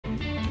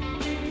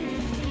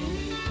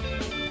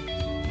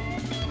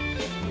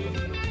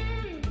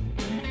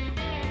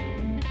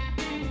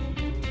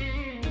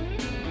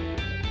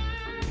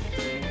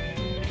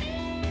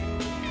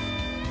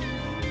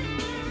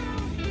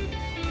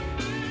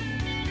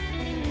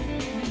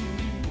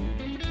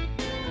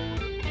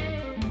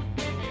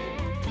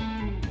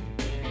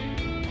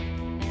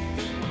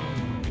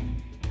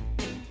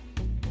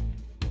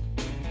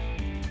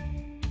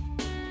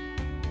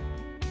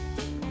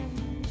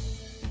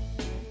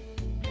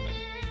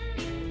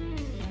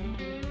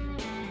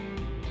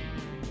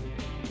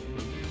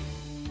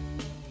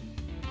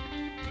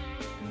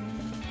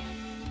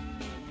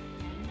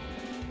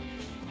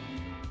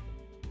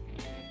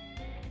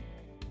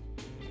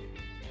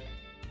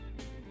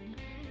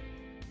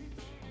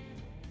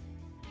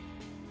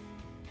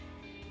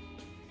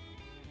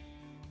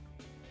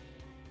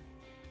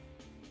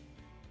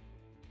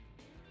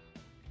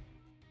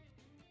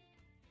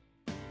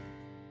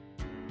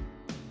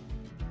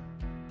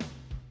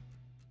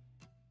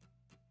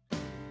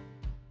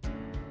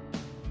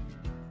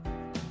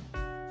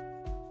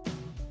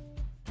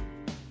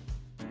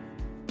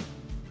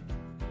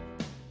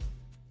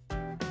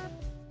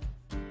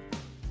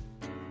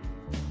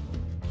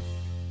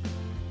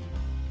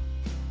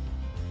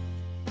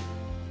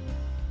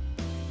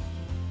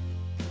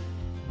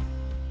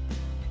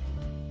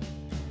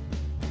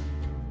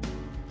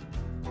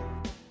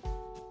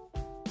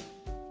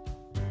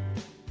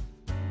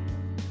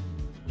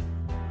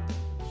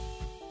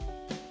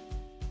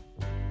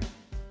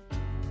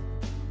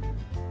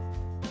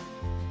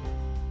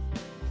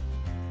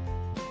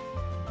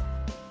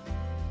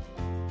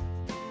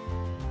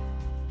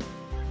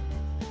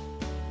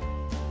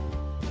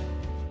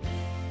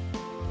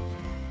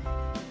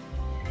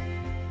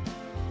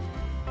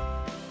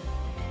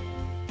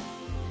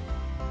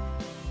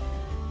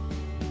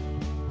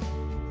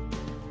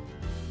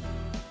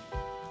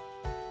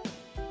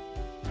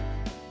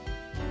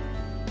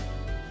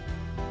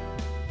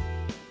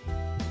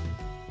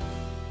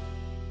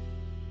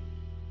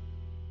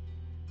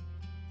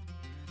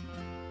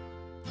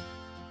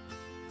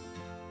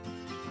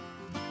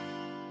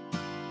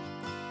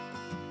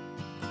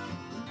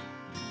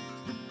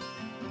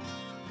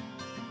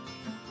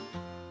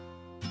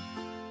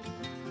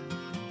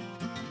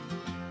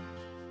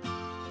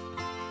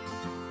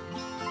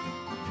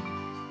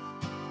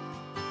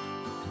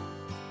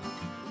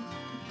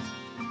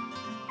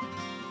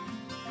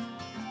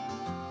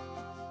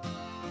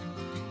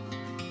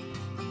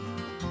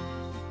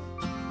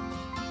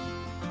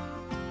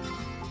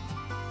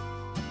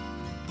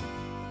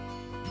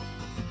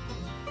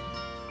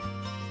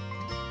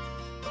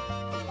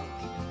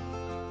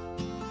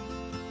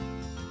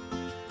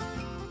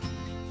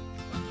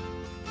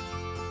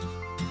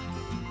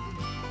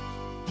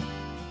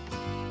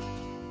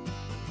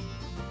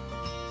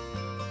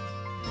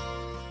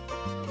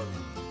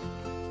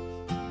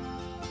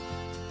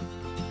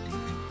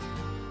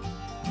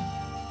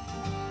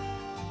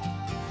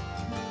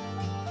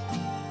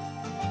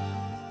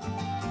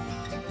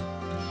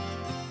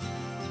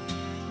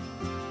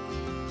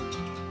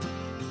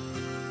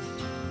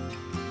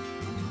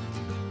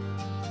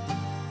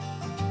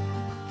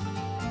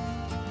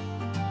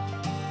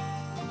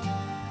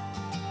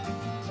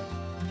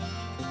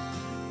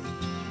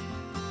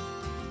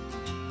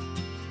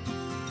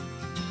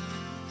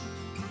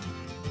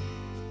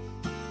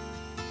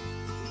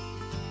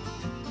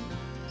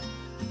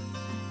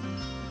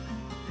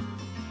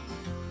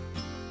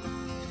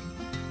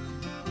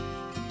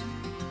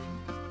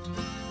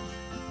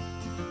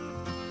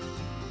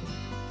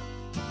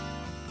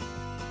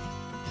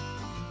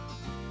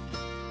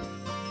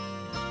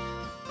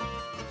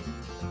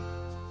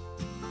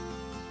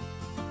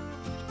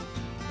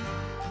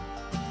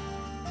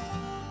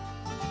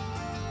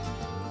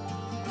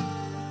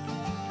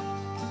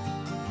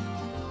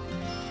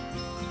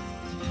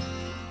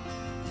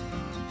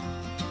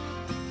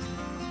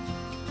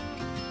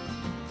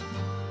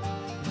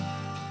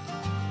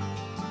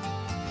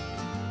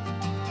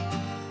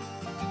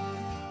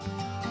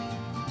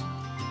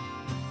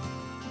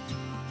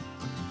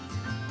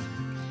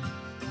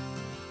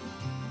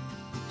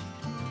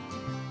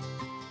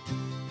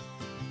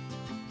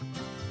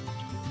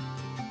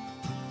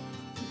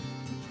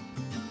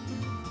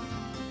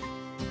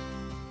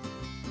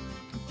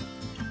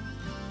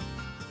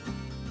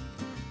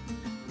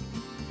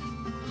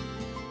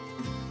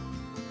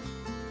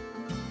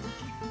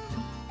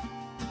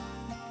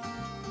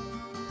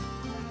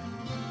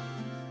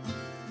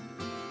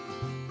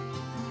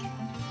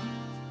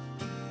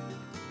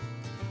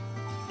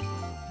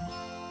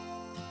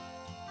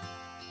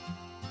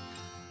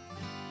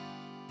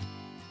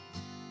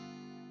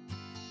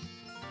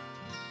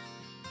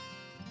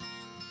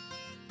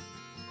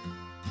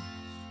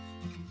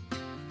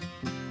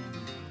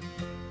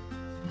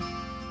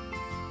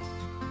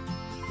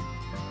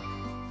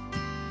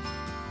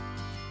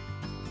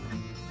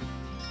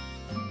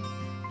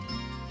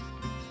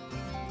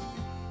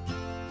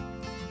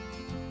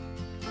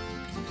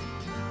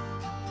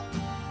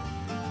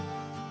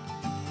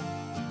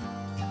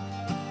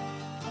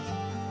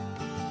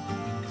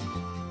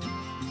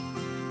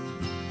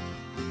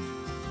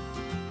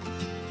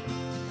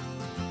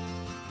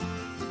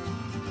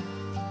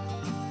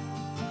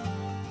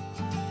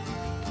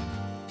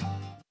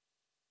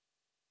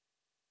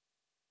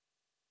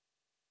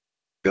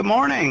Good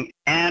morning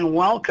and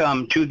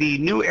welcome to the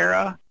new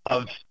era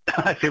of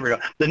here we go.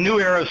 The new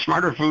era of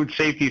Smarter Food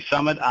Safety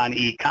Summit on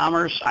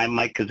e-commerce. I'm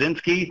Mike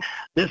Kaczynski.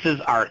 This is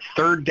our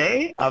third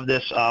day of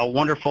this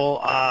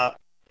wonderful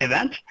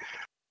event.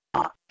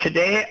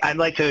 Today, I'd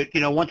like to,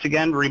 once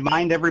again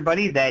remind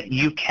everybody that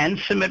you can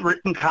submit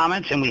written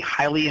comments, and we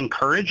highly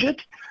encourage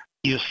it.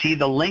 You see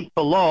the link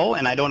below,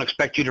 and I don't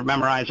expect you to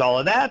memorize all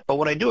of that, but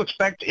what I do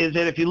expect is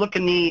that if you look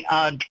in the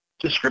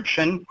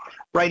description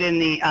right on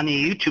the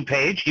YouTube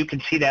page, you can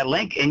see that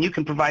link and you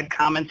can provide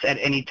comments at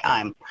any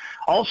time.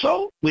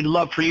 Also, we'd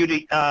love for you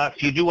to,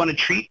 if you do want to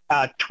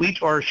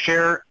tweet or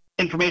share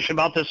information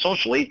about this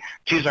socially,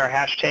 to use our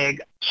hashtag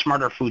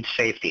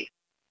 #SmarterFoodSafety.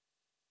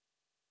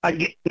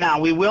 Now,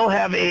 we will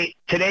have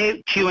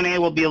today Q&A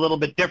will be a little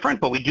bit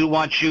different, but we do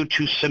want you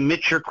to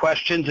submit your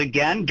questions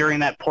again during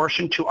that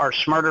portion to our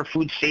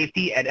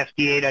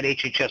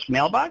smarterfoodsafety@fda.hhs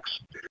mailbox.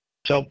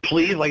 So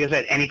please, like I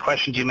said, any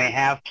questions you may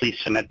have, please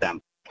submit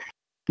them.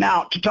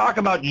 Now, to talk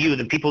about you,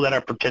 the people that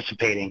are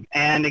participating,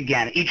 and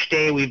again, each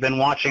day we've been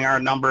watching our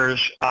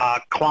numbers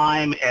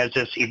climb as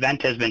this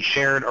event has been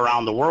shared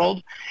around the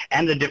world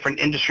and the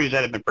different industries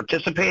that have been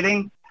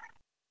participating.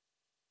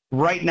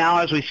 Right now,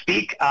 as we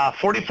speak,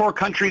 44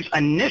 countries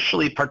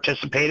initially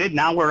participated.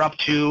 Now we're up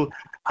to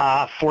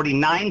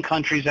 49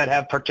 countries that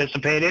have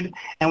participated,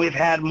 and we've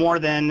had more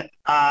than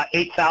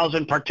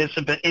 8,000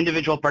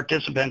 individual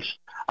participants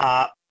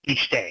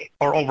each day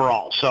or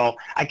overall. So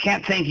I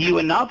can't thank you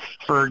enough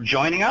for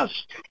joining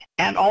us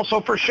and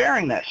also for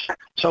sharing this.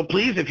 So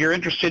please, if you're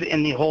interested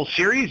in the whole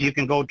series, you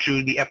can go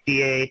to the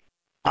FDA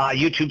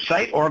YouTube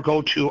site or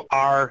go to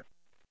our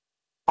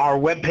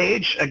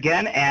webpage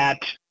again at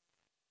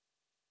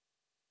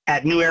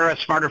New Era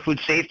Smarter Food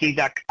Safety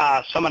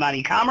Summit on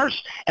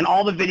e-commerce, and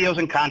all the videos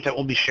and content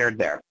will be shared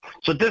there.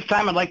 So at this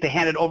time, I'd like to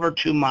hand it over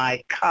to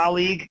my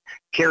colleague,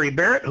 Carrie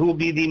Barrett, who will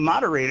be the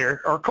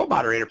moderator or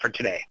co-moderator for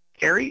today.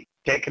 Carrie,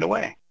 take it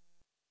away.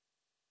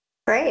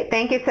 Great.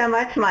 Thank you so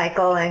much,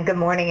 Michael, and good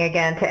morning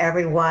again to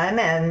everyone.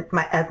 And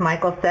as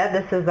Michael said,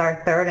 this is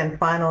our third and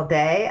final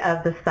day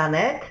of the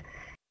summit.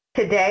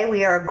 Today,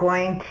 we are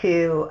going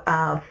to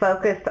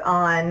focus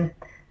on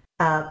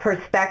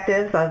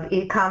perspectives of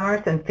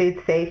e-commerce and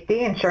food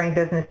safety, ensuring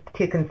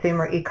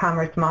business-to-consumer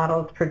e-commerce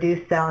models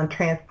produce, sell, and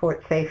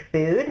transport safe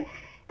food.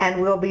 And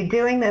we'll be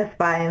doing this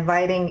by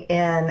inviting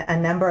in a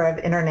number of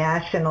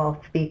international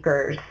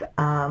speakers,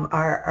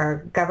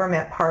 our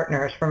government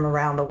partners from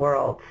around the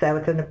world. So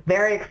it's a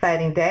very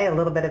exciting day, a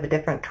little bit of a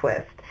different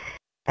twist.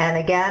 And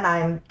again,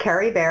 I'm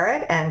Carrie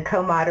Barrett and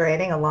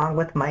co-moderating along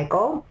with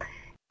Michael.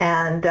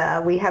 And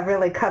we have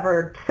really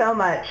covered so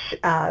much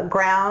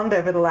ground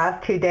over the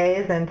last 2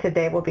 days, and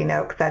today will be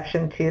no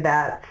exception to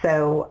that.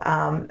 So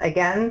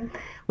again,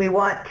 we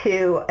want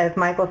to, as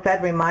Michael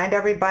said, remind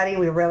everybody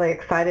we're really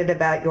excited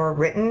about your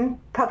written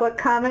public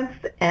comments,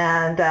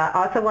 and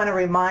also want to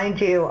remind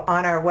you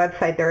on our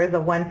website there is a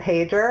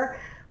one-pager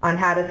on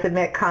how to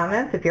submit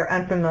comments if you're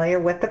unfamiliar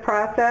with the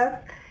process.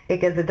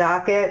 It gives a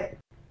docket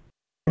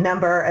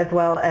number as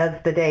well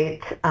as the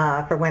date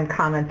for when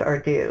comments are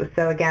due.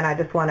 So again, I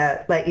just want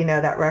to let you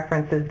know that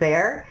reference is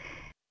there.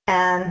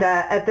 And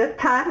at this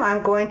time,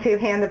 I'm going to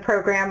hand the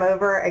program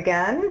over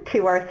again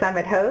to our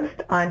summit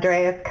host,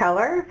 Andreas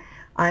Keller.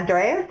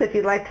 Andreas, if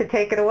you'd like to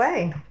take it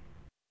away.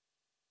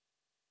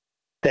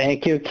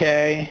 Thank you,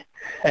 Carrie,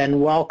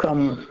 and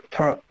welcome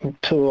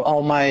to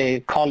all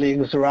my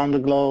colleagues around the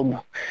globe.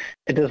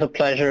 It is a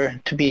pleasure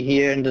to be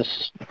here in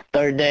this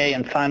third day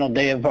and final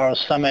day of our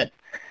summit.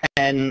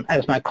 And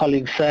as my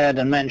colleague said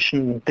and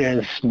mentioned,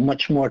 there's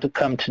much more to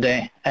come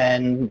today.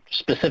 And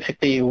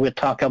specifically, we'll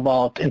talk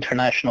about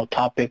international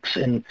topics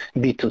in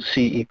B2C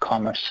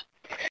e-commerce.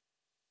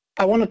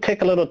 I want to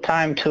take a little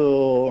time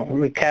to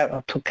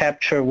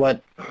capture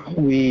what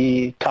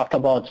we talked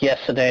about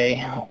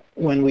yesterday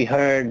when we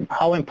heard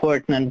how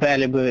important and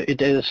valuable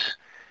it is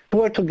to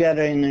work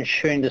together in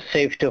ensuring the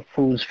safety of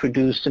foods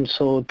produced and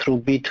sold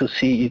through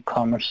B2C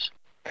e-commerce.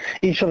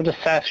 Each of the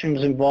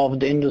sessions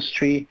involved the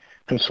industry,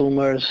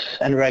 consumers,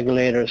 and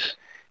regulators.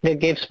 They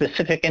gave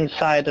specific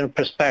insight and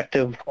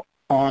perspective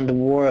on the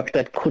work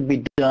that could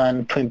be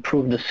done to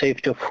improve the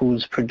safety of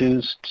foods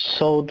produced,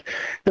 sold,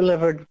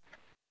 delivered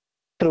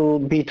through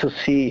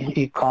B2C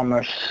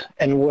e-commerce,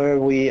 and where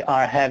we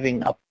are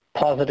having a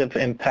positive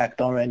impact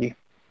already.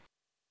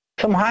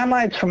 Some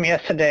highlights from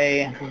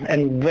yesterday,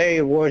 and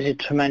very worthy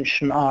to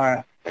mention,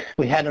 are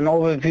we had an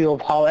overview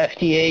of how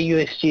FDA,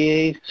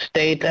 USDA,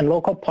 state, and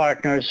local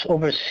partners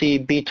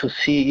oversee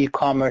B2C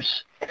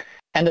e-commerce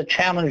and the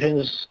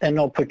challenges and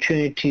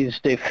opportunities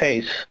they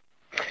face,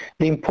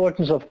 the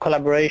importance of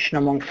collaboration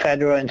among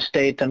federal and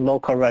state and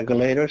local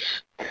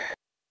regulators,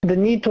 the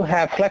need to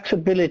have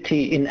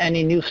flexibility in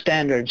any new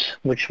standards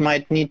which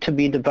might need to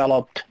be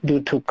developed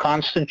due to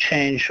constant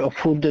change of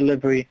food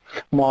delivery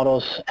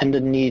models and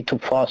the need to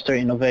foster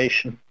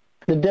innovation,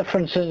 the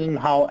differences in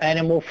how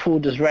animal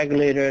food is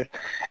regulated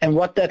and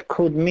what that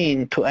could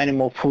mean to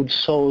animal food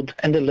sold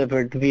and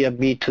delivered via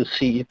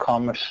B2C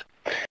e-commerce,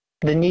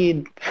 the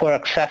need for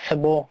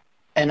accessible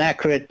and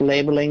accurate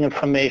labeling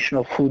information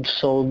of food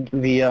sold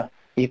via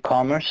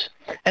e-commerce,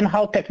 and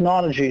how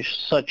technologies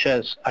such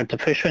as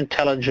artificial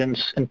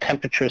intelligence and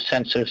temperature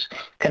sensors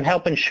can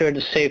help ensure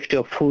the safety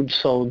of food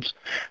sold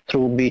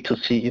through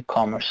B2C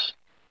e-commerce.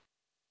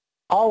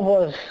 All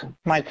of us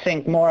might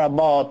think more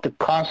about the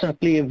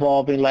constantly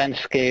evolving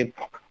landscape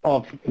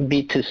of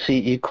B2C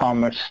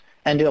e-commerce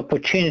and the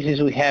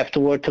opportunities we have to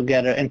work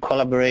together and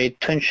collaborate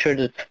to ensure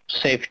the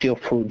safety of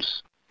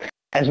foods.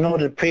 As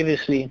noted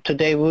previously,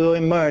 today we will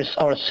immerse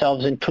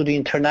ourselves into the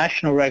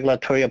international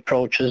regulatory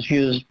approaches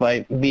used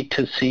by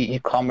B2C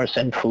e-commerce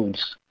and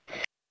foods.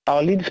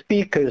 Our lead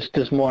speakers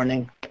this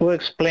morning will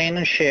explain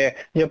and share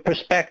their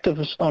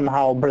perspectives on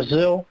how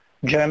Brazil,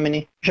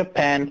 Germany,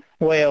 Japan,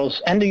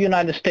 Wales, and the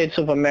United States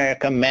of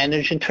America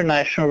manage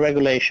international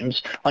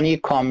regulations on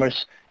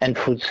e-commerce and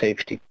food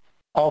safety.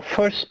 Our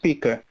first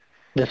speaker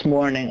this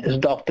morning is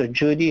Dr.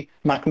 Judy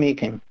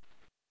McMeekin.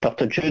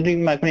 Dr. Judy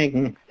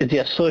McMeekin is the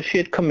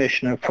Associate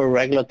Commissioner for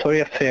Regulatory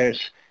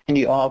Affairs in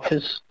the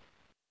Office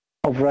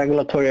of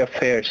Regulatory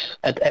Affairs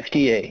at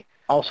FDA,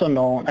 also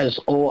known as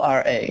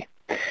ORA.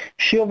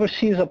 She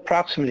oversees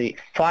approximately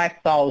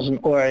 5,000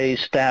 ORA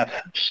staff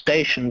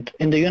stationed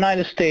in the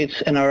United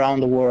States and around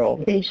the world.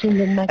 As the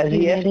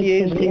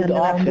FDA's lead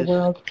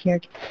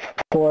office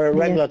for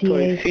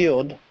regulatory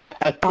field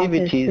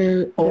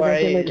activities, ORA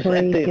is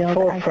at the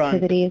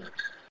forefront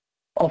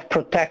of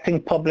protecting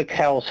public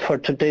health for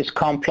today's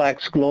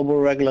complex global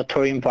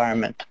regulatory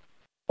environment.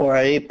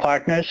 ORA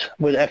partners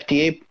with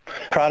FDA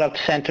product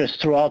centers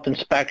throughout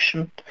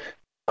inspection,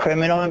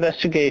 criminal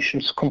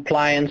investigations,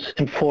 compliance,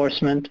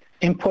 enforcement,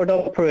 import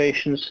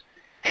operations,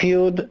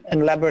 field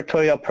and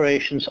laboratory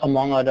operations,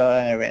 among other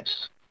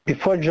areas.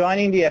 Before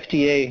joining the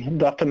FDA,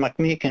 Dr.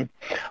 McMeekin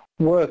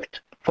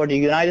worked for the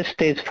United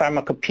States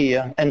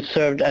Pharmacopeia and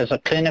served as a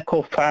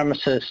clinical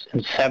pharmacist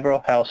in several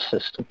health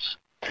systems.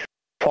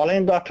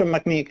 Following Dr.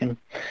 McMeekin,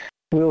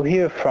 we'll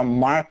hear from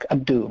Mark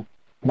Abdu.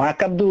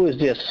 Mark Abdu is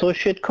the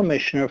Associate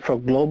Commissioner for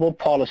Global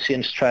Policy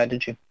and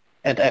Strategy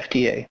at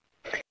FDA.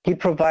 He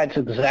provides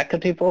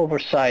executive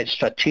oversight,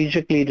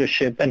 strategic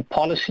leadership, and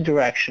policy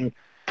direction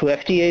to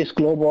FDA's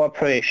global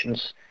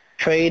operations,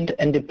 trade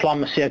and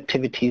diplomacy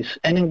activities,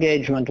 and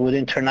engagement with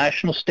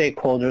international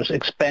stakeholders,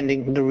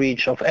 expanding the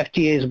reach of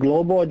FDA's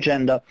global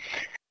agenda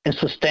in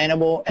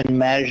sustainable and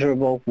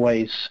measurable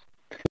ways.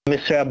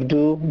 Mr.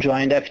 Abdu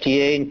joined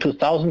FDA in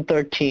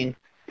 2013.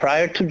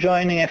 Prior to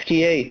joining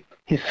FDA,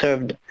 he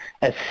served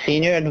as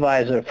Senior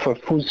Advisor for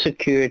Food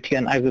Security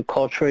and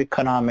Agricultural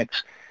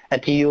Economics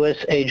at the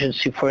U.S.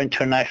 Agency for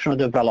International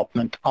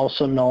Development,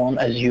 also known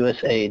as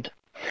USAID.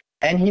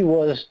 And he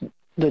was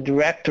the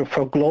Director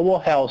for Global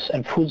Health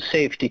and Food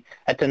Safety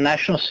at the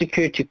National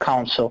Security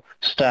Council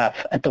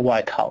staff at the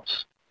White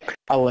House.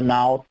 I will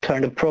now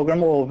turn the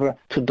program over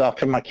to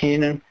Dr.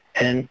 McMeekin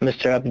and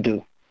Mr.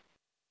 Abdu.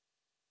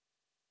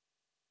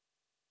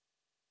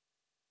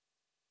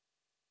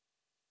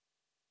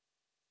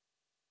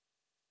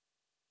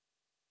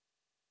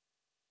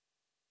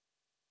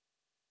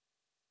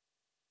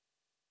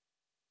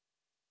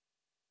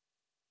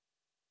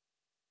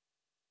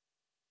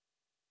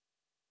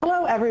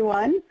 Hello,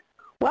 everyone.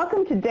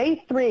 Welcome to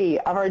Day 3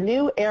 of our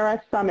new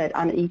ERA Summit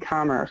on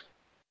e-commerce.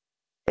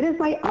 It is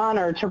my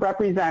honor to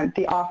represent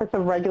the Office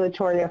of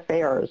Regulatory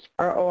Affairs,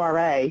 or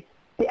ORA,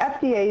 the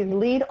FDA's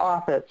lead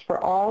office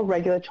for all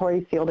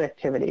regulatory field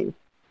activities.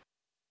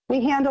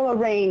 We handle a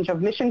range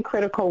of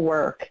mission-critical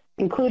work,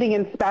 including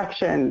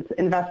inspections,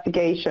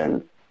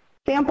 investigations,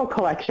 sample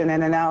collection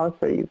and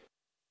analyses,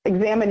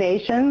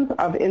 examinations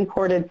of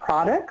imported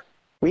products,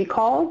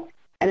 recalls,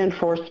 and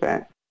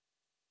enforcement.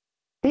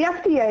 The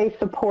FDA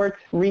supports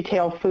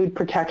retail food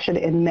protection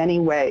in many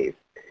ways,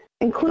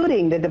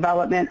 including the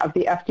development of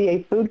the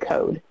FDA Food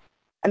Code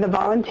and the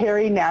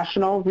voluntary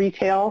National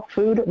Retail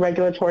Food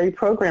Regulatory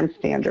Program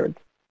standards.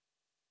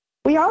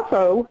 We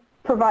also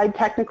provide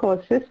technical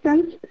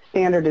assistance,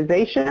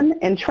 standardization,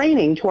 and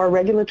training to our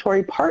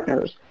regulatory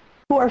partners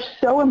who are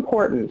so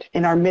important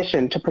in our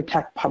mission to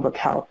protect public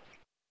health.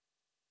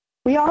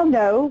 We all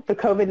know the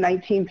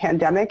COVID-19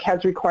 pandemic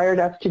has required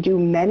us to do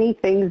many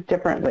things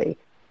differently.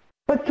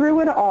 But through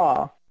it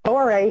all,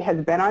 ORA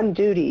has been on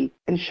duty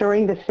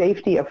ensuring the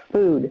safety of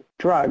food,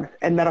 drugs,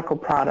 and medical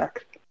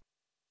products.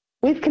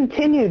 We've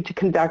continued to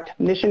conduct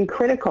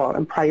mission-critical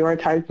and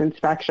prioritized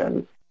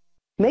inspections,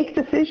 make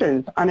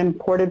decisions on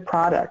imported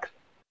products,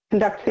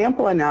 conduct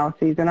sample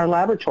analyses in our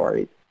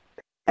laboratories,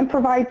 and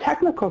provide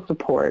technical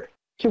support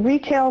to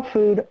retail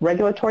food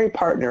regulatory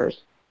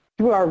partners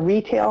through our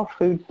retail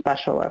food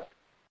specialists.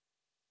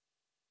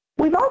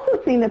 We've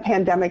also seen the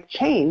pandemic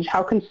change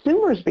how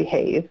consumers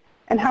behave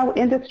and how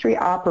industry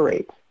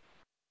operates.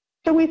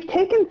 So we've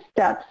taken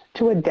steps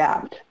to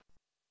adapt.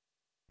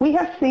 We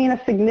have seen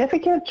a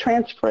significant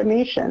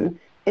transformation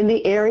in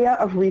the area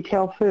of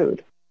retail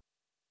food.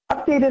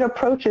 Updated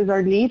approaches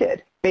are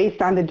needed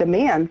based on the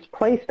demands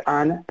placed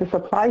on the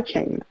supply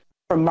chains,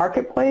 from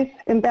marketplace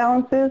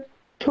imbalances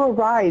to a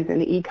rise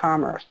in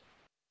e-commerce.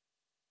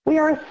 We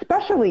are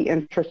especially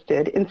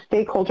interested in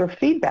stakeholder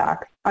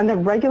feedback on the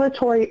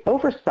regulatory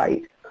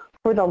oversight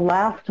for the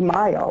last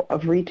mile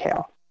of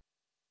retail.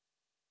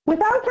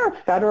 Without our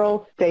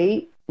federal,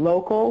 state,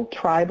 local,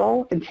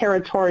 tribal, and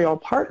territorial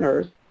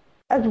partners,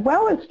 as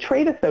well as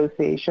trade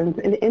associations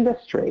and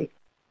industry,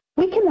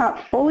 we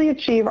cannot fully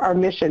achieve our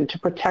mission to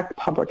protect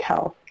public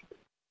health.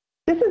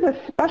 This is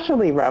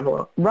especially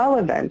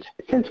relevant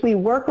since we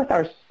work with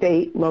our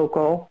state,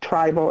 local,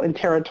 tribal, and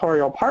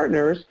territorial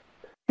partners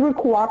through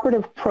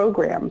cooperative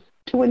programs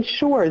to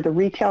ensure the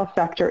retail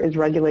sector is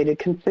regulated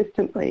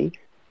consistently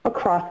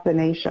across the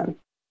nation.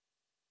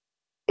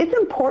 It's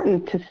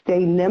important to stay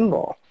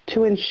nimble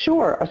to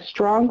ensure a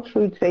strong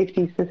food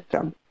safety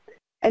system,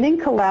 and in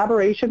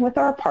collaboration with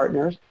our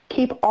partners,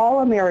 keep all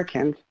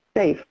Americans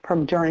safe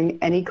from during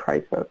any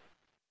crisis.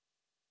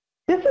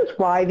 This is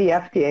why the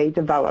FDA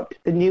developed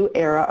the New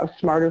Era of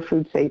Smarter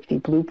Food Safety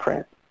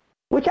Blueprint,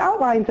 which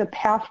outlines a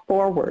path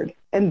forward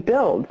and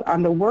builds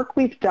on the work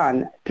we've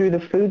done through the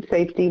Food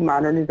Safety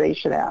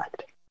Modernization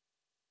Act.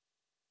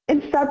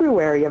 In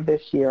February of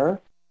this year,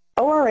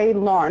 ORA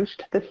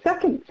launched the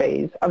second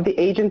phase of the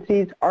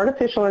agency's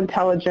Artificial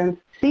Intelligence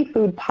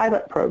Seafood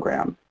Pilot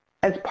Program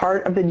as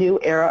part of the New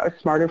Era of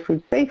Smarter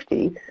Food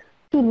Safety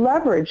to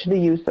leverage the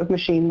use of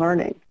machine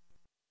learning.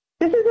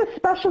 This is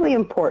especially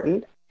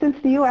important since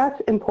the U.S.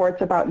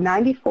 imports about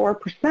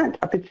 94%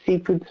 of its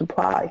seafood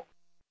supply.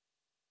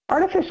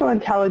 Artificial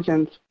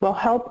intelligence will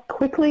help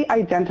quickly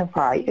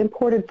identify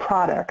imported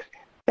products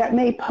that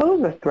may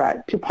pose a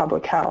threat to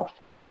public health.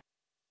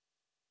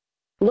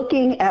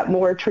 Looking at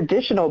more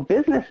traditional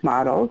business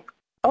models,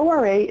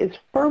 ORA is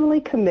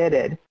firmly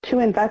committed to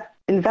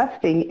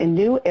investing in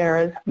New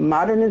Era's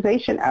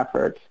modernization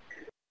efforts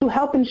to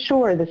help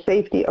ensure the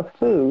safety of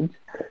foods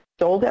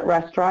sold at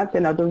restaurants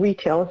and other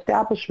retail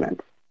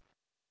establishments.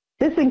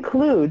 This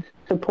includes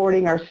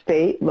supporting our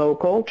state,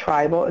 local,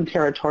 tribal, and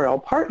territorial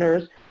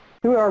partners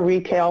through our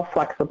Retail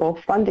Flexible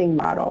Funding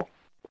Model.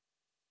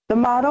 The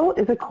model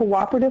is a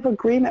cooperative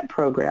agreement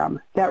program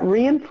that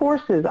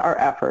reinforces our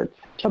efforts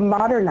to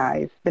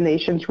modernize the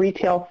nation's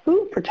retail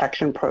food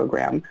protection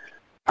program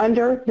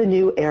under the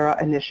New Era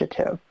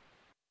initiative.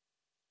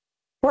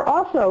 We're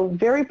also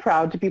very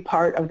proud to be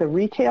part of the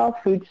Retail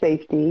Food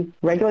Safety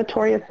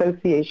Regulatory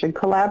Association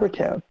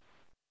Collaborative,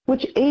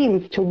 which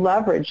aims to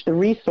leverage the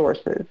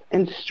resources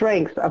and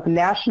strengths of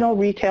national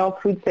retail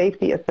food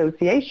safety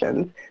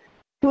associations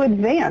to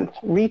advance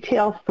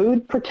retail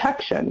food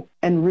protection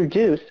and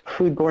reduce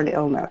foodborne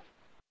illness.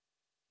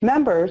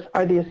 Members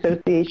are the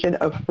Association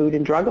of Food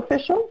and Drug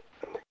Officials,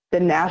 the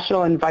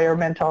National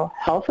Environmental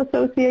Health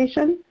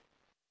Association,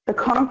 the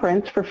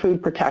Conference for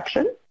Food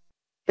Protection,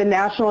 the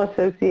National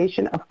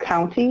Association of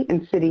County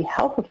and City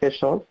Health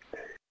Officials,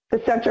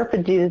 the Center for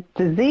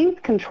Disease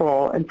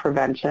Control and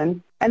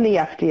Prevention, and the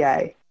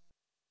FDA.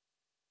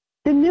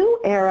 The New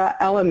Era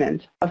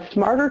element of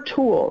smarter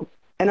tools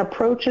and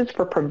approaches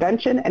for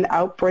prevention and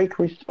outbreak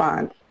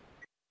response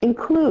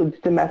includes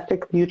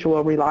domestic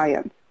mutual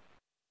reliance,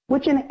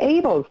 which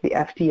enables the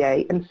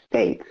FDA and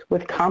states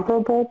with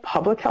comparable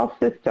public health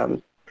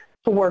systems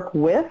to work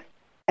with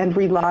and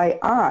rely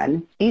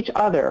on each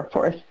other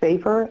for a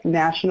safer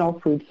national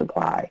food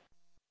supply.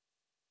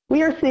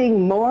 We are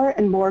seeing more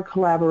and more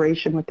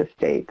collaboration with the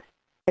states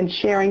and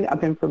sharing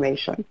of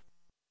information.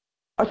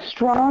 A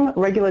strong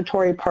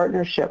regulatory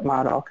partnership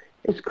model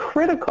is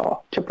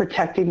critical to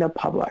protecting the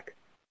public,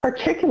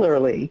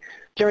 particularly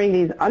during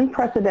these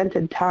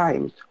unprecedented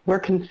times where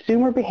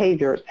consumer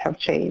behaviors have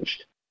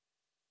changed.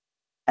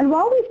 And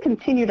while we've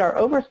continued our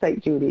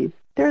oversight duties,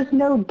 there's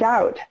no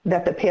doubt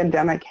that the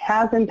pandemic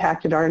has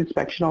impacted our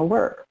inspectional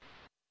work.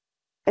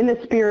 In the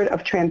spirit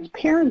of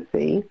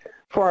transparency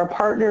for our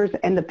partners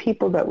and the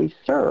people that we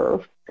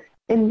serve,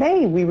 in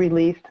May we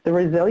released the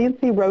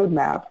Resiliency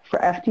Roadmap for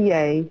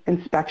FDA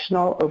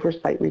Inspectional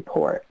Oversight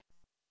Report.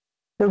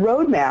 The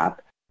roadmap,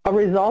 a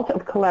result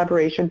of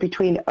collaboration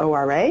between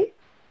ORA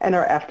and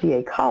our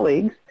FDA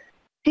colleagues,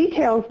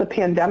 details the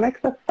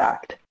pandemic's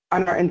effect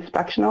on our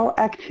inspectional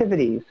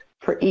activities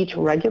for each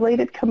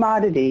regulated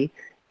commodity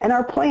and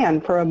our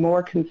plan for a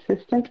more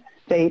consistent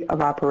state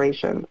of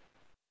operations.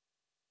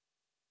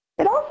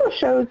 It also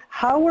shows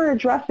how we're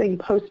addressing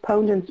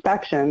postponed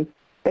inspections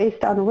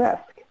based on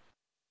risk.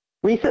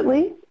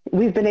 Recently,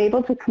 we've been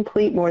able to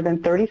complete more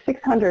than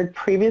 3,600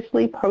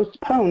 previously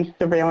postponed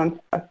surveillance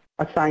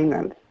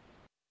assignments.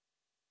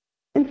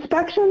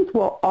 Inspections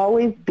will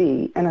always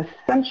be an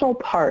essential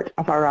part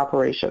of our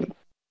operations,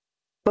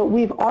 but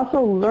we've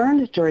also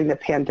learned during the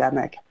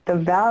pandemic the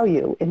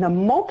value in the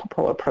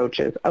multiple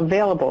approaches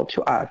available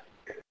to us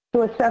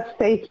to assess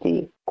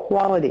safety,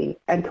 quality,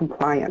 and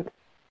compliance.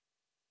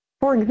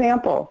 For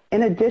example,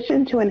 in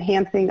addition to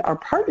enhancing our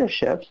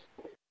partnerships,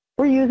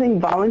 we're using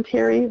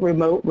voluntary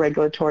remote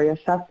regulatory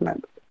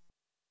assessments.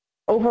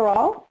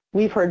 Overall,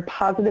 we've heard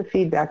positive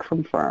feedback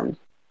from firms,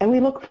 and we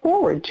look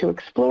forward to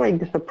exploring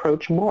this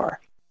approach more.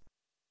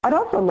 I'd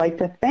also like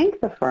to thank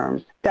the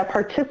firms that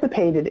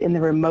participated in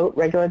the remote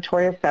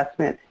regulatory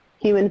assessment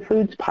Human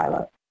Foods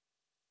Pilot.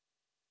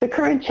 The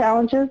current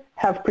challenges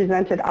have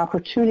presented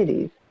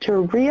opportunities to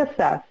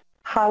reassess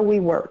how we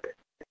work.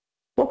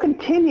 We'll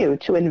continue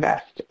to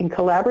invest in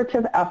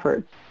collaborative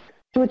efforts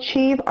to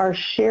achieve our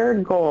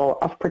shared goal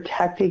of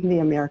protecting the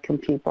American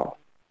people.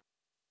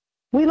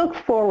 We look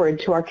forward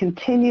to our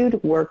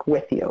continued work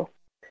with you.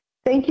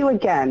 Thank you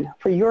again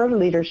for your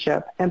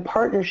leadership and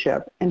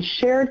partnership and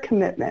shared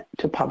commitment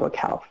to public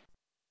health.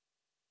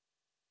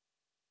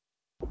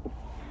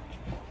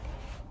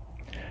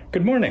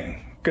 Good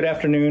morning, good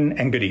afternoon,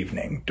 and good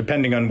evening,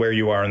 depending on where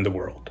you are in the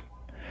world.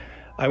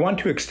 I want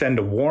to extend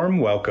a warm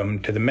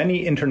welcome to the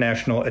many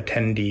international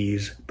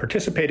attendees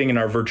participating in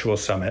our virtual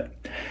summit,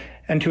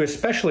 and to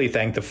especially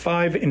thank the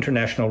 5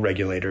 international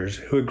regulators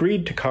who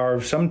agreed to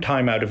carve some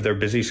time out of their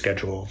busy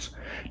schedules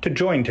to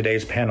join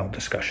today's panel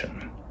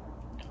discussion.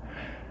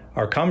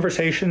 Our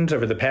conversations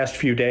over the past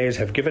few days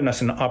have given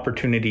us an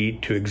opportunity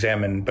to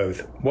examine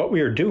both what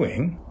we are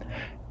doing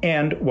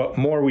and what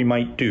more we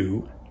might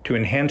do to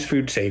enhance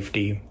food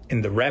safety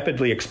in the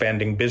rapidly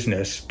expanding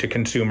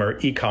business-to-consumer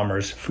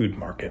e-commerce food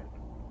market.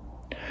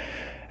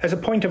 As a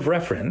point of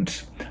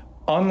reference,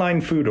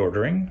 online food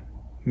ordering,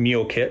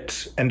 meal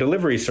kits, and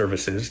delivery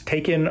services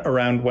take in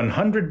around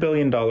 $100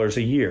 billion a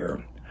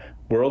year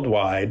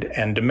worldwide,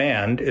 and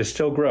demand is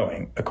still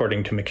growing,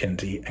 according to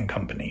McKinsey &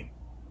 Company.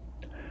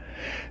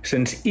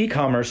 Since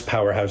e-commerce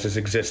powerhouses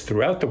exist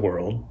throughout the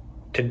world,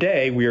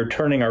 today we are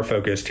turning our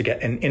focus to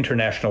get an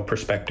international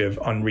perspective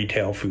on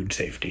retail food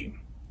safety.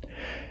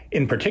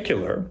 In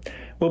particular,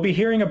 we'll be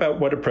hearing about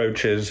what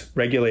approaches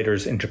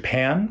regulators in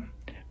Japan,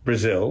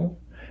 Brazil,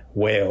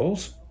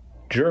 Wales,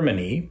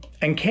 Germany,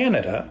 and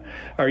Canada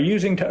are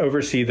using to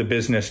oversee the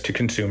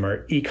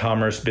business-to-consumer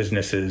e-commerce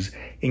businesses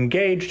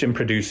engaged in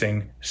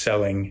producing,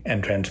 selling,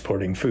 and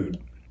transporting food.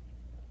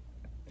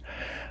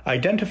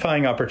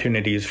 Identifying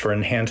opportunities for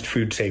enhanced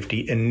food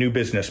safety in new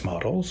business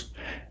models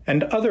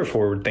and other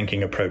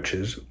forward-thinking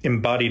approaches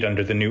embodied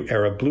under the New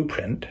Era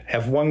Blueprint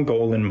have one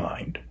goal in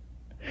mind: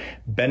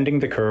 bending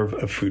the curve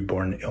of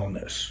foodborne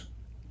illness.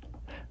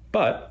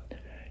 But,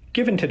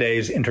 given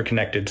today's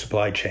interconnected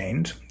supply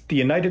chains, the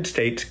United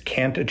States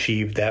can't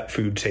achieve that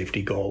food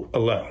safety goal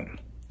alone.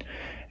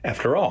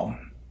 After all,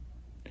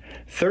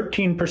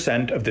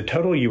 13% of the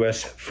total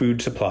U.S.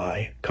 food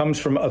supply comes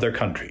from other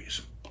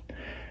countries,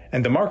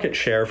 and the market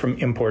share from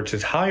imports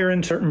is higher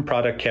in certain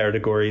product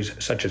categories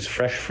such as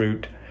fresh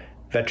fruit,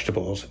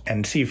 vegetables,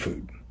 and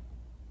seafood.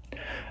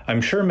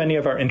 I'm sure many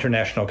of our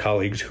international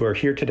colleagues who are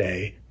here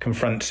today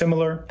confront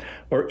similar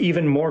or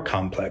even more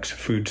complex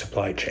food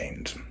supply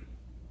chains.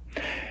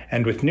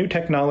 And with new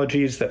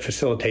technologies that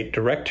facilitate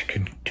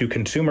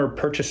direct-to-consumer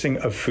purchasing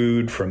of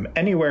food from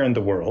anywhere in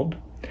the world,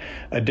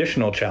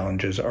 additional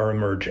challenges are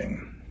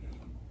emerging.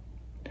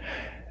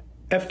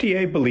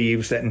 FDA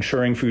believes that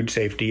ensuring food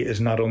safety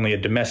is not only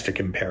a domestic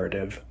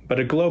imperative, but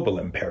a global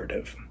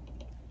imperative.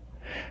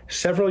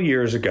 Several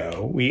years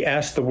ago, we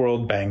asked the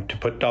World Bank to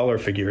put dollar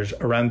figures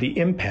around the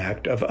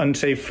impact of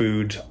unsafe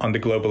foods on the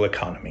global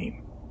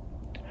economy.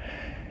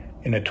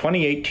 In a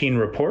 2018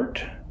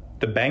 report,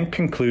 the bank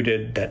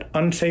concluded that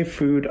unsafe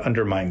food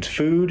undermines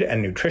food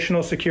and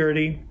nutritional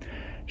security,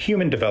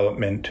 human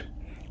development,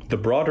 the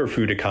broader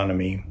food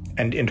economy,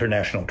 and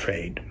international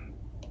trade.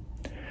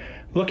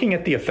 Looking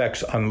at the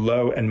effects on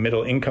low and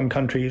middle income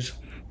countries,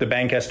 the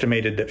bank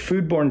estimated that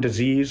foodborne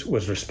disease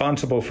was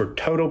responsible for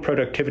total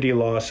productivity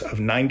loss of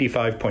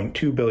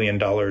 $95.2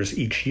 billion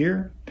each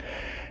year,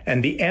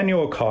 and the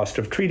annual cost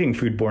of treating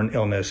foodborne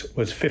illness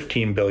was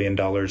 $15 billion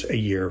a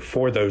year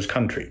for those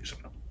countries.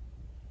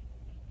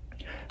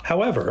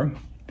 However,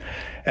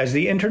 as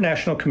the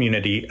international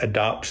community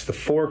adopts the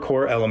 4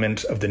 core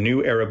elements of the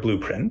New Era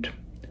Blueprint,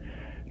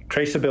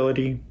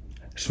 traceability,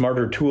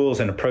 smarter tools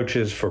and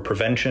approaches for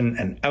prevention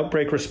and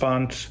outbreak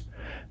response,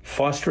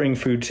 fostering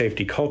food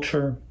safety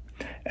culture,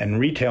 and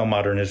retail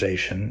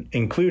modernization,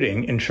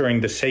 including ensuring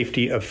the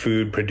safety of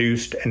food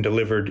produced and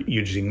delivered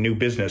using new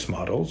business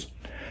models,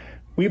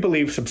 we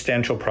believe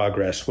substantial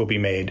progress will be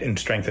made in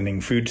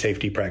strengthening food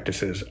safety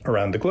practices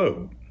around the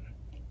globe.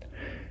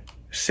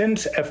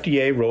 Since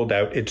FDA rolled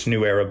out its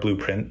New Era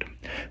Blueprint,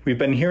 we've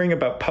been hearing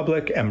about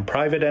public and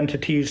private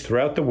entities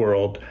throughout the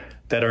world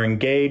that are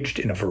engaged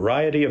in a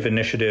variety of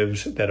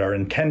initiatives that are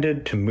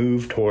intended to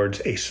move towards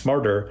a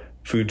smarter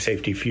food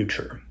safety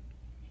future.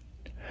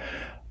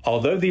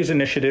 Although these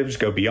initiatives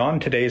go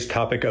beyond today's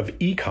topic of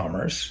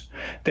e-commerce,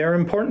 they are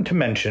important to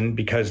mention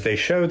because they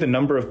show the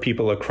number of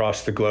people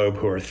across the globe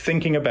who are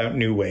thinking about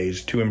new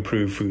ways to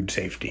improve food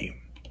safety.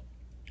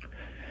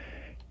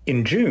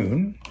 In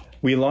June,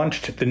 we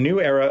launched the New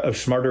Era of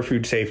Smarter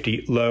Food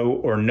Safety Low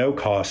or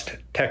No-Cost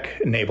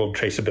Tech-Enabled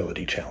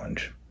Traceability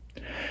Challenge.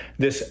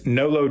 This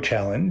NOLO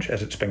challenge,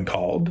 as it's been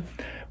called,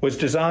 was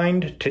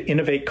designed to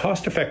innovate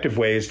cost-effective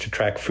ways to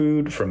track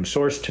food from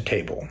source to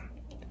table.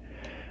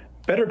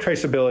 Better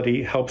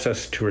traceability helps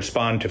us to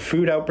respond to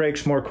food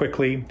outbreaks more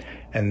quickly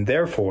and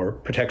therefore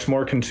protects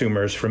more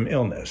consumers from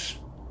illness.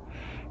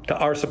 To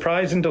our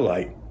surprise and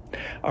delight,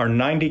 our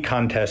 90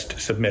 contest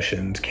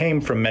submissions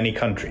came from many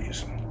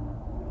countries.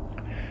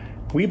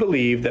 We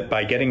believe that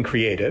by getting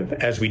creative,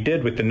 as we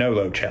did with the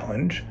NOLO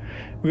challenge,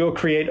 we will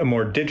create a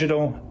more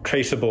digital,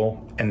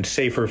 traceable, and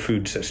safer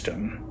food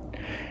system.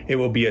 It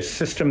will be a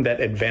system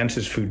that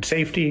advances food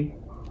safety,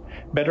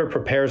 better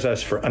prepares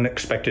us for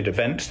unexpected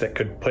events that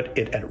could put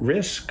it at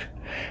risk,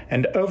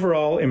 and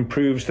overall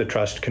improves the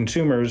trust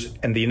consumers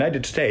in the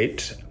United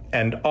States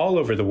and all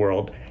over the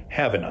world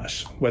have in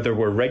us, whether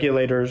we're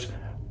regulators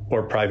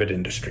or private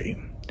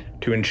industry,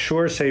 to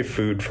ensure safe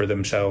food for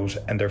themselves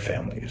and their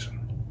families.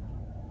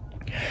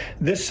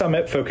 This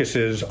summit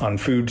focuses on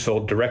food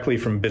sold directly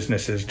from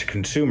businesses to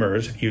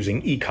consumers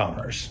using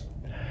e-commerce.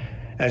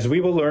 As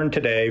we will learn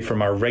today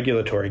from our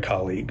regulatory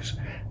colleagues,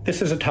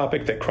 this is a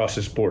topic that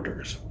crosses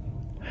borders.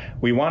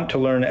 We want to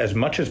learn as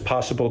much as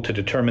possible to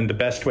determine the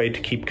best way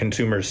to keep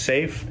consumers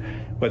safe,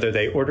 whether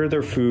they order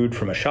their food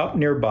from a shop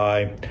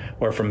nearby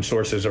or from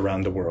sources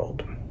around the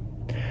world.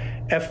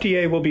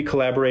 FDA will be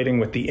collaborating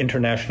with the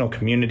international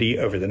community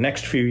over the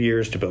next few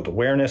years to build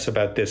awareness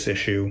about this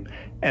issue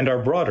and our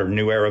broader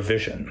New Era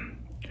vision.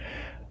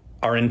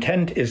 Our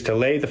intent is to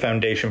lay the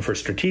foundation for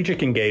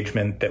strategic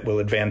engagement that will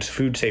advance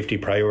food safety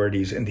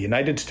priorities in the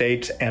United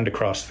States and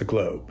across the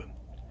globe.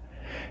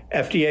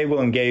 FDA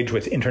will engage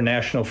with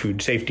international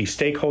food safety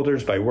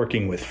stakeholders by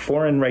working with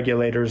foreign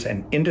regulators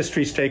and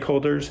industry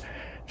stakeholders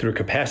through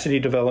capacity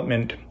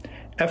development,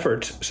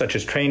 efforts such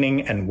as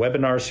training and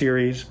webinar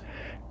series,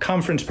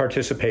 conference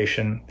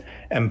participation,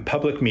 and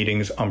public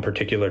meetings on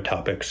particular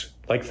topics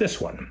like this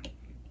one.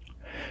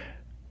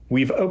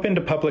 We've opened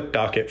a public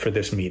docket for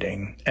this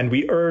meeting, and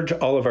we urge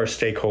all of our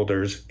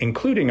stakeholders,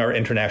 including our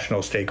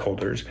international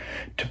stakeholders,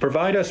 to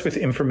provide us with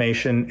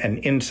information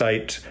and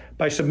insights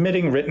by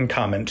submitting written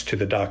comments to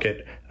the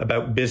docket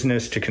about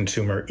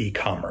business-to-consumer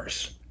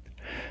e-commerce.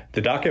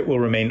 The docket will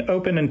remain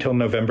open until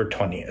November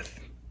 20th.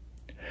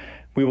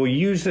 We will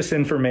use this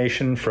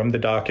information from the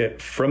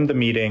docket, from the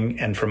meeting,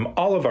 and from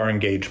all of our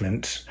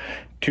engagements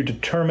to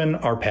determine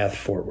our path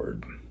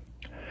forward.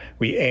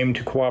 We aim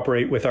to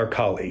cooperate with our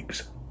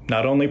colleagues,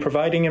 not only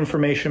providing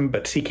information,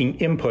 but seeking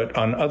input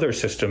on other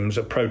systems'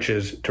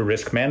 approaches to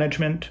risk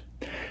management,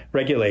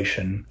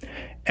 regulation,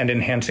 and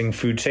enhancing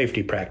food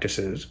safety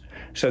practices,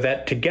 so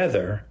that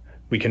together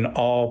we can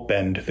all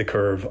bend the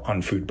curve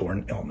on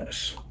foodborne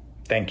illness.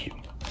 Thank you.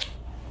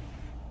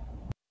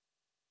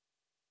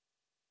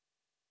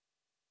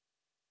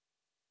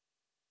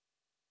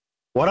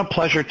 What a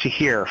pleasure to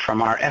hear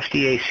from our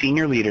FDA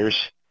senior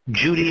leaders,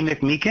 Judy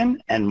McMeekin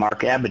and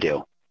Mark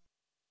Abadou.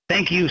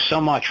 Thank you so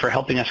much for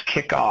helping us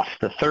kick off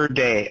the third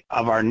day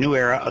of our New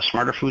Era of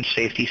Smarter Food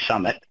Safety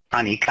Summit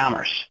on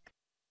e-commerce.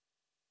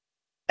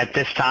 At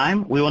this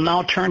time, we will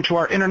now turn to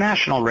our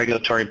international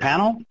regulatory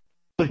panel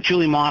with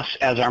Julie Moss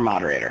as our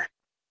moderator.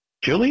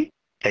 Julie,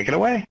 take it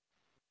away.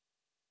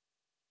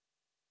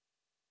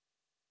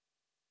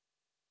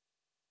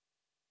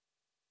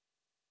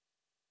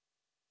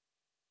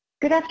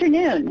 Good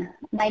afternoon.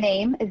 My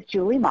name is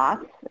Julie Moss,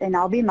 and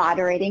I'll be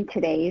moderating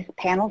today's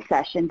panel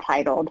session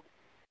titled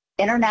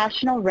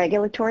International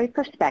Regulatory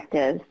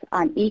Perspectives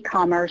on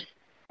E-Commerce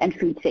and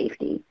Food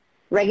Safety,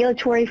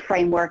 Regulatory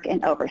Framework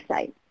and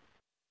Oversight.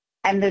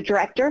 I'm the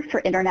Director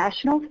for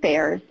International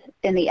Affairs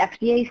in the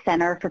FDA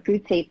Center for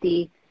Food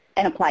Safety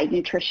and Applied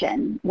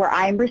Nutrition, where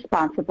I'm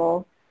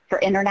responsible for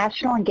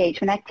international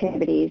engagement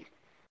activities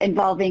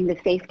involving the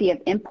safety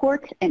of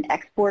import and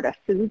export of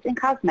foods and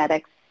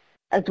cosmetics,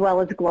 as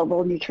well as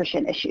global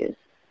nutrition issues.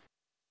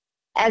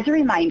 As a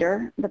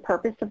reminder, the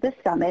purpose of this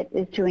summit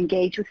is to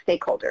engage with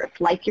stakeholders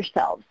like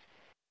yourselves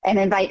and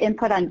invite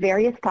input on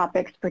various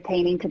topics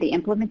pertaining to the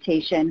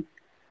implementation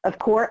of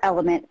Core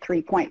Element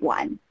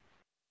 3.1,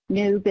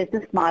 New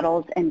Business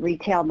Models and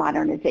Retail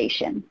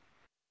Modernization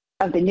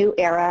of the New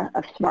Era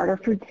of Smarter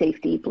Food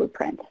Safety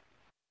Blueprint.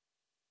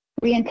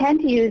 We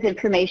intend to use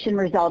information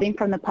resulting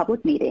from the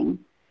public meeting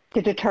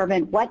to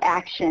determine what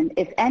action,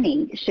 if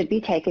any, should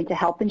be taken to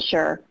help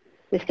ensure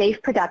the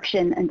safe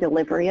production and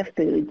delivery of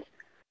foods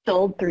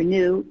sold through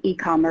new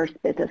e-commerce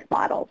business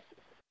models.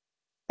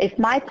 It's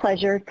my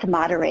pleasure to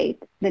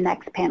moderate the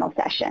next panel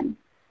session.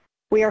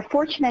 We are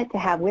fortunate to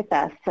have with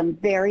us some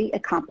very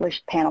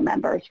accomplished panel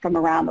members from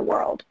around the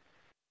world.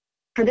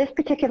 For this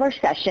particular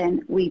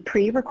session, we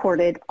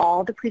pre-recorded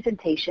all the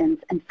presentations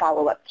and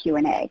follow-up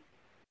Q&A.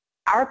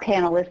 Our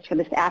panelists for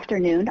this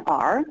afternoon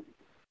are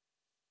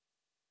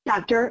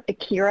Dr.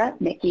 Akira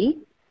Miki,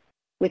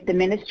 with the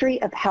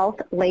Ministry of Health,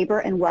 Labor,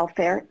 and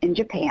Welfare in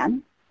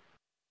Japan,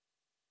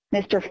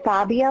 Mr.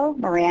 Fabio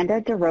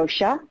Miranda de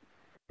Rocha,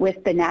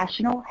 with the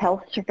National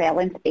Health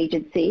Surveillance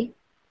Agency,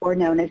 or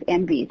known as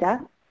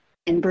ANVISA,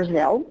 in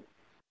Brazil,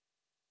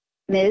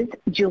 Ms.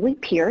 Julie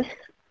Pierce,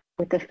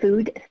 with the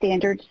Food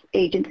Standards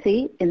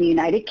Agency in the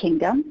United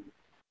Kingdom,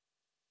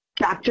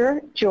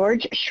 Dr.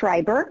 George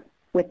Schreiber,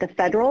 with the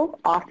Federal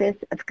Office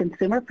of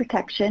Consumer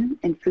Protection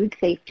and Food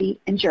Safety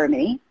in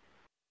Germany.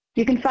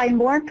 You can find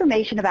more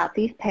information about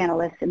these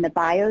panelists in the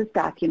bios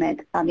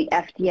document on the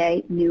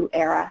FDA New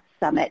Era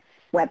Summit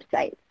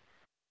website.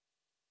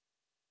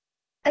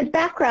 As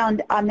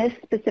background on this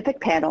specific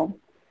panel,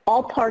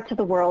 all parts of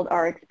the world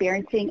are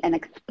experiencing an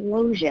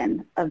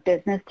explosion of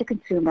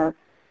business-to-consumer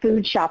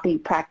food shopping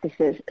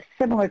practices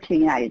similar to the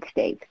United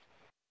States.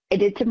 I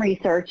did some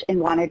research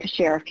and wanted to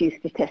share a few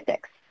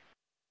statistics.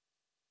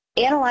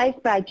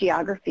 Analyzed by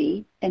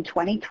Geography in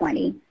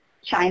 2020,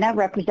 China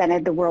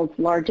represented the world's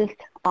largest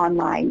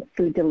online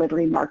food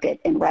delivery market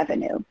in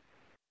revenue.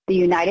 The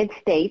United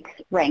States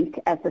ranked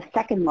as the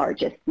second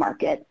largest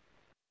market.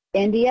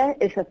 India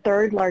is the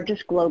third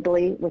largest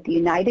globally, with the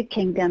United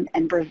Kingdom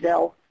and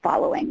Brazil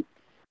following.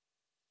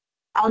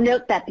 I'll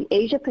note that the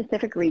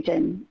Asia-Pacific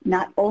region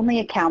not only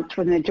accounts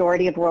for the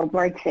majority of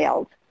worldwide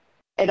sales,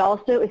 it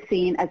also is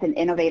seen as an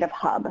innovative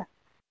hub,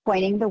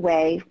 pointing the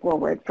way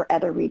forward for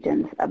other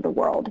regions of the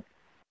world.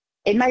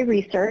 In my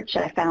research,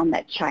 I found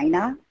that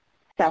China,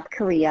 South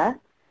Korea,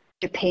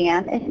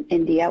 Japan, and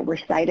India were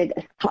cited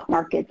as top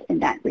markets in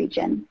that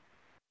region.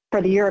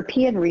 For the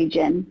European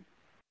region,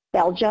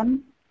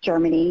 Belgium,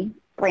 Germany,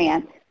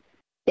 France,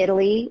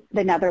 Italy,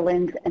 the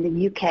Netherlands, and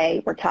the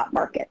UK were top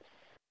markets.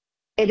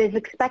 It is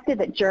expected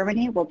that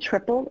Germany will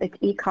triple its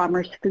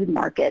e-commerce food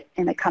market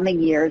in the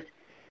coming years,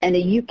 and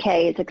the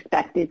UK is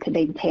expected to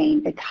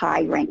maintain its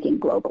high ranking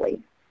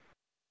globally.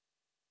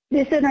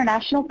 This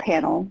international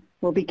panel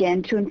will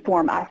begin to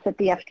inform us at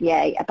the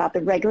FDA about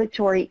the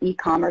regulatory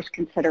e-commerce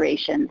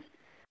considerations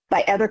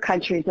by other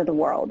countries of the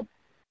world.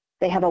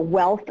 They have a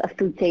wealth of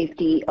food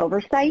safety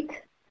oversight,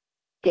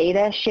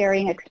 data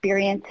sharing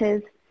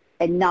experiences,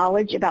 and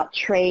knowledge about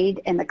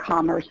trade and the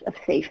commerce of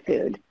safe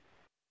food.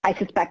 I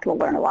suspect we'll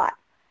learn a lot.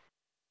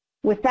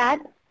 With that,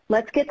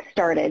 let's get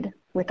started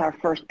with our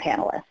first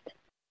panelist.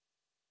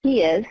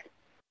 He is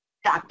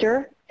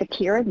Dr.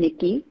 Akira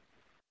Nikki.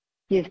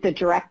 He is the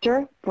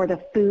Director for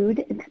the Food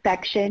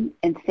Inspection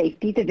and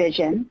Safety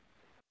Division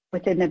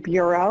within the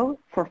Bureau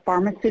for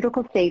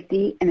Pharmaceutical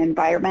Safety and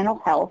Environmental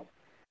Health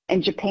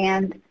in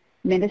Japan's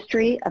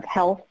Ministry of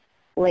Health,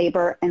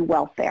 Labor, and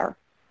Welfare.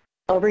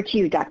 Over to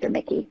you, Dr.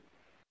 Miki.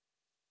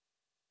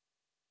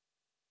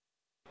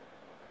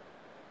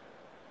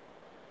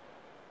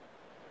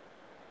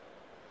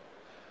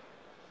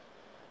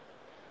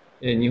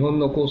日本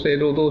の厚生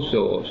労働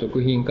省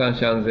食品監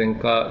視安全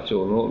課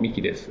長の三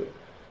木です。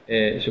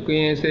食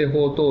品衛生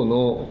法等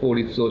の法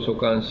律を所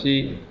管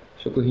し、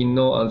食品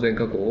の安全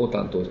確保を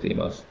担当してい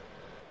ます。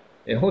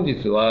本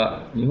日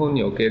は日本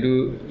におけ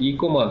る e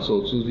コマース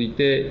を通じ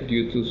て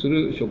流通す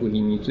る食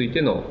品につい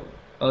ての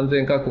安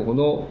全確保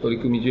の取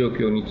り組み状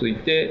況につい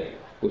て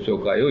ご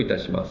紹介をいた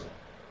します。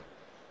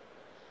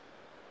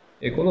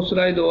このス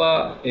ライド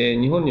は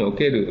日本にお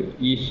ける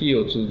EC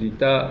を通じ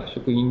た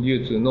食品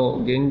流通の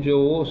現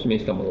状を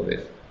示したもので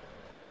す。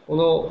こ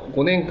の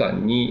5年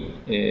間に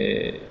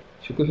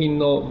食品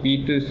の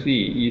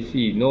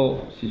B2C、EC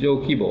の市場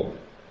規模、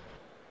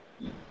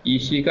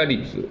EC 化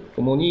率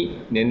ともに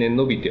年々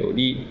伸びてお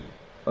り、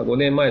5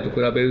年前と比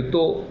べる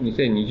と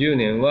2020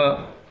年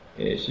は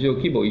市場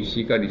規模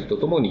EC 化率と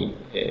ともに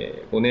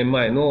5年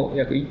前の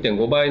約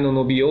 1.5 倍の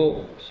伸び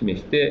を示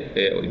し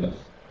ておりま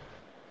す。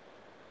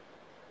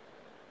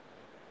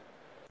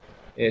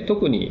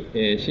特に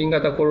新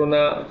型コロ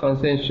ナ感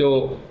染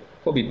症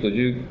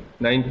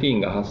COVID-19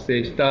 が発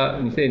生した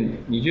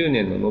2020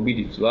年の伸び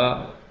率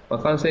は、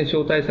感染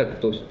症対策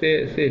とし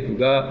て政府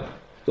が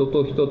人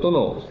と人と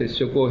の接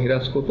触を減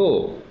らすこと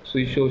を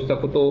推奨した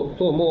こと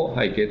等も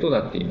背景と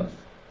なっています。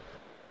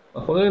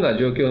このような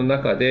状況の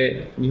中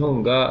で、日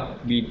本が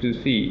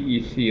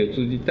B2C、EC を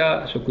通じ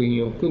た食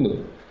品を含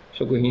む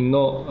食品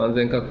の安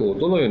全確保を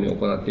どのように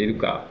行っている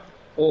か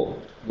を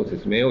ご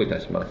説明をいた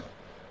します。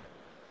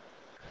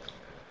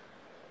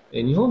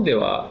日本で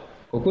は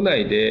国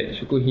内で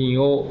食品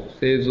を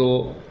製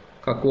造、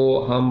加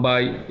工、販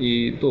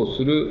売等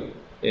する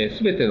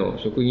すべての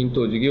食品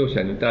等事業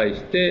者に対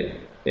して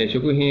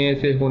食品衛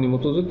生法に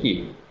基づ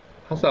き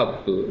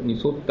HACCP に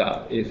沿っ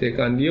た衛生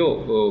管理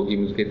を義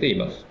務付けてい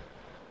ます。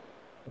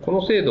こ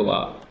の制度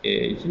は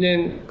1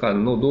年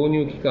間の導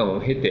入期間を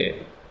経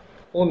て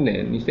本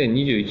年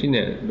2021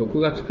年6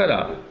月か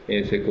ら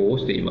施行を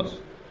していま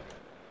す。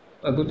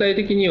具体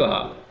的に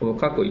は、この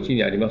過去1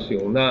にあります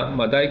ような、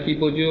大規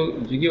模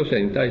事業者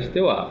に対して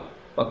は、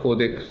コー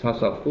デックス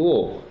HACCP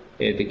を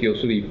適用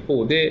する一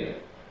方で、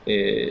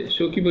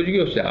小規模事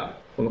業者、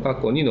この過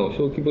去2の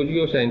小規模事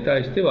業者に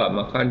対して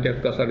は、簡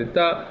略化され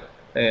た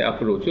ア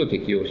プローチを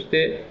適用し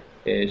て、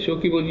小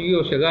規模事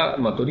業者が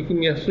取り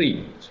組みやす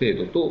い制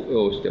度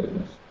としており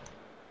ます。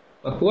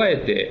加え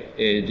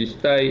て、自治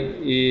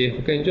体、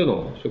保健所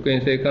の食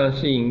衛生監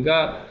視員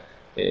が、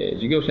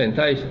事業者に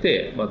対し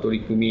て取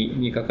り組み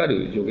にかか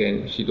る助言、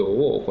指導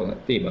を行っ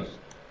ています。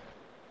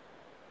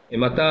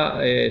また、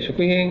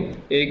食品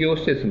営業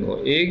施設の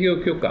営業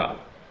許可、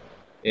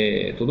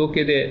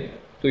届け出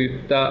と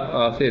いっ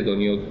た制度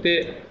によっ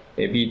て、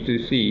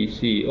B2C、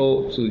EC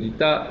を通じ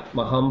た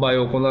販売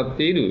を行っ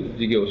ている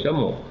事業者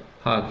も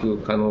把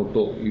握可能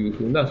という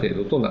ふうな制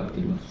度となっ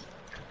ています。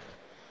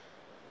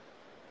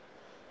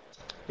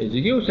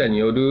事業者に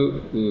よ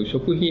る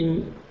食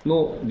品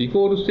のリ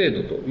コール制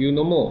度という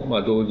のも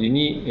同時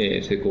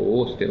に施行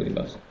をしており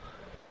ます。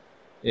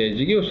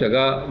事業者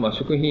が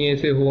食品衛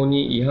生法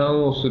に違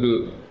反をす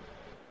る、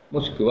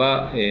もしく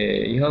は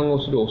違反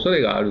をする恐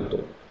れがあると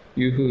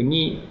いうふう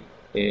に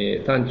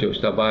探知を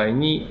した場合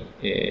に、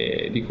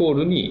リコー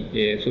ルに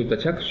そういった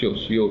着手を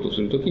しようと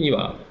するときに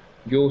は、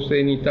行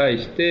政に対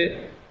し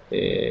て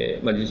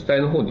自治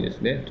体の方にで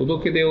すね、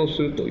届け出を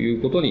するとい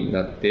うことに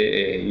なって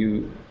い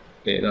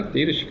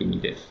る仕組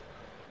みです。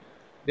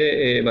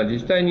で、自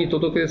治体に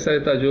届け出さ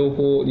れた情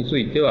報につ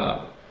いて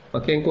は、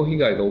健康被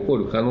害が起こ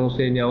る可能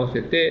性に合わ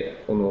せ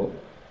て、この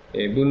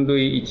分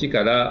類1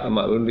から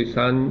分類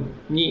3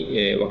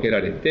に分け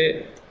られ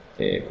て、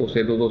厚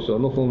生労働省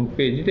のホーム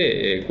ページ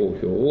で公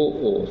表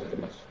をされ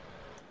ます。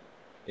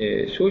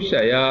消費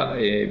者や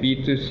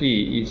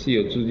B2C、EC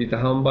を通じた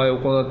販売を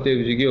行ってい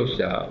る事業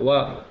者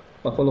は、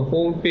この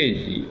ホームペ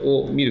ージ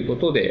を見るこ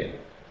とで、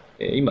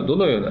今ど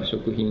のような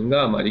食品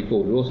がリ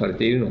コールをされ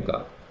ているの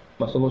か、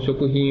その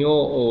食品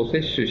を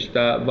摂取し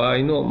た場合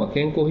の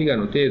健康被害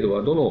の程度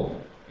はどの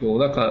よう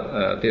な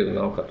程度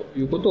なのかと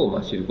いうこと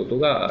を知ること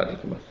がで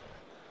きます。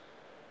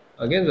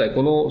現在、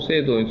この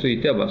制度につ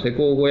いては施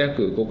行後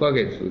約5ヶ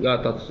月が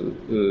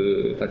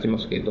経ちま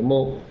すけれど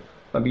も、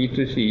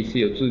B2C、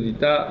EC を通じ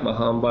た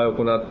販売を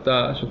行っ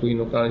た食品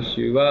の監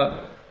修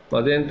は、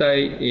全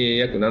体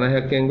約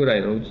700件ぐら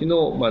いのうち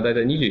の大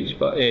体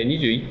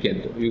21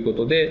件というこ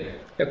とで、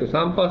約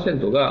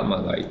 3% が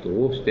該当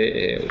をし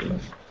ておりま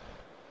す。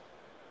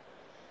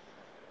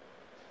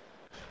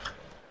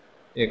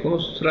こ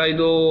のスライ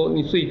ド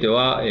について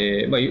は、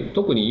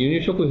特に輸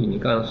入食品に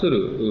関す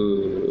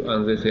る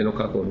安全性の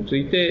確保につ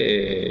い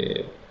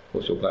て、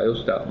ご紹介を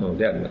したもの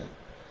であります。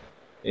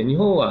日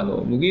本は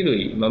麦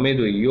類、豆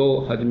類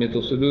をはじめ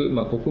とする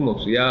穀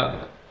物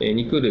や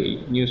肉類、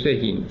乳製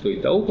品とい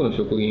った多くの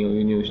食品を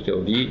輸入して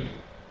おり、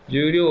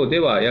重量で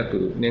は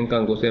約年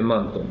間5000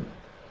万トン、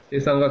生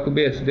産額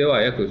ベースで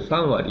は約3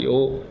割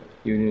を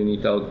輸入に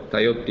頼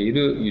ってい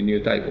る輸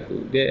入大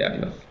国であり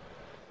ます。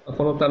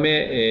このた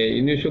め、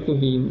輸入食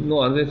品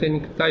の安全性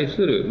に対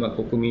する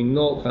国民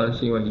の関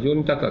心は非常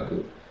に高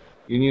く、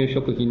輸入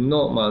食品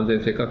の安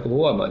全性確保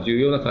は重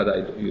要な課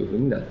題というふう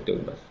になってお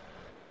ります。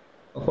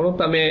この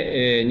た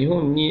め、日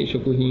本に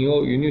食品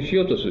を輸入し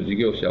ようとする事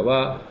業者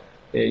は、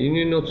輸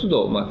入の都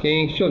度、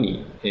検疫所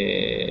に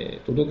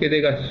届け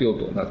出が必要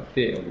となっ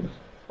ておりま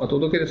す。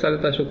届け出され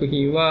た食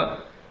品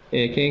は、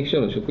検疫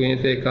所の食品衛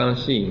生監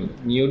視員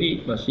によ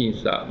り審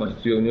査、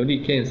必要によ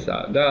り検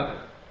査が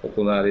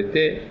行われ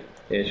て、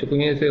食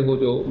品衛生法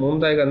上問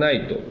題がな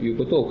いという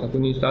ことを確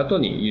認した後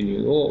に輸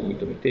入を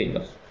認めてい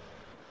ます。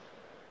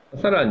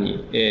さら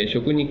に、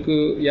食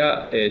肉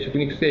や食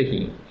肉製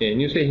品、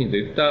乳製品と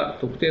いった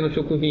特定の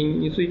食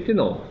品について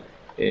の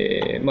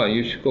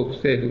輸出国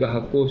政府が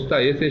発行し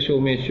た衛生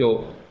証明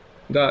書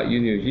が輸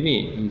入時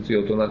に必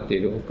要となって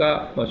いるほ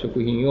か、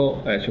食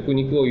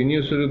肉を輸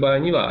入する場合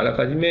にはあら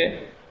かじ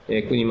め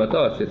国また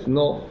は施設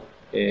の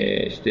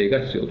指定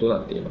が必要とな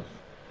っていま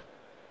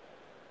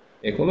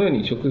す。このよう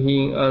に食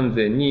品安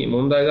全に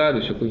問題があ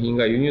る食品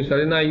が輸入さ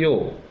れない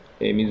よ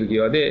う水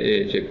際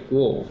でチェッ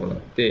クを行っ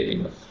てい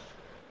ます。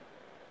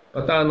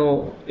また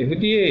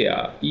FDA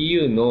や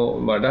EU の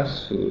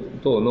RAS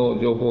等の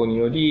情報に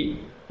より、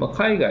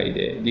海外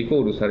でリ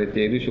コールされ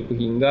ている食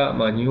品が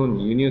日本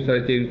に輸入さ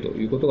れていると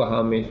いうことが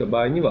判明した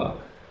場合には、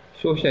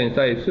消費者に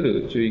対す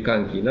る注意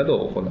喚起など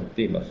を行っ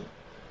ています。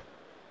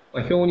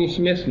表に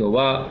示すの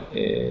は、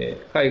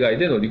海外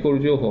でのリコー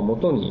ル情報をも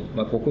とに、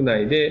国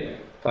内で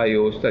対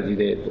応した事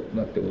例と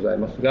なってござい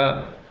ます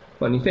が、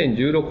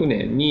2016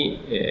年に、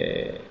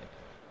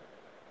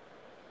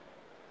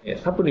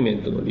サプリメン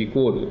トのリ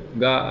コール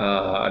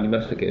があり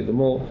ましたけれど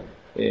も、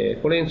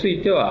これにつ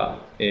いては、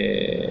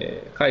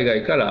海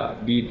外から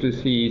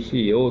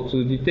B2C、EC を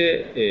通じ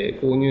て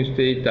購入し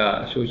てい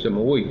た消費者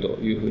も多いと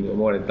いうふうに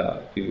思われ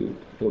たという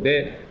こと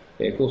で、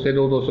厚生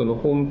労働省の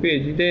ホームペ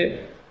ージ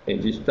で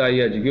自治体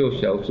や事業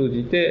者を通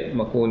じて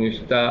購入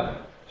した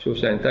消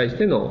費者に対し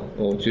ての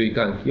注意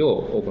喚起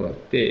を行っ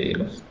てい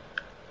ます。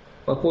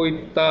こう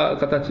いった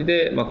形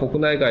で国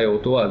内外を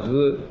問わ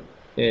ず、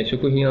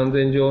食品安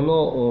全上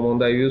の問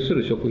題を有す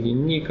る食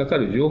品にかか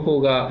る情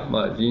報が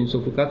迅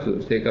速か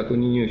つ正確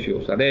に入手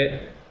をさ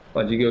れ、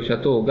事業者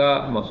等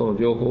がその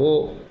情報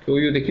を共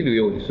有できる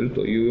ようにする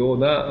というよう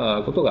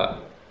なことが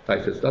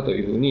大切だと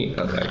いうふうに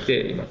考え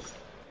ています。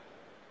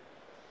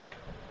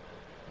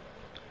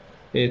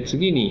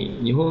次に、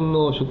日本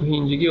の食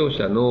品事業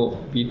者の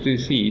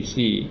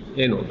B2C、EC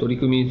への取り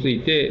組みにつ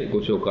いて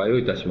ご紹介を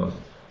いたしま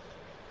す。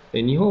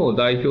日本を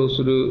代表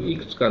するい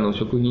くつかの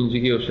食品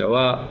事業者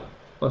は、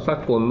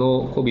昨今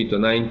の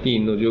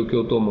COVID-19 の状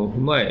況等も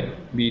踏まえ、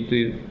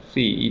B2C、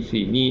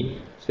EC に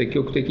積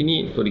極的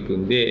に取り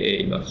組ん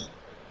でいます。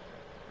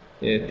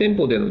店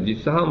舗での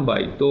実販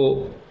売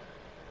と、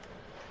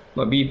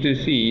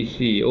B2C、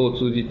EC を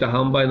通じた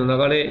販売の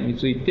流れに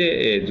つい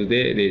て図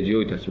で例示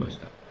をいたしまし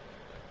た。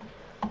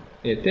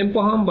店舗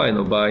販売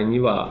の場合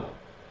には、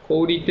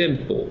小売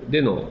店舗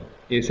での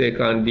衛生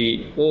管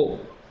理を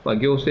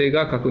行政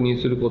が確認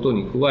すること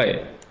に加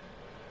え、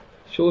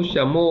消費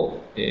者も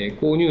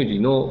購入時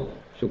の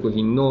食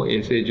品の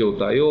衛生状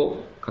態を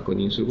確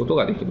認すること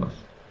ができま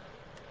す。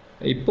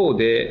一方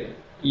で、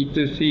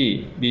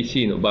E2C、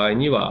BC の場合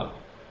には、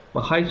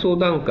配送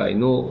段階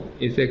の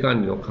衛生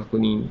管理の確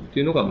認と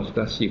いうのが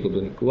難しいこ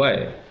とに加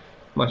え、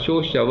消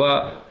費者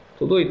は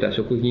届いた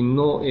食品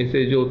の衛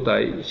生状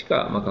態し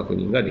か確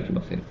認ができ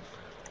ません。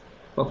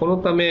この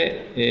た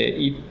め、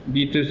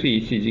B2C、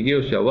EC 事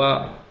業者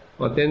は、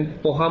店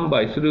舗販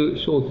売する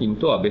商品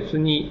とは別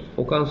に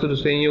保管する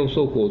専用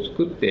倉庫を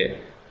作って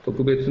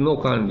特別の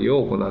管理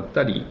を行っ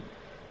たり、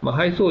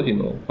配送時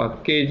のパ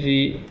ッケー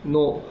ジ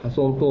の破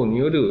損等に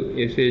よる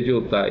衛生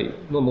状態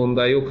の問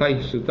題を回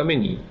避するため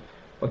に、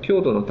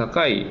強度の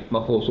高い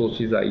包装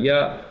資材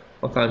や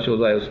緩衝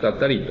材を使っ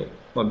たり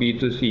と、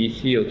B2C、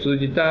EC を通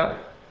じた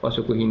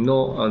食品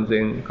の安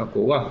全確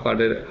保が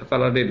図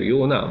られる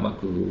ような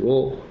工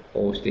夫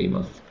をしてい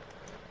ます。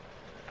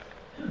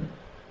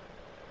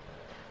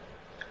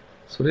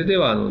それで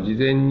は事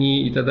前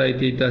にいただい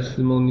ていた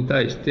質問に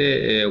対し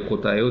てお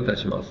答えをいた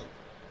します。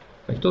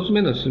1つ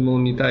目の質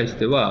問に対し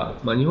ては、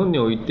日本に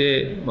おい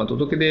て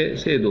届け出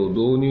制度を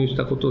導入し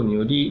たことに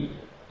より、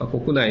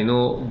国内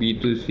の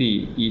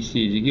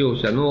B2C、EC 事業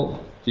者の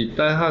実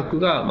態把握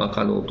が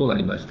可能とな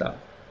りました。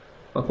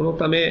この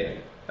た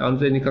め、安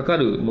全に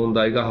係る問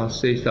題が発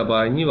生した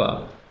場合に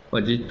は、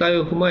実態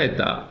を踏まえ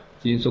た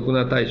迅速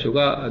な対処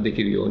がで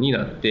きるように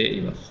なって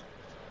います。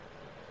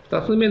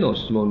2つ目の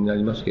質問にな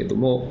りますけれど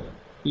も、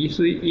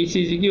EC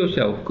事業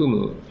者を含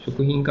む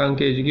食品関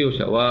係事業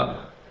者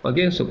は、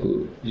原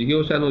則、事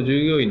業者の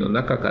従業員の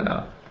中か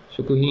ら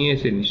食品衛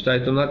生に主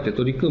体となって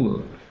取り組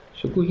む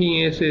食品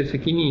衛生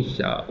責任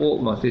者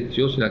を設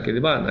置をしなけ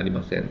ればなり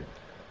ません。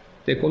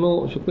で、こ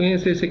の食品衛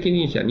生責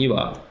任者に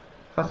は、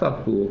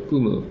HACCPを含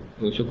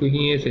む食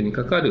品衛生に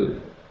かかる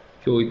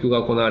教育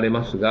が行われ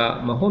ますが、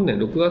本年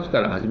6月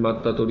から始ま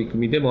った取り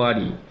組みでもあ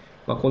り、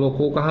この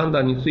効果判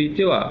断につい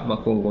ては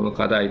今後の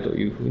課題と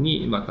いうふう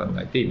に考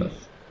えていま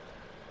す。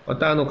ま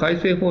た、改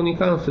正法に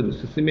関する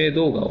説明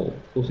動画を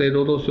厚生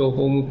労働省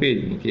ホームペ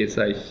ージに掲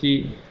載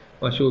し、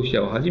消費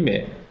者をはじ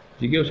め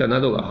事業者な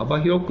どが幅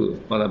広く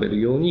学べ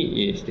るよう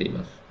にしてい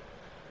ます。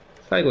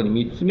最後に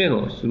3つ目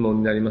の質問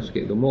になります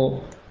けれど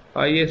も、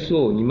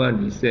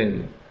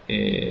ISO22000、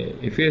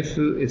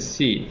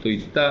FSSC とい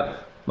っ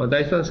た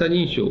第三者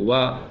認証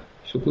は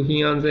食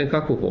品安全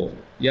確保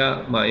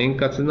や円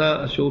滑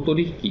な商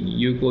取引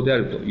に有効であ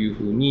るという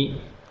ふうに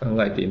考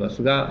えていま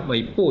すが、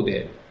一方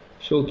で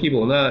小規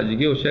模な事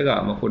業者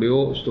がこれ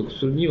を取得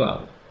するに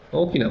は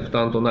大きな負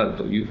担となる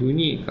というふう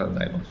に考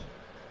えます。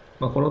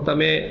このた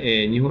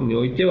め、日本に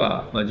おいて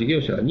は事業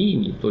者が任意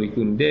に取り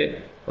組ん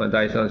で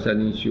第三者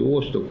認証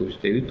を取得し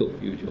ていると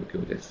いう状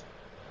況です。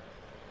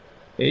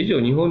以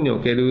上、日本にお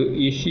ける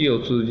EC を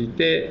通じ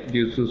て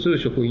流通する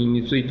食品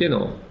について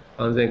の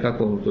安全確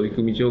保の取り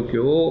組み状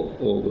況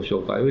をご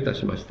紹介をいた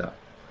しました。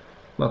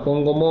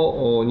今後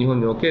も日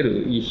本におけ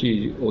る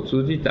EC を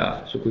通じ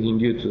た食品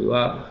流通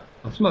は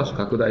ますます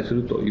拡大す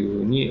るという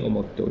ふうに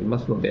思っておりま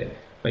すので、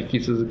引き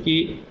続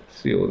き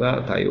必要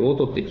な対応を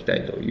取っていきた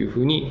いという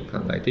ふうに考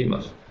えてい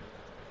ます。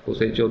ご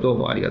清聴どう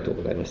もありがとう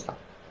ございました。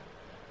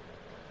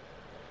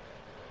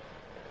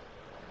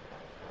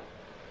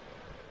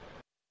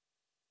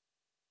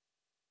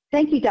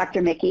Thank you,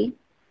 Dr. Mickey.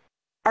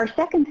 Our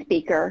second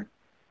speaker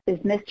is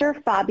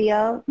Mr.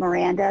 Fabio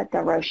Miranda da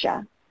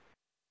Rocha.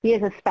 He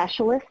is a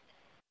specialist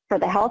for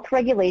the Health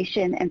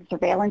Regulation and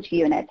Surveillance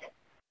Unit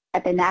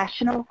at the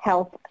National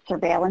Health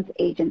Surveillance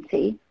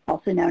Agency,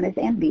 also known as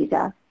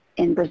Anvisa,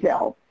 in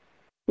Brazil.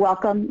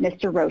 Welcome,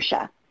 Mr.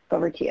 Rocha.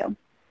 Over to you.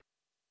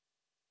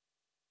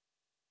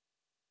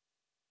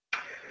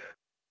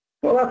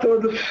 Olá a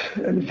todos.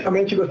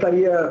 Inicialmente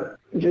gostaria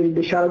de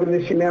deixar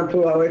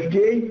agradecimento ao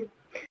FDA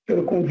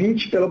pelo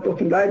convite, pela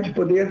oportunidade de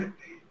poder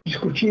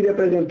discutir e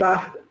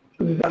apresentar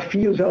os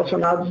desafios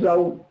relacionados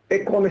ao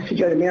e-commerce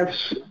de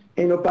alimentos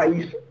em meu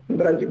país, no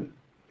Brasil.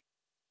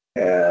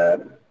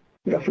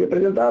 Já fui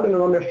apresentado, meu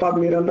nome é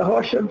Fábio Miranda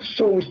Rocha,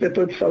 sou um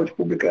inspetor de saúde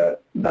pública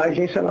da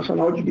Agência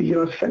Nacional de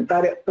Vigilância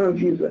Sanitária,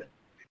 Anvisa.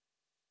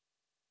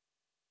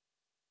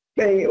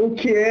 Bem, o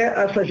que é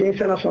essa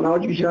Agência Nacional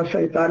de Vigilância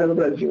Sanitária no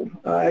Brasil?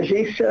 A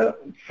agência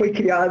foi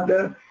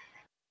criada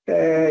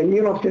em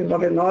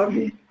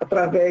 1999,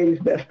 através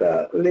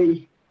desta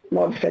Lei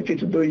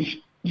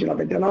 9782 de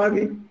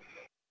 99,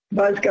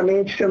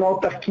 basicamente sendo uma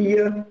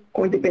autarquia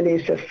com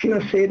independência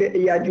financeira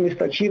e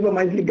administrativa,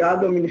 mas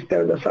ligada ao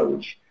Ministério da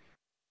Saúde.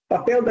 O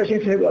papel da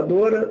agência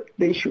reguladora,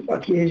 deixo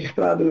aqui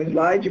registrado no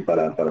slide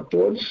para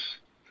todos,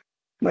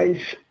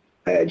 mas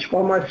de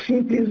forma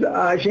simples,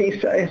 a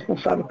agência é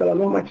responsável pela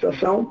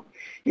normatização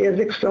e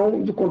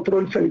execução do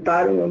controle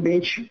sanitário no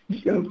ambiente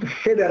de âmbito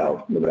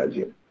federal no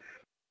Brasil.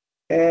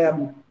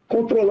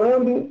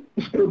 Controlando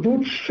os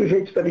produtos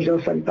sujeitos à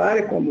vigilância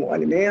sanitária, como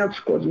alimentos,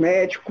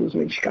 cosméticos,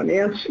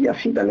 medicamentos, e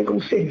assim também como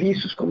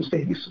serviços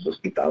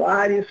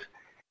hospitalares,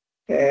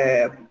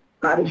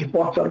 área de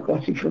portos,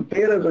 aeroportos e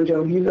fronteiras, onde a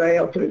Anvisa é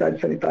a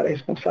autoridade sanitária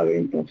responsável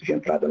em pontos de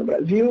entrada no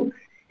Brasil,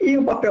 e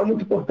um papel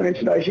muito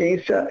importante da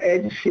agência é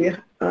de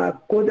ser a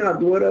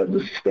coordenadora do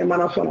Sistema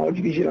Nacional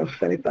de Vigilância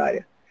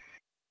Sanitária.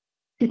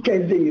 O que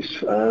quer dizer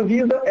isso? A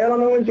Anvisa ela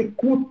não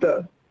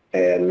executa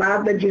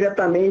nada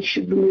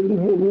diretamente do mesmo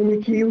volume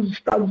que os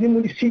estados e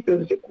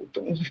municípios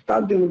executam. Os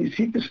estados e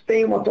municípios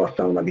têm uma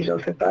atuação na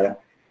vigilância sanitária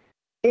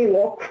em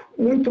loco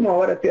muito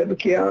maior até do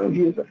que a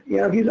Anvisa. E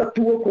a Anvisa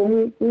atua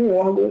como um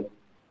órgão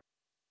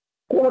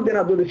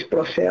coordenador desse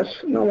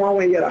processo. Não há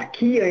uma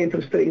hierarquia entre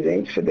os três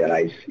entes,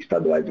 federais,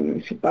 estaduais e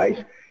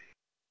municipais,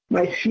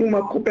 mas sim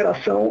uma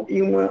cooperação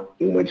e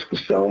uma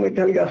discussão, uma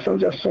interligação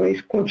de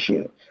ações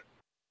contínuas.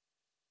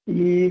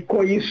 E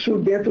com isso,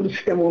 dentro do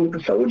Sistema Único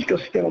de Saúde, que é o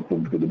sistema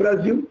público do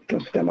Brasil, que é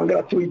um sistema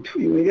gratuito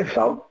e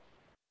universal,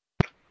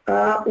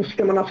 o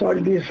Sistema Nacional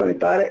de Vigilância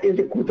Sanitária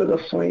executa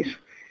as ações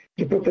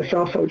de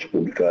proteção à saúde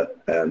pública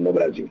no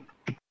Brasil.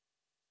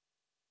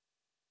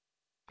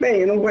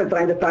 Bem, eu não vou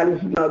entrar em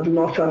detalhes da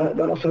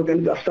nossa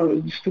organização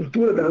de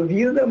estrutura da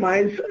Anvisa,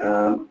 mas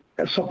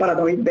é só para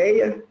dar uma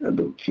ideia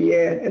do que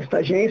é esta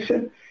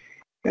agência.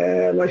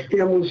 Nós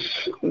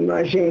temos na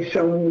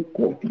agência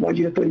uma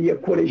diretoria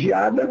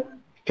colegiada,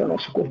 que é o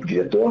nosso corpo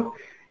diretor,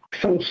 que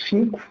são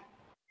 5,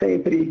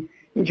 sempre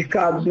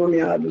indicados,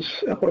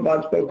 nomeados,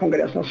 aprovados pelo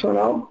Congresso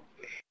Nacional,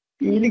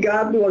 e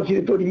ligado às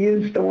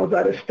diretorias estão as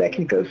áreas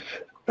técnicas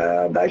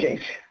da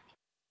agência.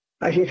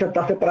 A agência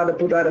está separada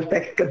por áreas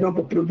técnicas, não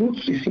por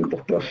produtos, e sim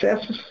por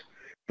processos.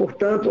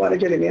 Portanto, a área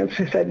de alimentos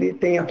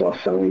tem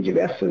atuação em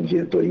diversas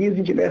diretorias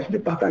e diversos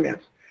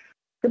departamentos.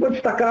 Eu vou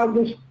destacar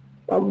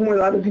algumas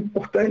áreas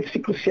importantes e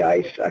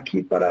cruciais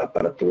aqui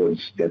para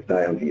todos dentro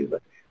da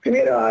Anvisa.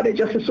 Primeiro, a área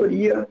de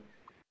assessoria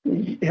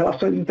e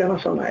relações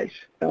internacionais.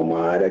 É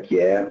uma área que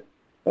é,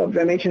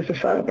 obviamente,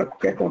 necessária para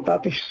qualquer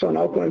contato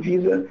institucional com a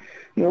Anvisa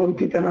no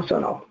âmbito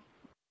internacional.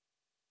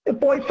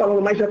 Depois,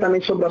 falando mais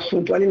diretamente sobre o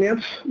assunto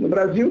alimentos no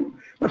Brasil,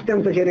 nós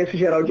temos a Gerência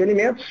Geral de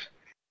Alimentos,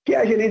 que é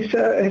a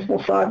gerência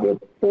responsável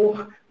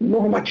por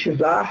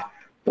normatizar,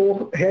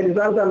 por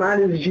realizar as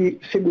análises de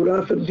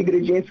segurança dos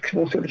ingredientes que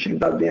vão ser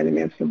utilizados em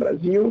alimentos no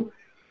Brasil,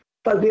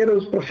 fazer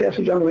os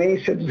processos de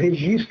anuência dos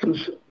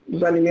registros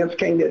dos alimentos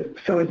que ainda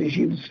são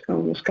exigidos em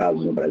alguns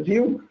casos no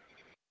Brasil,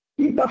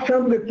 e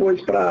passando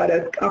depois para a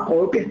área a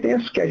qual eu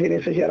pertenço, que é a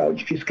Gerência Geral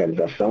de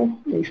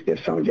Fiscalização e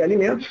Inspeção de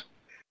Alimentos,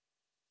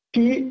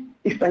 que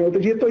está em outra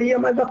diretoria,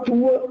 mas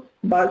atua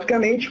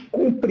basicamente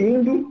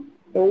cumprindo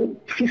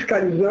ou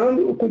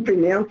fiscalizando o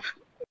cumprimento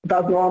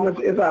das normas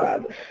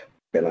exaradas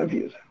pela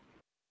Anvisa.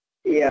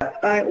 E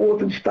o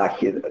outro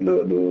destaque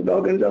da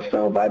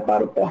organização vai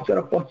para o Portos,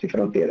 Aeroportos e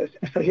Fronteiras.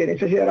 Essa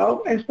gerência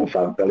geral é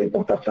responsável pela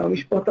importação e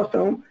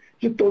exportação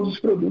de todos os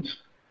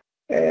produtos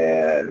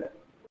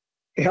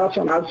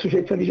relacionados,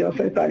 sujeitos à vigilância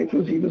sanitária,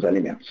 inclusive os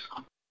alimentos.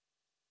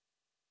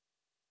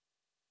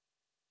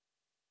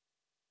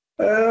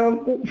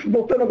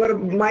 Voltando agora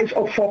mais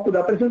ao foco da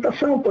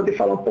apresentação, poder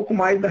falar um pouco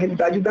mais da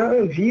realidade da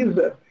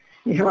Anvisa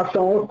em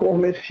relação ao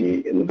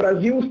e-commerce no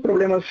Brasil, os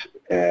problemas,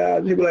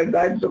 as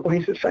irregularidades, as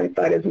ocorrências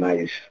sanitárias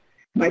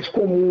mais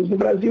comuns no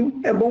Brasil.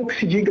 É bom que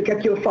se diga que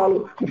aqui eu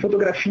falo com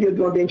fotografia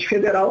do ambiente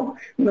federal,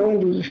 não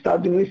dos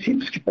estados e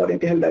municípios, que podem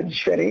ter realidades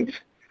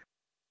diferentes,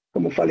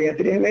 como falei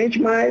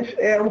anteriormente, mas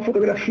é uma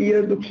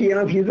fotografia do que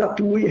a Anvisa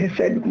atua e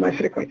recebe com mais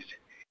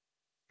frequência.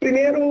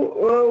 Primeiro,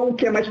 o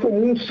que é mais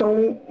comum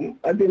são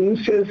as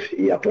denúncias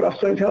e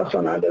apurações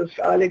relacionadas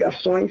a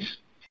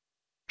alegações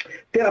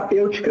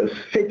terapêuticas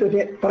feitas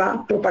para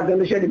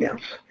propagandas de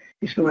alimentos.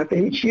 Isso não é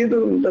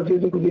permitido, muitas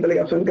vezes inclusive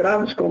alegações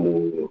graves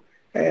como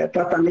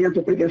tratamento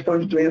ou prevenção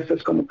de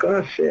doenças como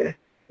câncer,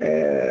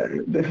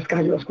 doenças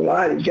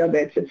cardiovasculares,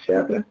 diabetes,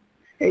 etc.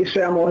 Isso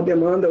é a maior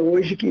demanda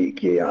hoje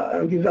que a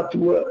Anvisa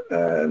atua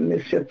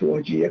nesse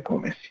setor de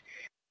e-commerce.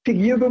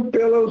 Seguido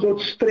pelas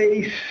outras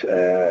 3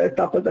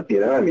 etapas da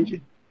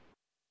pirâmide,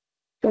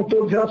 são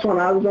todos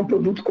relacionados a um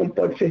produto, como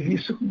pode ser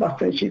visto,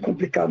 bastante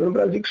complicado no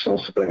Brasil, que são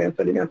os suplementos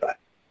alimentares,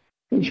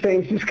 em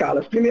diferentes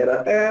escalas.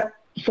 Primeira,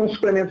 são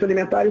suplementos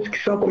alimentares que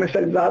são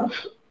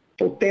comercializados,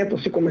 ou tentam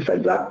se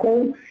comercializar,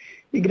 com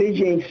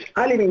ingredientes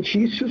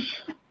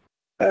alimentícios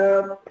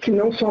que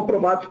não são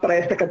aprovados para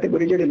esta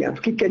categoria de alimento.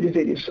 O que quer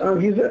dizer isso? A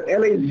Anvisa,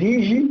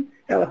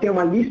 ela tem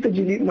uma lista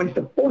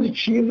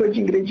positiva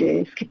de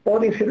ingredientes que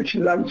podem ser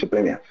utilizados em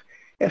suplementos.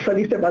 Essa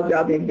lista é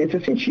baseada em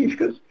evidências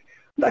científicas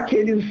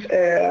daqueles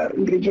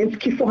ingredientes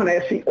que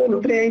fornecem ou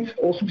nutrientes,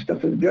 ou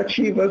substâncias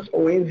bioativas,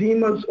 ou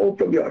enzimas, ou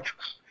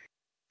probióticos.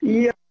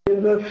 E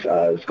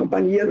as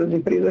companhias, as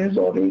empresas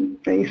resolvem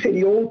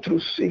inserir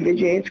outros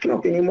ingredientes que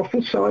não têm nenhuma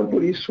função e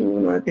por isso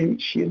não é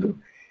permitido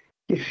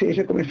que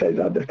seja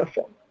comercializado desta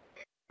forma.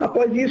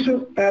 Após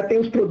isso, tem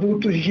os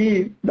produtos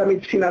da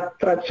medicina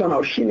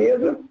tradicional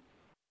chinesa,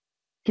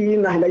 que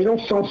na realidade não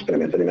são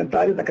suplementos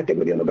alimentares da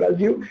categoria no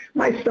Brasil,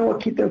 mas são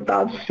aqui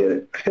tentados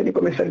serem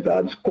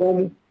comercializados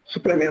como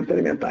suplementos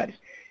alimentares.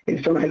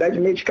 Eles são, na realidade,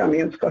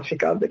 medicamentos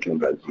classificados aqui no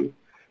Brasil.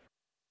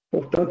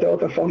 Portanto, é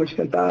outra forma de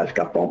tentar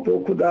escapar um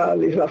pouco da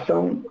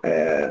legislação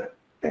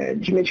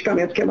de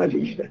medicamentos que é mais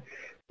rígida.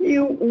 E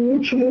o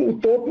último, o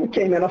topo, que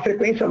é em menor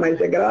frequência,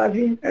 mas é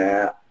grave,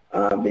 é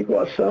a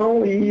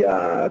vinculação e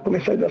a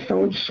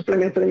comercialização de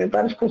suplementos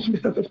alimentares com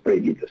substâncias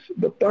proibidas,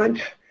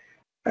 dopantes,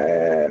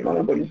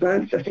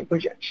 anabolizantes e assim por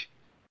diante.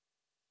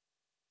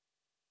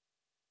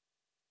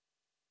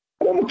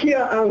 Como que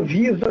a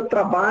Anvisa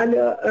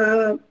trabalha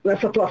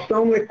nessa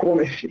atuação no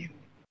e-commerce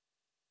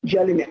de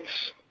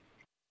alimentos?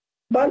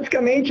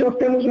 Basicamente, nós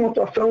temos uma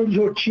atuação de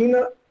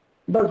rotina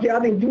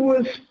baseada em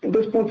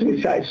dois pontos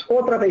iniciais,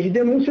 ou através de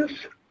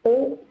denúncias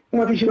ou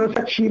uma vigilância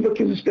ativa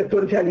que os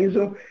inspetores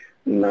realizam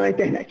na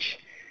internet.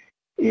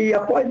 E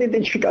após a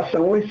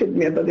identificação ou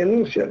recebimento da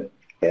denúncia,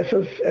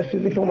 essas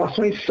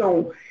informações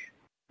são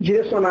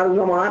direcionadas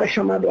a uma área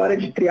chamada área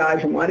de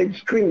triagem, uma área de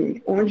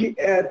screening, onde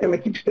tem uma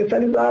equipe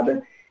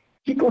especializada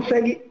que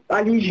consegue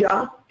ali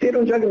já ter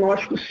um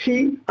diagnóstico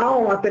se há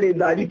uma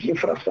materialidade de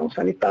infração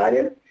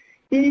sanitária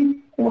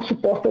e uma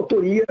suposta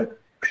autoria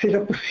que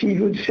seja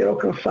possível de ser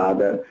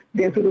alcançada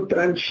dentro do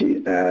trâmite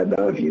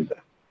da Anvisa.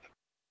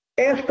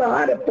 Esta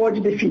área pode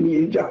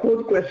definir, de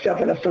acordo com essa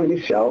avaliação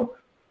inicial,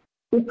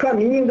 o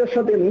caminho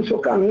dessa denúncia,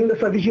 o caminho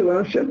dessa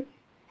vigilância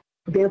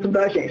dentro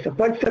da agência.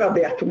 Pode ser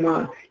aberta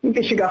uma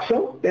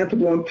investigação dentro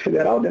do âmbito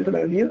federal, dentro da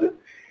Anvisa,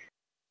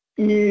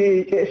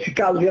 e esse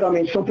caso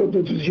geralmente são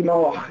produtos de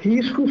maior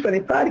risco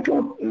sanitário, que é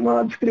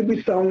uma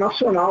distribuição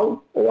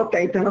nacional ou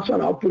até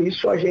internacional. Por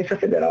isso a agência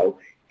federal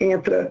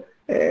entra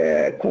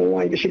com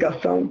a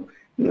investigação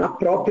na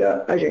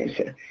própria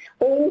agência.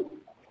 Ou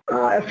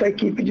essa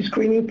equipe de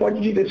screening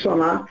pode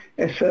direcionar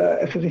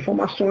essas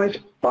informações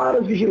para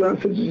as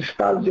vigilâncias dos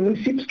estados e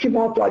municípios que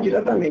vão atuar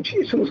diretamente.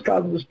 Isso nos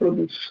casos dos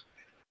produtos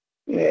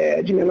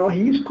de menor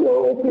risco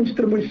ou com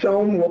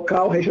distribuição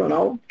local,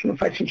 regional, que não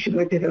faz sentido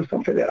uma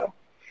intervenção federal.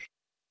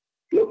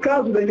 No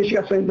caso das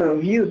investigações da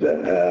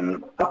Anvisa,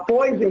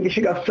 após a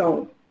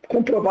investigação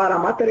comprovar a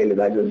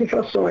materialidade das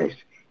infrações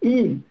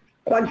e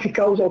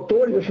qualificar os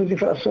autores dessas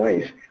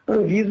infrações, a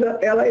Anvisa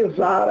ela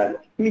exara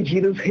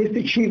medidas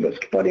restritivas,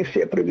 que podem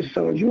ser a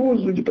proibição de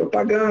uso, de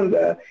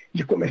propaganda,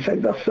 de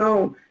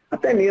comercialização,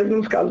 até mesmo,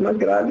 nos casos mais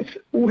graves,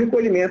 o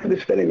recolhimento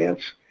desses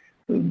elementos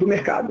do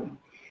mercado.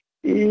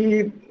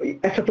 E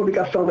essa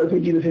publicação das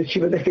medidas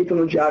restritivas é feita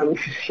no Diário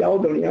Oficial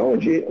da União,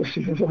 ou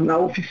seja, o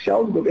jornal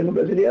oficial do governo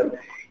brasileiro,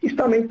 e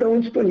também estão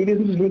disponíveis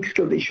nos links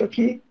que eu deixo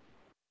aqui,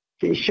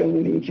 que este é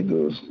um link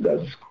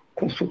das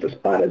consultas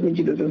para as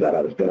medidas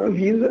exaradas pela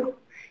Anvisa,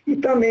 e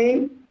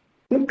também,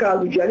 no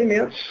caso de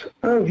alimentos,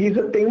 a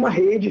Anvisa tem uma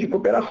rede de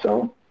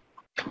cooperação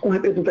com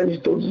representantes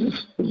de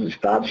todos os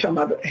estados,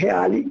 chamada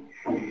REALI,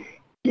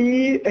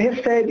 que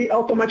recebe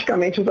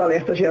automaticamente os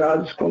alertas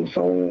gerados quando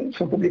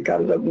são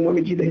publicadas alguma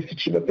medida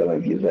restritiva pela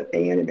Anvisa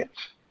em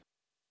alimentos.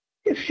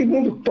 Esse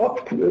segundo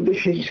tópico eu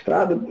deixo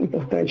registrado,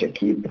 importante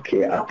aqui,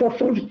 porque a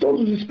atuação de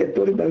todos os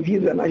inspetores da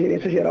Anvisa na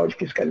Gerência Geral de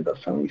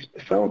Fiscalização e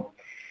Inspeção,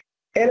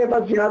 ela é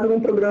baseada num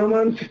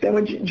programa, no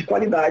sistema de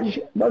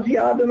qualidade,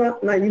 baseado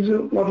na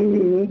ISO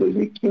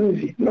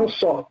 9001-2015, não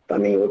só,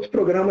 também outros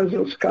programas e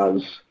outros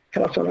casos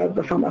relacionados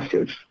a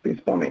farmacêuticos,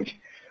 principalmente.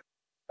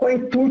 Qual é o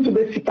intuito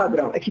desse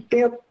padrão? É que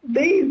tenha,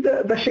 desde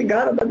a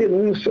chegada da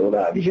denúncia ou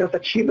da vigilância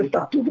ativa,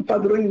 está tudo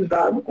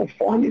padronizado,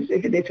 conforme as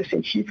evidências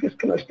científicas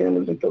que nós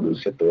temos em todos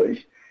os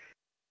setores,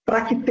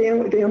 para que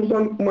tenhamos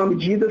uma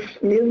medida,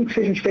 mesmo que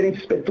sejam diferentes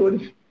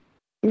inspetores,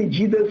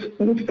 medidas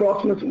muito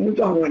próximas,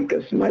 muito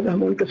harmônicas, mais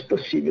harmônicas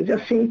possíveis. E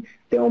assim,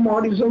 ter uma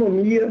maior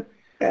isonomia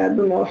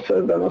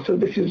das nossas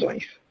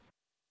decisões.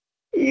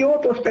 E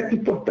outro aspecto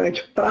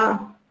importante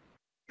para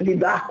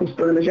lidar com os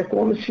problemas de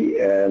e-commerce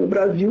no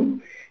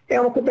Brasil é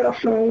uma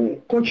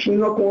cooperação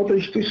contínua com outras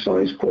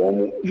instituições,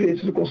 como os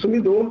direitos do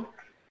consumidor,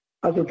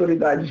 as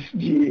autoridades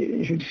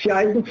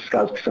judiciais, nos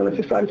casos que são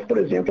necessários, por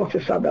exemplo,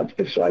 acessar dados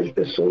pessoais de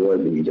pessoas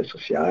em mídias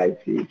sociais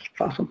e que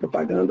façam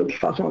propaganda ou que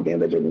façam a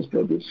venda de alguns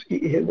produtos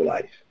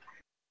irregulares.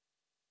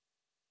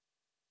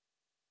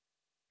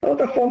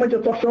 Outra forma de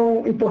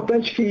atuação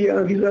importante que a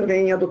Anvisa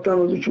vem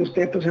adotando nos últimos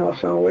tempos em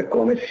relação ao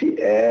e-commerce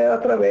é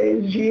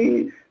através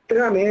de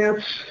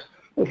treinamentos,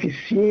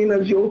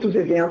 oficinas e outros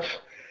eventos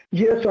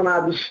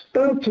direcionados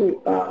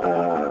tanto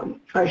a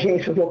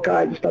agências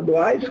locais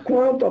estaduais,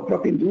 quanto à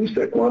própria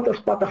indústria, quanto às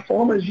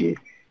plataformas de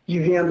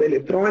venda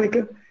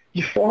eletrônica,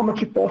 de forma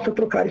que possa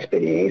trocar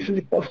experiências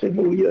e possa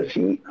evoluir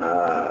assim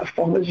as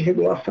formas de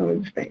regulação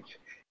existentes.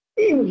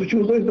 E nos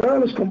últimos 2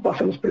 anos, como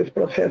passamos por esse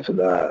processo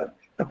da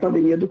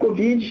pandemia do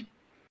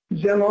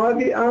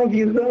Covid-19, a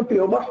Anvisa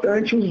ampliou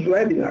bastante os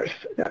webinars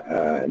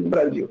no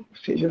Brasil, ou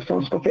seja, são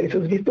as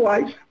conferências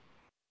virtuais,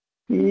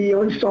 e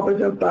onde são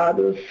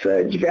apresentados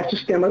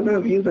diversos temas da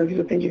Anvisa. A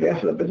Anvisa tem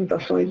diversas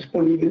apresentações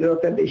disponíveis, eu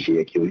até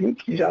deixei aqui o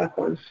link já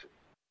com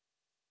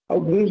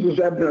alguns dos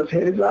webinars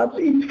realizados,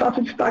 e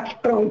faço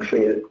destaque para um que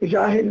foi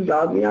já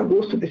realizado em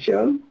agosto deste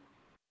ano,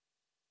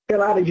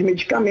 pela área de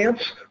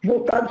medicamentos,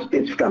 voltado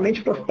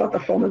especificamente para as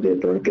plataformas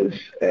eletrônicas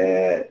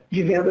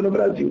de venda no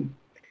Brasil,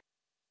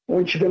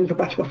 onde tivemos a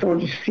participação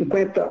de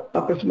 50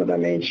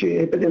 aproximadamente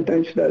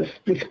representantes das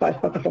principais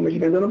plataformas de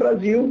venda no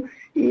Brasil,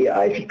 e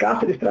a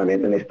eficácia desse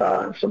treinamento ainda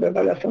está sob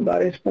avaliação da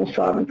área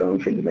responsável, então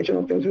infelizmente eu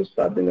não tenho os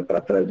resultados ainda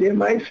para trazer,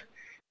 mas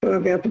foi um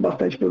evento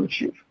bastante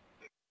produtivo.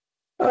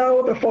 A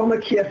outra forma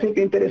que é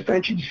sempre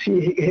interessante de se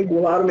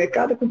regular o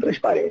mercado é com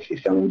transparência.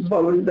 Isso é um dos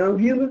valores da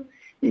Anvisa,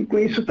 e com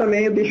isso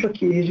também eu deixo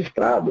aqui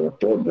registrado a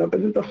todos na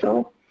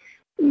apresentação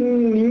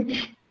um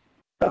link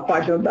da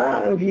página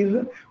da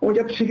Anvisa, onde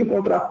é possível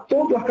encontrar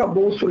todo o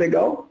arcabouço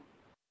legal,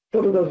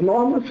 todas as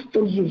normas,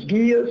 todos os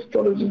guias,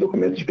 todos os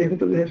documentos de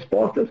perguntas e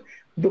respostas,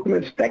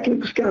 documentos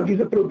técnicos que a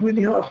Anvisa produz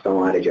em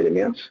relação à área de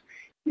alimentos,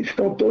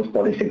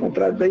 podem ser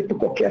encontrados aí por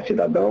qualquer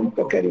cidadão,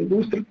 qualquer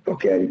indústria,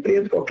 qualquer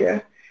empresa,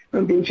 qualquer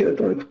ambiente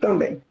eletrônico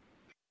também.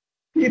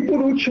 E,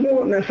 por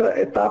último, nessa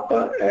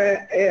etapa,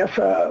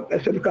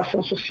 essa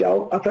educação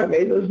social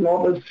através das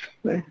novas,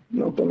 né,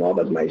 não tão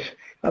novas, mas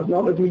as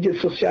novas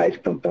mídias sociais que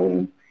estão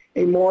tão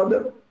em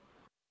moda,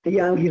 e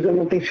a Anvisa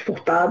não tem se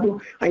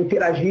furtado a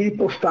interagir e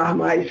postar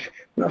mais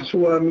na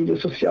sua mídia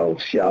social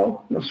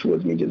oficial, nas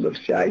suas mídias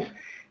oficiais,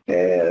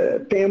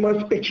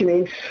 temas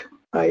pertinentes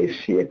a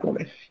esse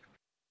e-commerce.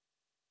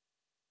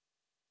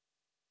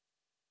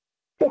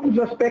 Um pouco dos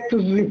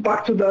aspectos do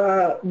impacto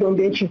do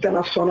ambiente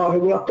internacional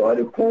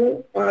regulatório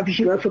com a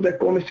vigilância do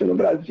e-commerce no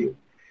Brasil.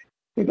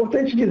 É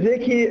importante dizer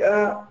que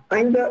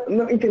ainda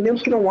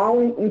entendemos que não há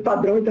um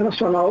padrão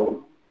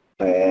internacional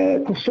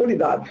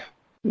consolidado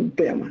no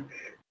tema.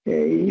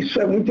 E isso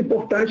é muito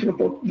importante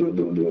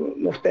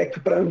no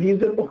aspecto para a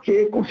Anvisa,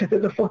 porque com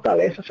certeza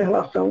fortalece essa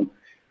relação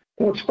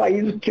com outros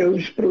países, que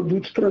os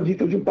produtos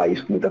transitam de um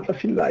país com muita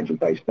facilidade, de um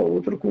país para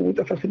outro com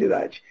muita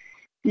facilidade.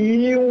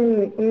 E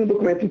um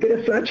documento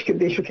interessante, que eu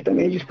deixo aqui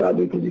também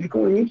registrado, inclusive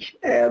com o link,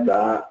 é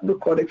do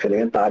Códex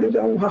Alimentários,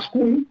 é um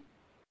rascunho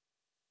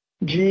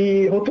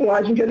de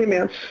rotulagem de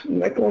alimentos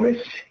no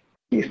e-commerce,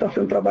 que está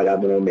sendo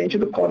trabalhado no ambiente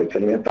do Códex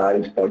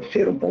Alimentários, pode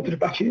ser um ponto de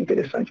partida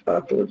interessante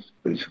para todos,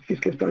 por isso fiz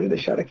questão de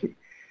deixar aqui.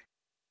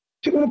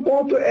 O segundo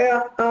ponto é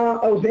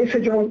a ausência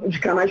de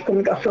canais de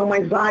comunicação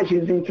mais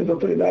ágeis entre as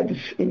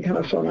autoridades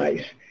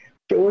internacionais,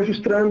 porque hoje os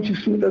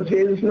trâmites, muitas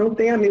vezes, não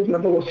têm a mesma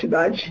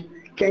velocidade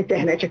que a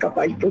internet é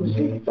capaz de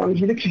produzir. Então, à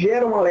medida que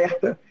gera um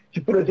alerta de,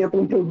 por exemplo,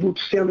 um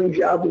produto sendo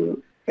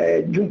enviado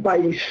de um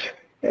país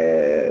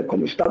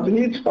como os Estados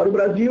Unidos para o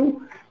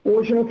Brasil,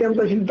 hoje não temos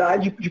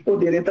agilidade de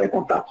poder entrar em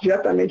contato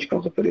diretamente com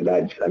as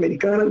autoridades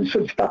americanas e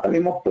solicitar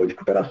também um apoio de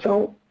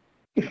cooperação,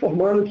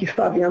 informando que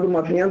está havendo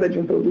uma venda de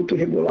um produto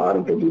irregular,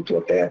 um produto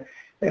até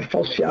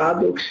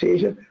falseado, ou que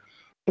seja,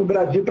 no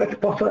Brasil, para que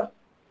possa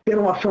ter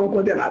uma ação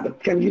coordenada.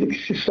 Porque à medida que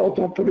se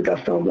solta uma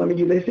publicação de uma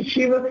medida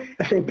restritiva,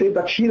 essa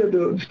empresa tira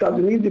dos Estados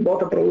Unidos e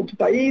volta para outro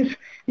país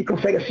e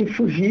consegue assim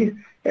fugir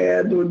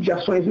de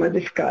ações mais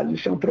eficazes.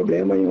 Isso é um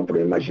problema, e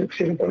imagino que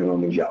seja um problema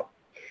mundial.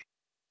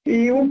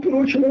 E por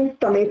último,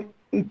 também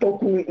um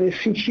pouco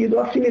nesse sentido,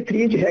 a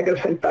assimetria de regras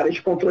sanitárias,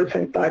 de controles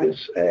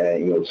sanitários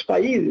em outros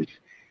países,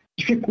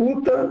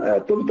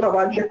 dificulta todo o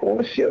trabalho de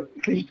e-commerce,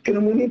 acredito que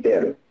no mundo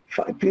inteiro.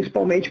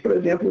 Principalmente, por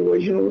exemplo,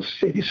 hoje nos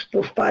serviços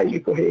postais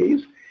de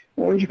correios,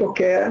 onde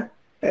qualquer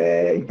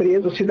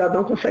empresa ou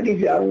cidadão consegue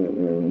enviar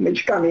um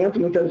medicamento,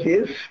 muitas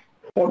vezes,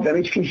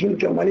 obviamente fingindo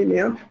que é um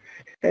alimento,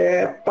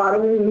 para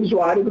um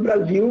usuário do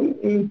Brasil,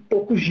 em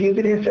poucos dias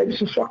ele recebe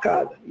isso em sua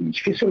casa. E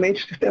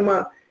dificilmente o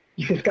sistema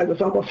de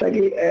fiscalização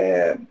consegue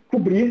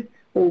cobrir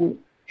ou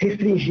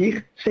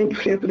restringir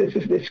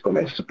 100% desse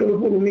comércio pelo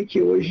volume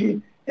que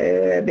hoje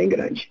é bem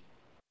grande.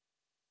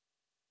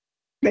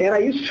 Bem, era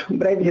isso, um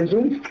breve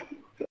resumo.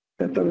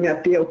 Tentando me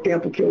ater ao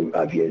tempo que eu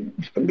havia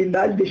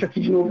disponibilidade, deixo aqui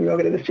de novo meu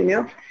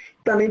agradecimento.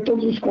 Também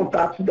todos os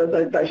contatos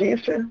da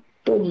agência,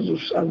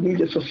 todas as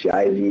mídias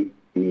sociais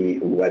e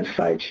o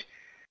website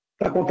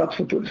para contatos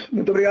futuros.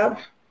 Muito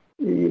obrigado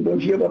e bom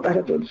dia, boa tarde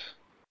a todos.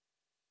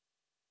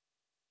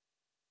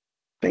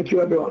 Thank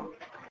you, everyone.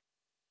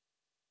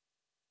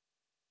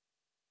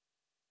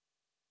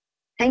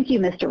 Thank you,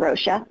 Mr.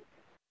 Rocha.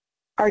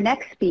 Our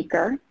next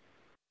speaker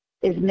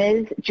is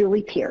Ms.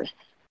 Julie Pierce.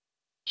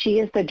 She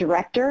is the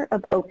Director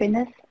of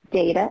Openness,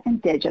 Data,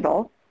 and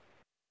Digital,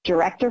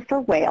 Director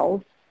for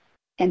Wales,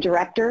 and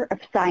Director of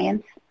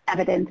Science,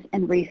 Evidence,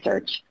 and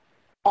Research,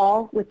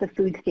 all with the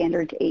Food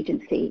Standards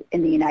Agency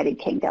in the United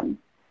Kingdom.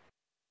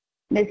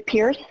 Ms.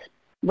 Pierce,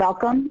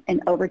 welcome,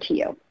 and over to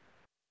you.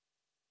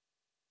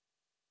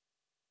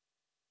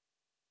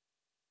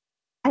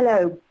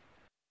 Hello,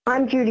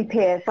 I'm Julie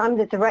Pierce. I'm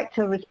the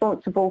Director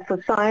responsible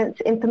for Science,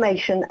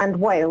 Information and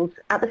Wales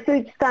at the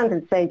Food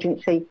Standards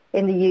Agency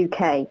in the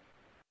UK.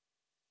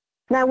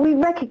 Now, we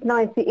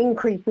recognised the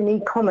increase in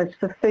e-commerce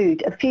for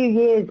food a few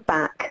years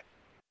back.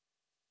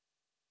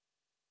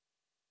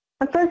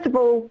 And first of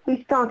all,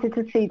 we started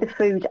to see the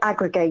food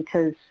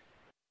aggregators,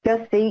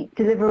 Just Eat,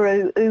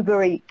 Deliveroo,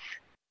 Uber Eats,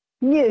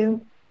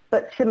 new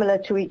but similar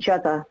to each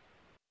other.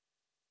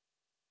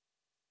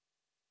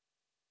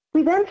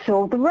 We then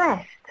saw the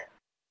rest.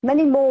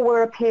 Many more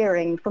were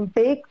appearing, from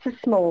big to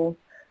small.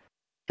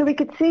 So we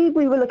could see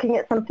we were looking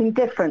at something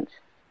different.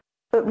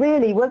 But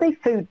really, were they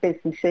food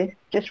businesses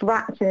just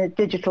wrapped in a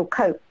digital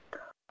coat,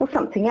 or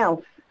something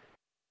else?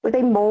 Were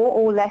they more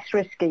or less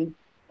risky?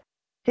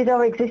 Did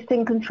our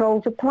existing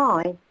controls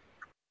apply?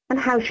 And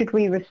how should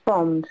we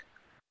respond?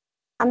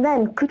 And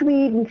then, could we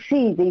even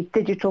see these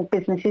digital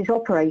businesses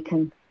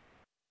operating?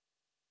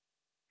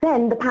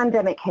 Then the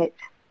pandemic hit,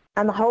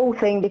 and the whole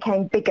thing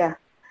became bigger,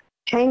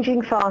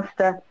 changing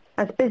faster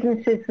as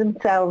businesses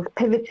themselves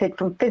pivoted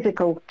from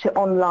physical to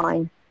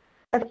online,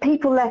 as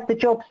people left the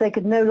jobs they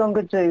could no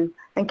longer do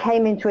and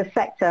came into a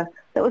sector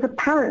that was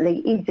apparently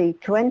easy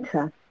to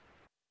enter.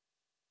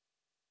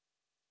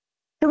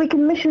 So we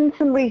commissioned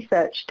some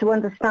research to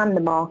understand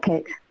the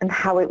market and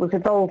how it was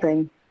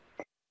evolving.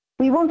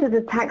 We wanted a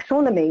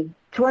taxonomy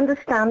to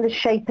understand the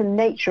shape and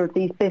nature of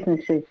these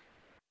businesses.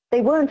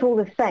 They weren't all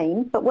the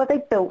same, but were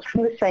they built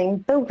from the same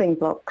building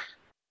blocks?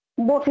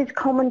 What is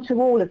common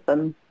to all of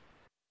them?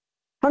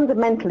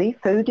 Fundamentally,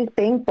 food is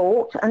being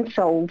bought and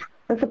sold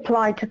and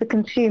supplied to the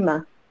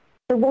consumer.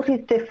 So what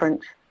is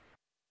different?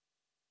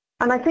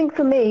 And I think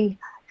for me,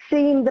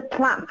 seeing the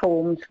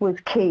platforms was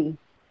key.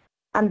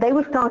 And they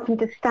were starting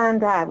to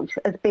stand out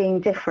as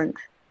being different.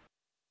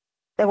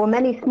 There were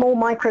many small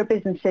micro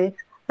businesses,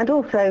 and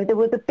also there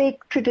were the big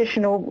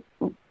traditional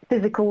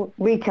physical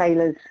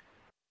retailers.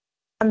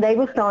 And they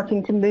were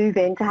starting to move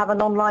in to have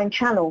an online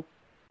channel.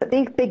 But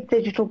these big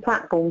digital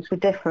platforms were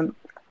different.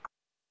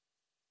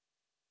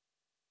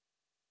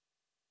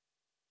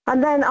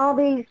 And then are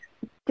these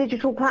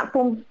digital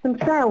platforms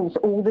themselves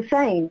all the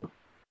same?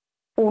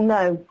 Or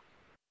no?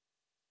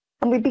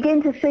 And we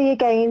begin to see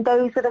again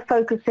those that are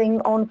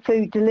focusing on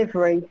food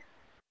delivery,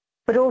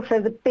 but also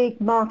the big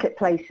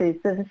marketplaces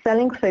that are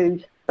selling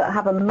food but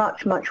have a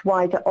much, much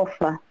wider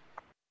offer.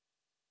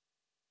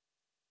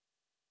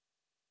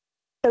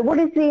 So what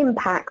is the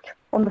impact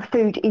on the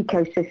food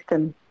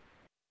ecosystem?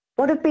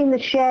 What have been the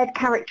shared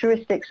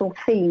characteristics or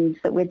themes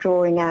that we're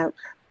drawing out?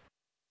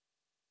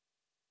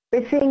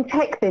 We're seeing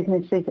tech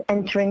businesses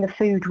entering the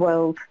food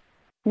world,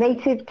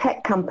 native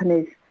tech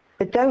companies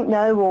that don't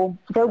know or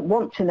don't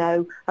want to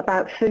know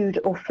about food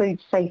or food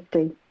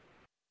safety.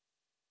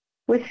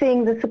 We're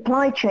seeing the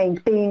supply chains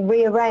being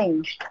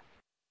rearranged.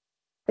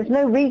 There's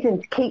no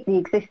reason to keep the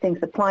existing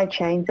supply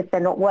chains if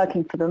they're not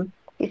working for them.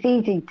 It's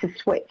easy to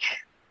switch.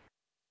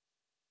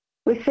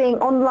 We're seeing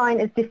online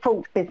as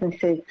default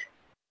businesses,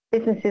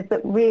 businesses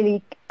that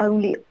really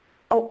only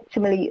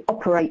optimally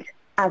operate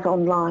as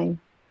online.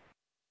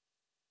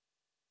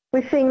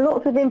 We're seeing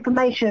lots of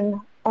information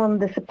on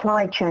the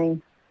supply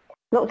chain,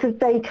 lots of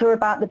data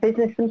about the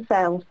business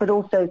themselves, but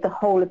also the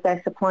whole of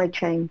their supply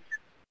chains.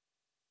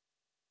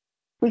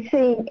 We're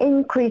seeing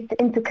increased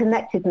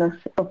interconnectedness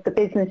of the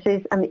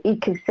businesses and the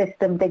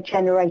ecosystem they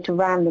generate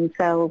around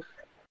themselves.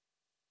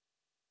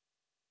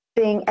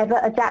 Seeing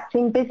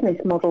ever-adapting business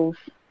models.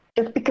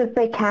 Just because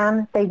they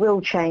can, they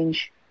will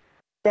change.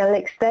 They'll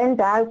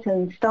extend out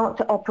and start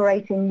to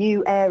operate in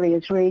new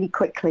areas really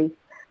quickly.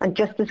 And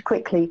just as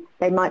quickly,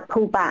 they might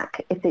pull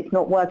back if it's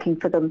not working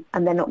for them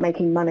and they're not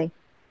making money.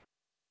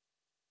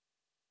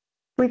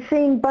 We're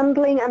seeing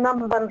bundling and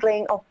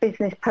unbundling of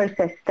business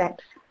process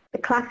steps. The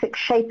classic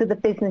shape of the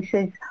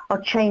businesses are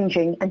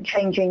changing and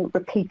changing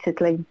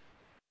repeatedly.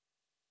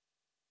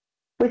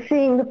 We're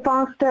seeing the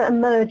faster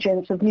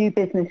emergence of new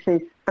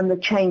businesses and the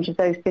change of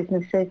those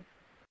businesses,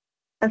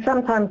 and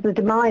sometimes the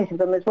demise of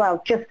them as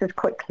well, just as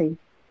quickly.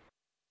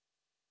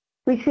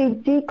 We see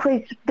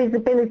decreased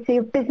visibility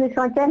of business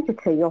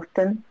identity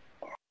often.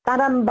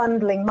 That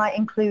unbundling might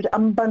include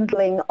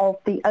unbundling of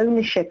the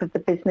ownership of the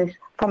business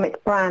from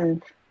its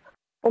brand,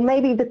 or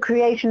maybe the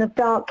creation of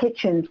dark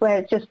kitchens where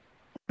it's just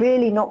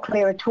really not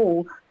clear at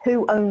all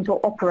who owns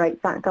or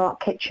operates that dark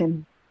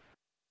kitchen.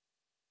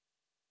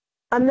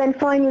 And then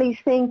finally,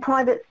 seeing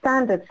private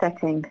standard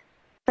setting.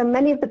 So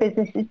many of the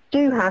businesses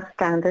do have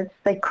standards.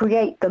 They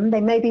create them. They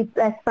may be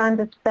their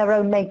standards of their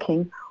own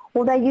making,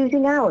 or they're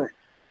using ours.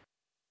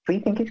 We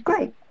think it's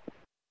great.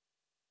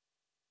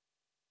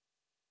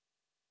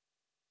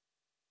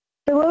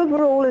 So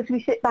overall, as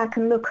we sit back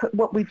and look at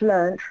what we've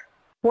learned,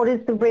 what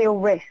is the real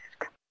risk?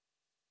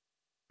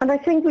 And I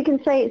think we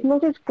can say it's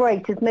not as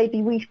great as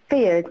maybe we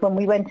feared when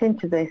we went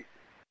into this.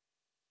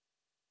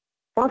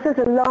 Whilst there's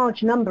a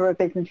large number of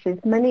businesses,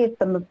 many of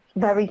them are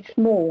very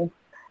small,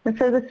 and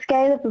so the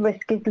scale of the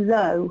risk is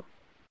low.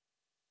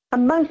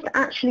 And most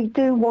actually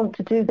do want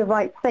to do the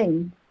right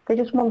thing. They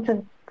just want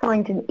to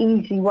find an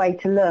easy way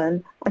to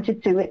learn and to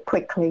do it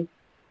quickly.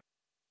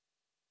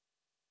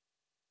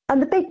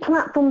 And the big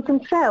platforms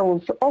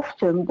themselves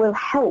often will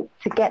help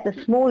to get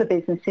the smaller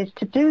businesses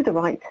to do the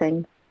right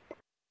thing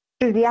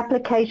through the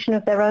application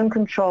of their own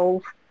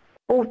controls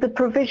or the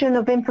provision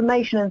of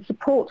information and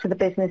support to the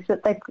business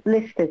that they've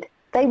listed.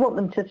 They want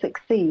them to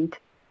succeed.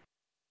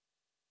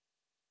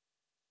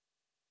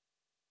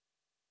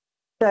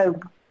 So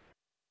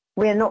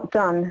we're not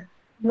done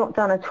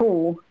at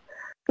all.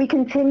 We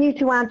continue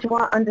to add to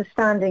our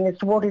understanding as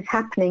to what is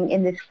happening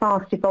in this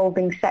fast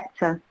evolving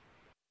sector.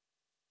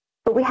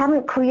 But we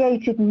haven't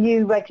created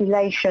new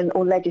regulation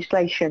or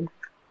legislation.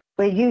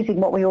 We're using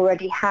what we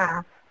already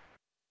have.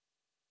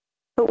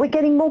 But we're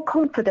getting more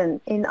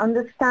confident in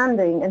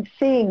understanding and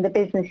seeing the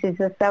businesses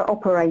as they're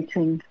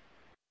operating.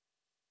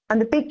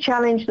 And the big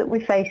challenge that we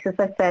face, as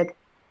I said,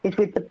 is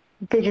with the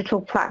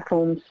digital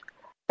platforms.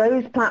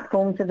 Those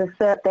platforms that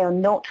assert they are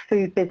not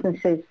food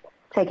businesses,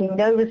 taking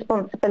no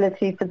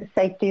responsibility for the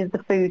safety of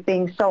the food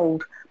being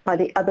sold by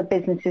the other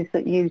businesses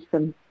that use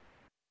them.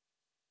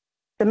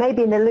 So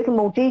maybe in a little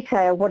more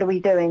detail, what are we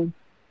doing?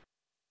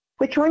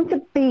 We're trying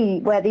to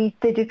be where these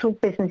digital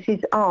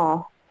businesses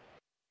are,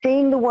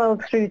 seeing the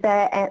world through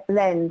their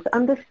lens,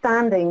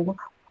 understanding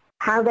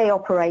how they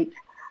operate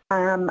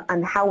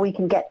and how we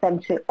can get them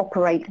to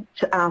operate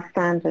to our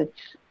standards.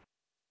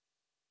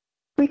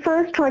 We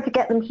first try to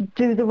get them to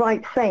do the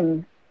right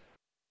thing.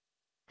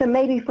 So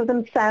maybe for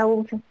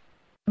themselves,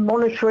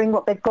 monitoring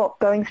what they've got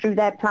going through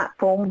their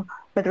platform,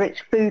 whether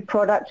it's food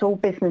products or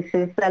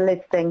businesses they're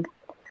listing,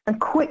 and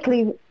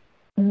quickly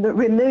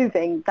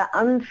removing the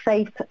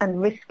unsafe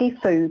and risky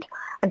food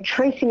and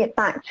tracing it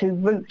back to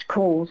root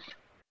cause.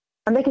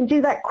 And they can do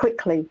that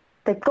quickly.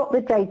 They've got the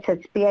data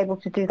to be able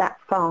to do that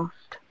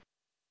fast.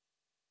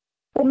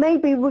 Or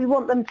maybe we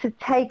want them to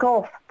take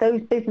off those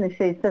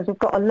businesses that have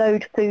got a low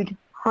food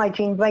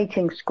hygiene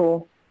rating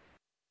score.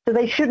 So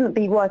they shouldn't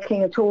be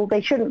working at all. They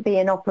shouldn't be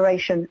in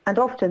operation. And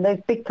often those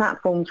big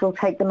platforms will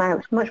take them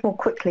out much more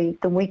quickly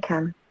than we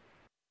can.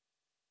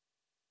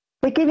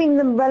 We're giving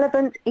them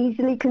relevant,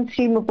 easily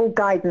consumable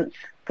guidance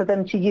for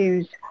them to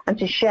use and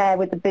to share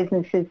with the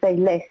businesses they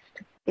list.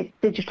 It's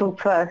digital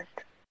first.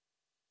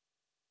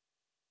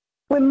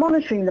 We're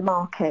monitoring the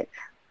market.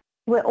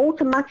 We're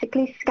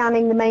automatically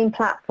scanning the main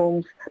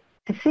platforms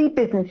to see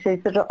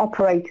businesses that are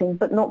operating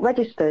but not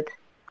registered.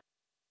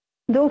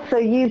 And also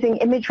using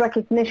image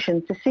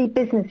recognition to see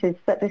businesses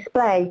that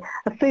display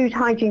a food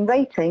hygiene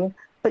rating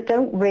but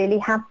don't really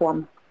have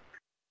one.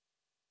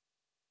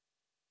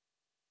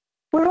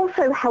 We're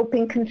also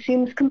helping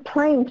consumers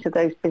complain to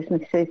those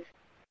businesses.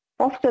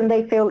 Often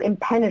they feel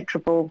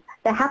impenetrable.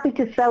 They're happy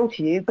to sell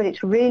to you, but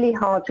it's really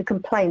hard to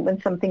complain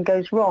when something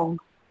goes wrong.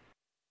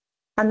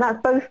 And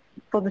that's both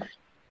for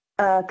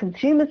the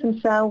consumers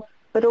themselves,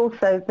 but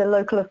also the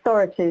local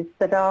authorities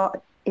that are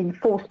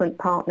enforcement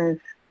partners.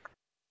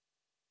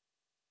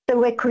 So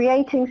we're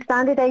creating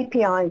standard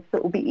APIs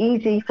that will be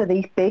easy for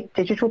these big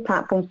digital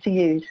platforms to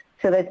use.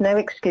 So there's no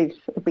excuse.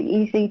 It will be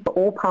easy for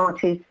all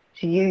parties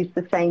to use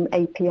the same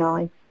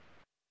API.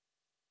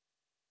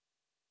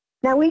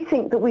 Now we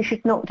think that we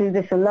should not do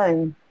this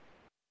alone.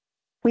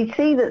 We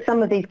see that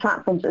some of these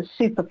platforms are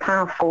super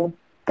powerful.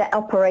 They're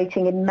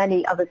operating in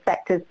many other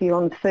sectors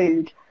beyond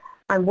food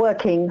and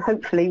working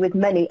hopefully with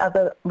many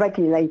other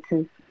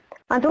regulators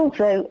and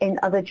also in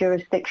other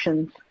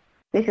jurisdictions.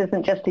 This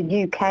isn't just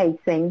a UK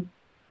thing.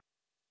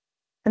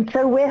 And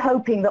so we're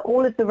hoping that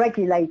all of the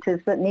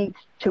regulators that need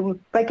to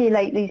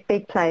regulate these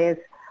big players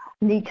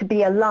need to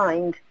be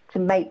aligned to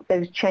make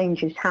those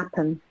changes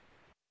happen.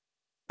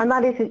 And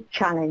that is a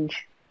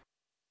challenge.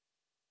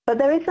 But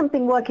there is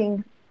something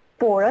working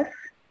for us.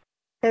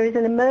 There is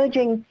an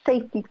emerging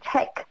safety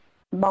tech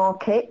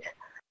market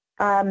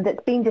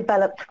that's been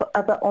developed for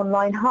other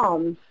online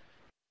harms.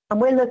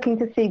 And we're looking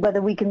to see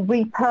whether we can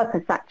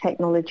repurpose that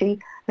technology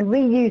and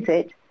reuse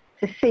it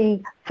to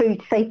see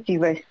food safety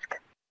risk.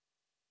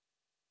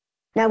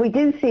 Now we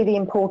do see the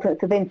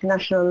importance of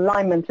international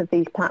alignment of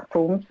these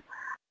platforms,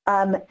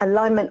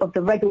 alignment of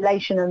the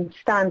regulation and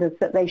standards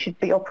that they should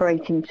be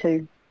operating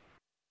to.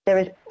 There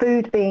is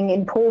food being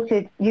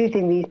imported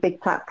using these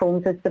big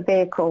platforms as the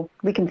vehicle.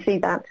 We can see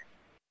that.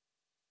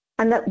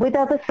 And that with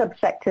other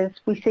subsectors,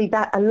 we see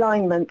that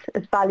alignment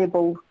as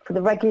valuable for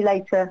the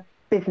regulator,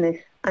 business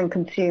and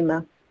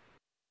consumer.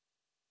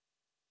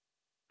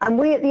 And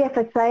we at the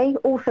FSA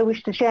also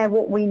wish to share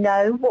what we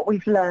know, what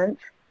we've learned,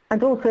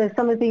 and also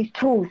some of these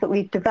tools that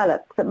we've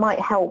developed that might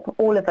help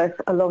all of us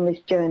along this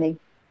journey.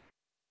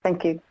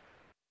 Thank you.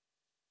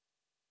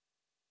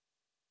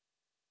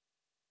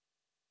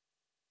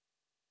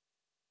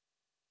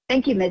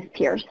 Thank you, Ms.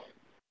 Pierce.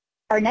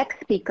 Our next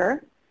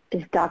speaker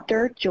is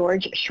Dr.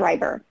 George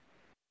Schreiber.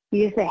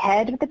 He is the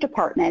head of the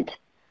Department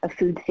of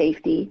Food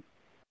Safety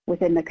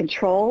within the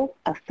Control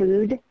of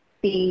Food,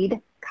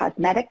 Feed,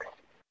 Cosmetics,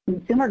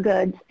 Consumer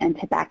Goods, and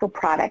Tobacco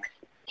Products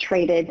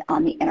traded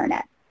on the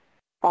Internet,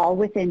 all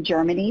within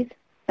Germany's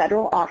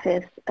Federal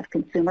Office of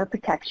Consumer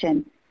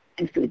Protection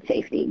and Food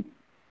Safety.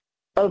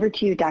 Over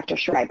to you, Dr.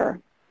 Schreiber.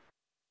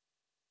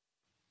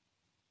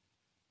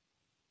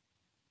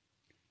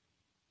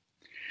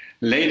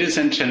 Ladies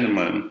and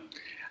gentlemen,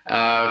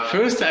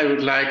 first I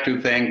would like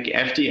to thank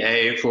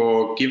FDA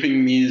for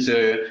giving me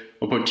the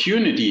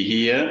opportunity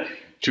here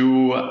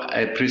to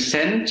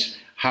present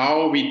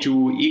how we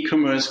do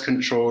e-commerce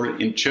control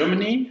in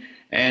Germany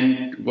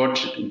and what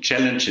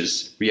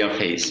challenges we are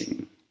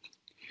facing.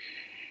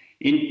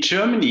 In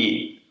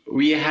Germany,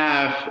 we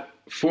have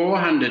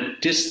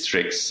 400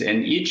 districts,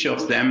 and each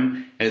of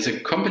them has a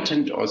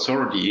competent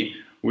authority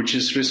which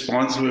is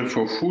responsible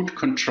for food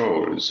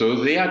control. So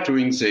they are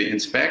doing the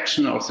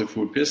inspection of the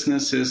food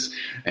businesses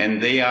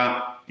and they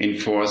are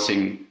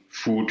enforcing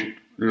food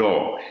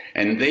law.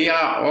 And they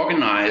are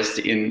organized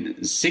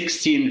in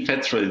 16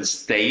 federal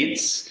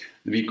states.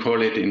 We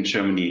call it in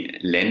Germany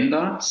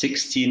Länder,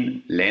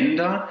 16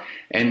 Länder.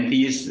 And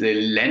the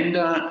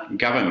Länder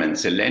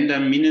governments, the Länder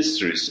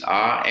ministries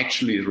are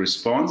actually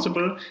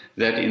responsible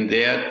that in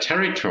their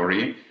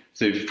territory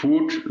the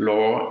food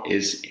law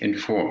is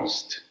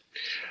enforced.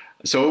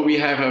 So we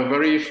have a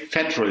very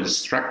federal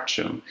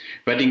structure.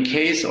 But in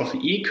case of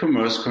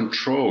e-commerce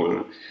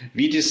control,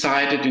 we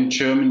decided in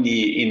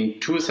Germany in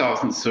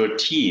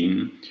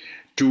 2013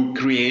 to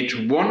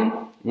create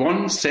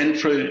one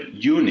central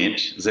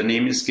unit, the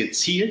name is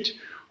Gezielt,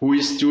 who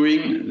is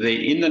doing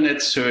the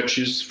internet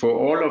searches for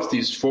all of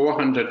these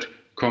 400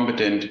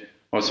 competent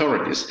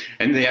authorities.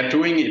 And they are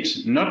doing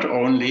it not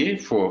only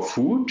for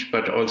food,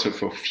 but also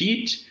for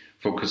feed,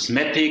 for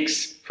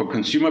cosmetics, for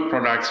consumer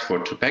products, for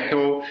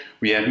tobacco.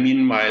 We have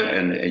meanwhile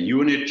a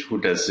unit who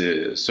does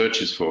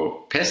searches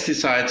for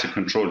pesticides, the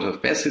control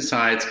of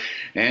pesticides,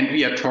 and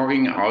we are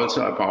talking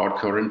also about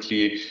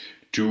currently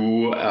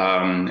to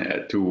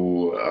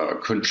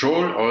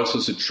control also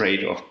the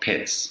trade of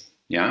pets.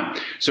 Yeah,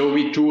 so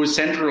we do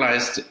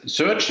centralized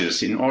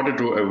searches in order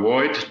to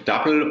avoid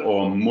double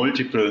or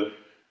multiple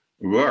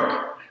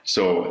work.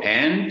 So,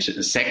 and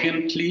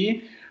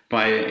secondly,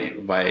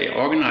 by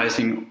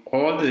organizing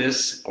all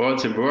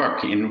the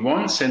work in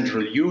one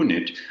central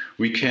unit,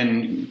 we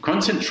can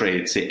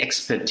concentrate the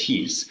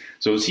expertise.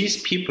 So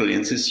these people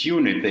in this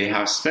unit, they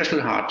have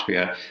special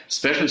hardware,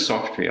 special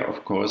software,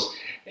 of course,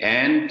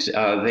 and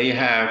they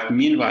have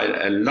meanwhile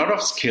a lot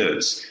of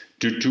skills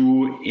to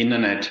do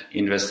internet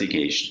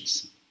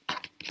investigations.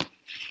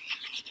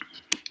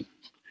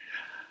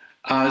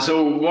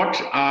 So what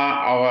are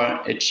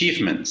our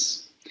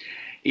achievements?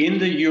 In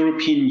the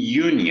European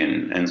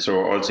Union, and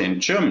so also in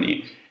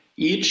Germany,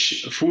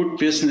 each food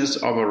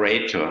business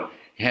operator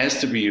has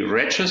to be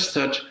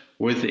registered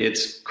with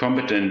its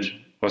competent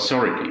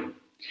authority.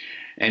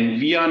 And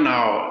we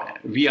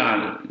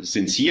are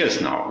since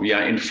years now, we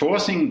are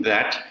enforcing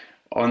that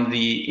on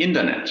the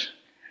internet.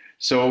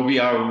 So we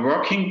are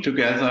working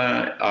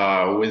together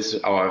with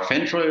our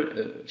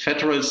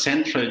Federal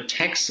Central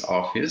Tax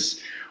Office,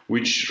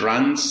 which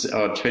runs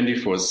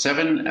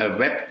 24/7 a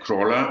web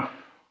crawler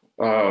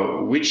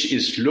which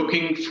is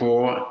looking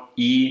for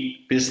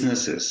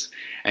e-businesses.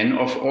 And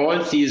of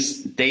all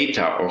these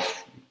data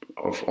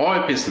of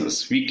all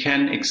business, we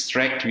can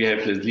extract, we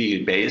have the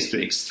legal base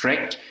to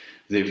extract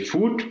the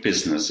food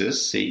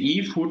businesses, the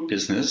e-food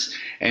business,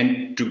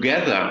 and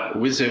together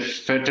with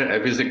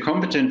the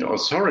competent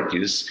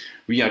authorities,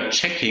 we are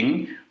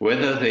checking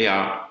whether they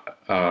are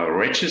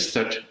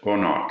registered or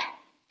not.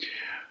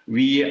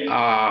 We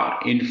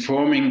are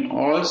informing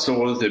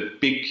also the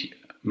big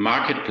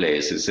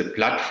marketplaces, the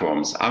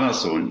platforms,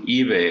 Amazon,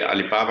 eBay,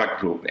 Alibaba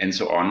Group, and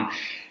so on.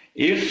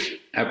 If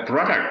a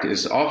product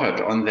is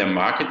offered on their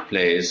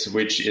marketplace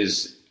which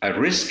is a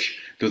risk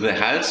to the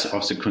health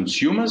of the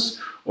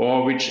consumers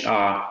or which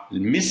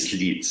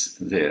misleads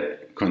the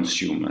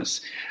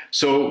consumers.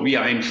 So we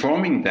are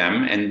informing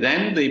them, and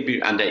then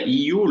under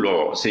EU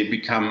law, they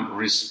become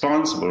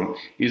responsible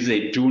if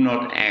they do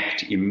not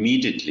act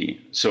immediately.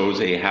 So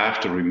they have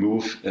to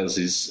remove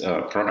these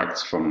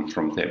products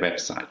from their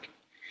website.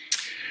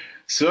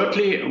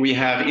 Thirdly, we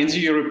have in the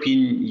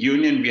European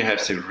Union, we have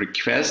the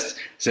request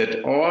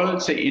that all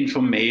the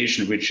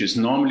information which is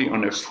normally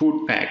on a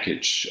food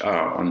package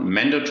on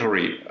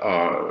mandatory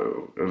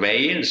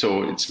way,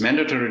 so it's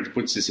mandatory to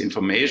put this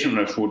information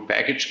on a food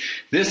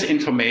package, this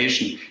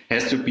information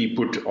has to be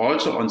put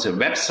also on the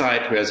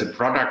website where the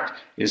product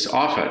is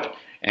offered.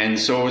 And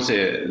so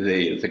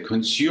the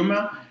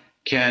consumer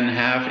can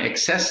have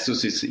access to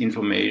this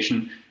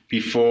information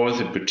before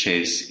the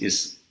purchase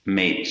is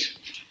made.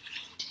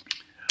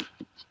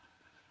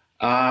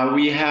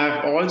 We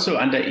have also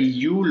under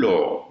EU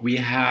law, we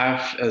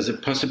have the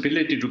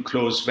possibility to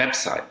close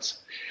websites.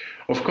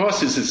 Of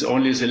course, this is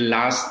only the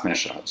last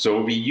measure. So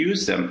we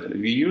use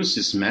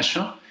this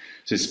measure,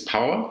 this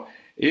power,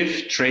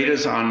 if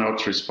traders are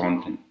not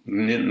responding.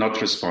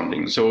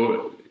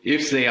 So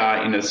if they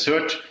are in a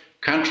third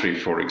country,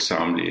 for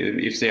example,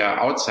 if they are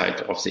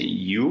outside of the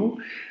EU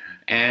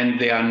and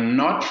they are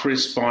not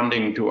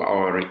responding to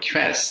our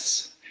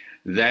requests,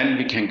 then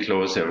we can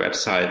close their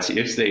websites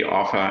if they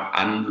offer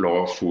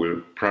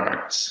unlawful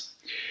products.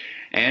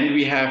 And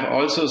we have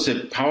also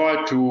the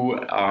power to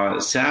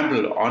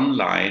sample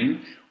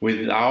online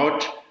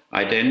without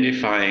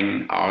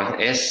identifying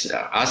us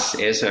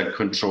as a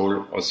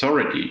control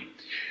authority.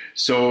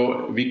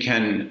 So we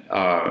can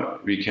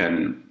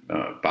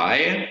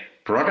buy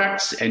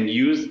products and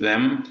use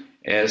them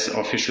as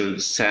official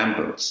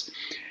samples.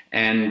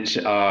 And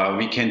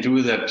we can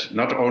do that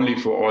not only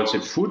for all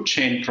the food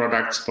chain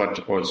products,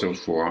 but also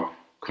for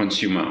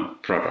consumer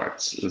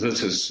products.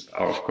 This is,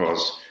 of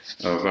course,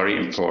 a very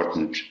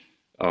important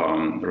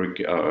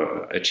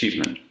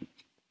achievement.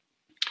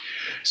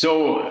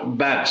 So,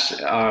 but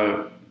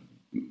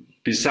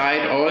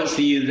beside all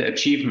these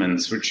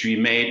achievements which we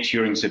made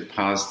during the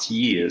past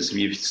years,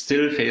 we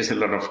still face a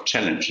lot of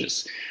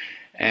challenges.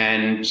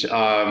 And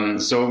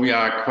so we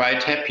are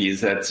quite happy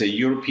that the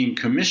European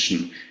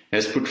Commission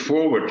has put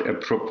forward a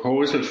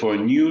proposal for a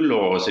new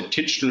law, the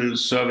Digital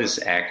Service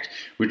Act,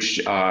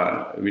 which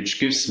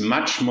gives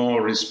much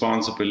more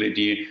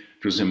responsibility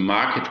to the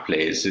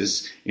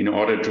marketplaces in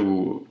order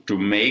to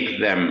make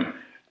them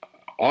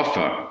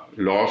offer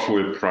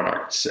lawful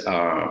products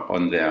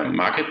on their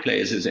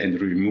marketplaces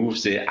and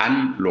remove the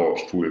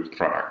unlawful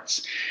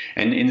products.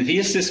 And in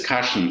these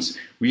discussions,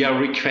 we are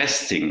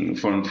requesting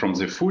from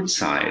the food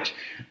side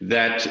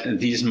that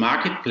these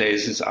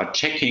marketplaces are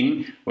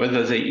checking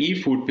whether the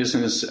e-food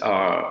business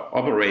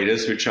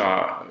operators which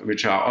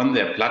are on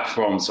their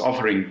platforms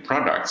offering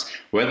products,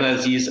 whether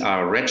these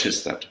are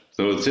registered.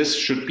 So this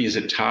should be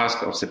the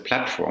task of the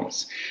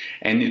platforms.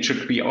 And it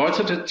should be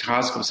also the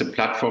task of the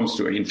platforms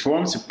to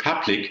inform the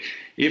public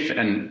if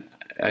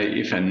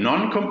if a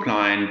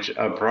non-compliant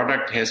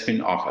product has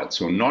been offered,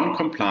 so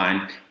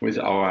non-compliant with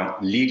our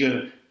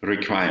legal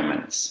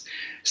requirements.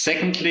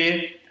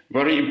 Secondly,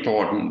 very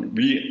important,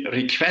 we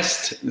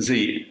request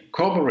the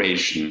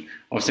cooperation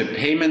of the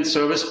payment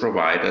service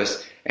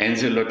providers and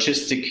the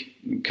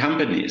logistic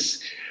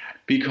companies,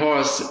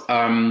 because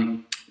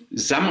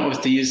some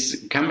of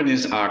these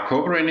companies are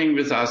cooperating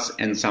with us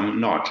and some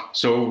not.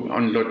 So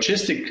on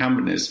logistic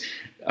companies,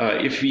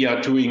 if we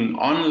are doing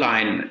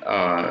online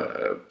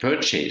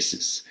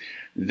purchases,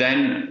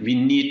 then we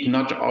need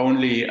not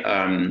only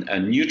a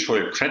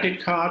neutral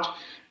credit card,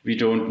 we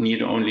don't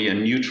need only a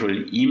neutral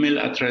email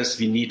address,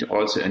 we need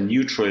also a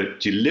neutral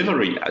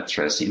delivery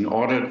address in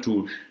order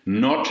to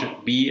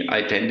not be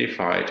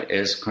identified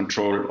as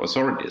control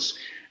authorities.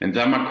 And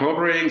some are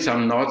cooperating,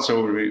 some not,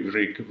 so we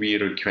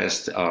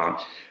request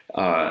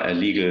a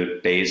legal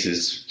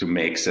basis to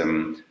make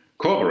them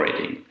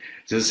cooperating.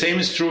 The same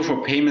is true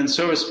for payment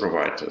service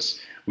providers.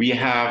 We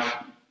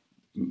have,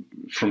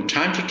 from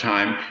time to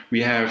time,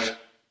 we have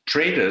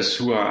traders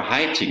who are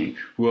hiding,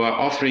 who are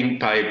offering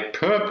by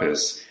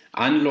purpose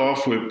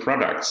unlawful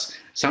products.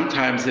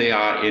 Sometimes they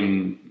are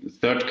in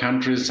third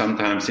countries,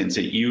 sometimes in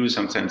the EU,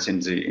 sometimes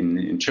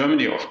in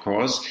Germany, of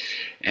course.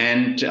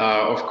 And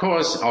of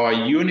course, our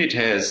unit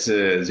has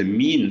the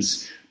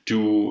means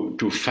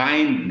to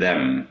find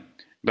them,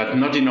 but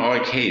not in all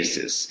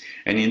cases.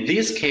 And in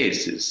these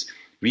cases,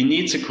 we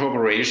need the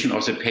cooperation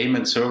of the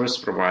payment service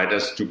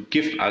providers to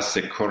give us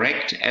the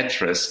correct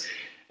address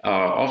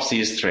of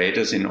these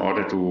traders in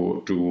order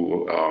to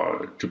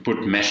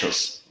put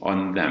measures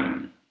on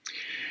them.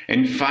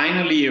 And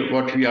finally,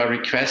 what we are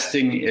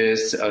requesting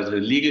is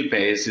the legal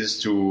basis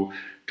to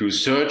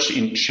search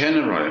in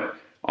general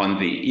on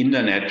the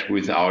internet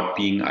without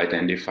being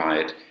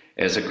identified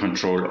as a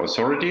control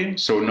authority.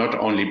 So not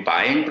only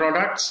buying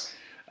products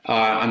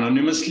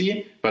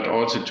anonymously, but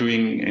also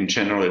doing in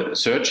general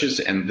searches.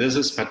 And this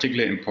is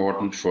particularly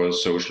important for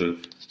social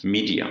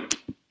media.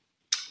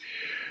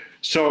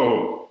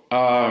 So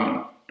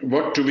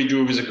what do we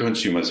do with the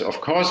consumers? Of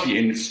course, we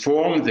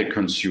inform the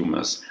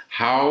consumers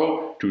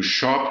how to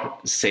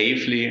shop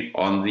safely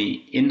on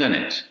the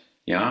internet.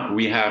 Yeah,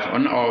 we have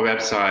on our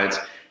websites,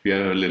 we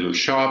have a little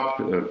shop,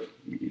 a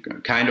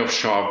kind of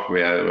shop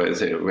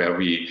where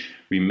we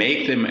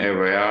make them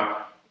aware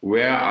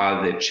where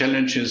are the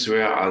challenges,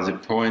 where are the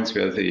points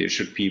where they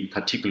should be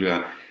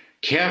particularly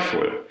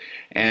careful.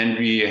 And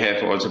we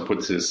have also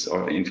put this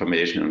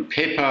information on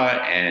paper,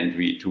 and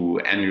we do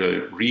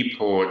annual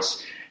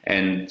reports,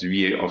 and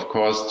we of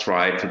course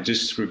try to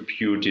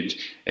distribute it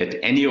at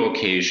any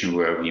occasion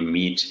where we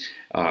meet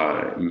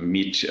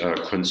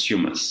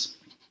consumers.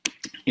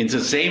 In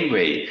the same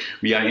way,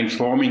 we are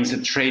informing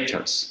the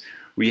traders.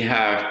 We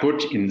have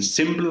put in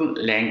simple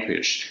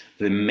language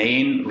the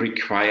main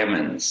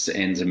requirements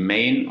and the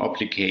main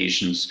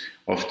obligations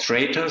of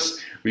traders.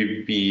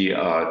 We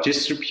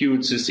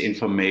distribute this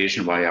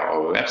information via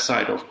our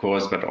website, of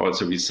course, but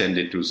also we send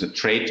it to the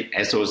trade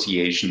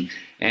association,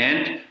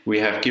 and we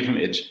have given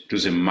it to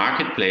the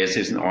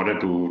marketplaces in order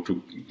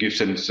to give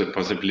them the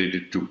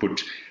possibility to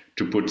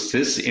put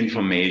this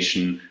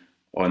information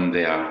on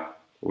their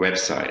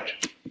website.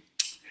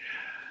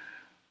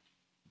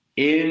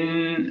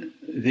 In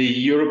the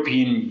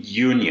European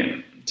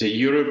Union, the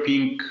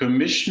European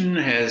Commission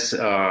has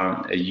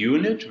a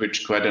unit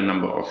with quite a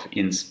number of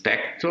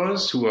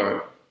inspectors who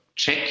are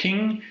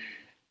checking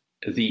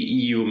the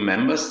EU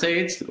member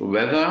states,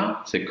 whether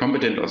the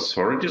competent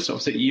authorities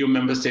of the EU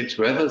member states,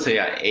 whether they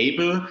are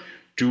able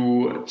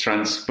to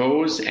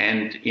transpose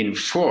and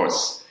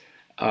enforce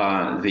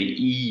the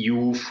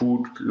EU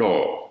food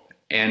law.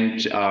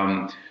 And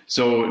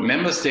so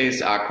member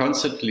states are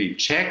constantly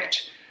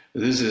checked.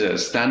 This is a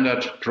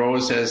standard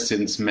process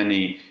since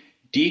many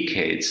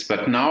decades,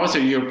 but now the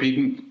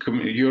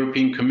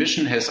European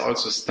Commission has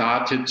also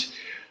started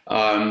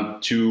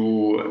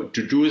to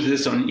do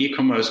this on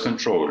e-commerce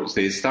controls.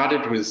 They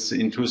started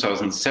in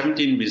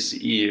 2017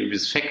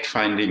 with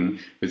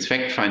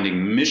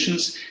fact-finding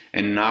missions,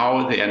 and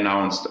now they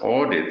announced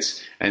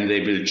audits, and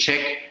they will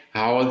check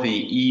how the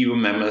EU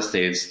member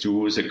states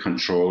do the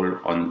control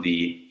on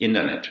the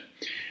internet.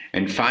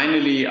 And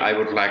finally, I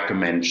would like to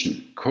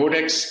mention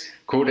Codex.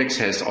 Codex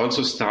has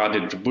also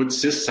started to put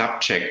this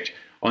subject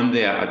on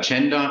their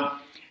agenda,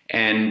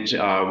 and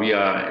we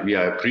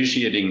are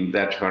appreciating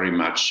that very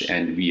much,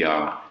 and we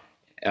are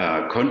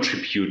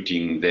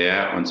contributing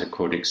there on the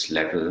Codex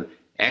level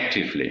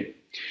actively.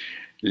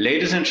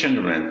 Ladies and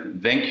gentlemen,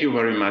 thank you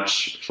very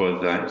much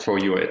for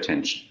your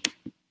attention.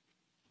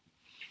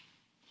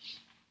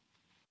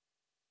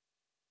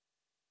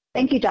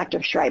 Thank you,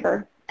 Dr.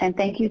 Schreiber, and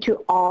thank you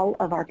to all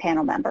of our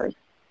panel members.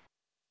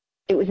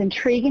 It was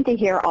intriguing to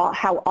hear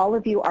how all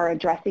of you are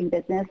addressing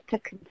business to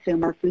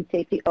consumer food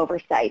safety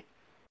oversight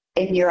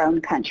in your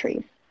own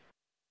countries.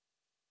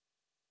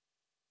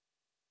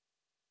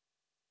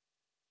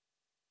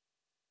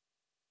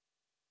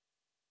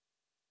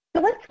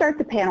 So let's start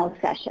the panel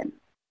session.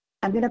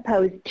 I'm going to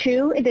pose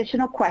 2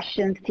 additional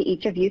questions to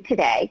each of you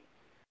today.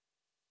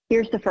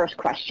 Here's the first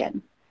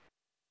question.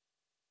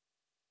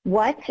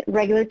 What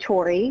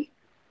regulatory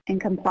and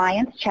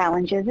compliance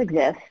challenges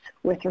exist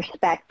with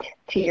respect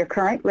to your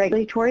current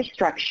regulatory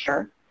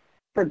structure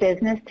for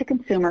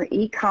business-to-consumer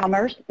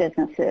e-commerce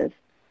businesses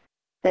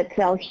that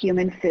sell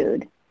human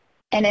food?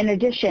 And in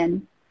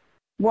addition,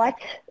 what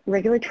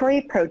regulatory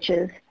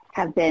approaches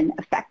have been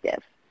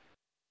effective?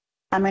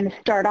 I'm going to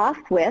start off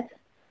with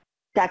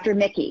Dr.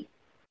 Mickey.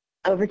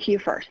 Over to you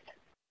first.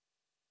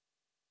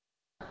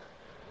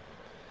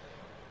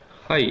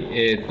 はい、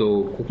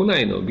国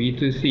内の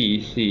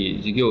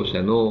B2C、EC 事業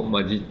者の、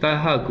実態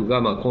把握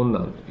が、困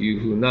難とい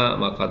うふう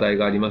な、課題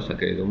がありました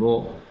けれど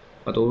も、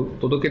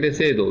届け出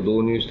制度を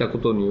導入したこ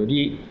とによ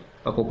り、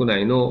国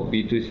内の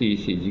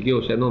B2C、EC 事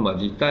業者の、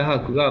実態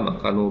把握が、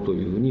可能と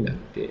いうふうにな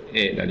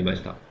りま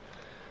した。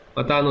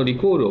また、リ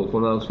コールを行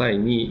う際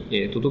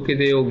に、届け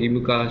出を義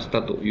務化し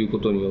たというこ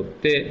とによっ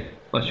て、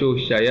消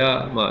費者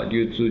や、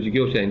流通事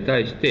業者に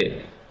対し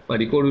て、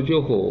リコール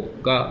情報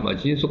が、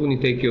迅速に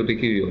提供で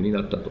きるように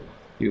なったと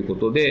いうこ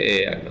と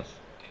で、ありま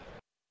す。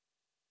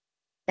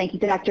Thank you,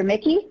 Dr.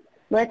 Mickey.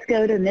 Let's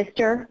go to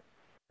Mr.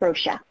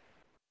 Rocha.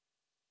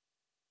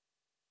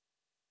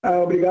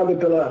 Obrigado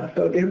pela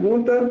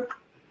pergunta.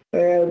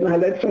 Na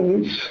realidade, são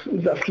muitos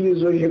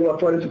desafios hoje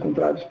regulatórios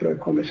encontrados para o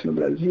e-commerce no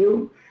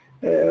Brasil.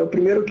 O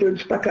primeiro que eu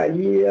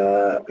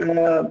destacaria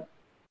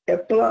é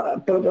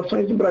pelas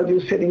ações do Brasil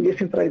serem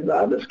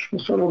descentralizadas, que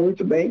funcionam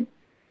muito bem,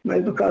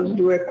 mas no caso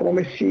do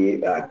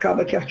e-commerce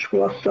acaba que a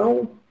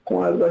articulação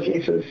com as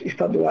agências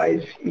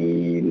estaduais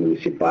e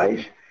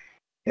municipais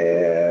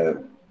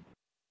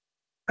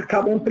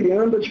acabam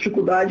ampliando a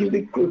dificuldade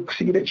de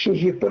conseguir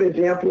atingir, por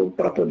exemplo,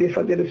 para poder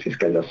fazer as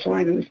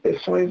fiscalizações, as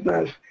inspeções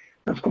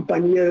nas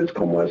companhias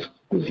como as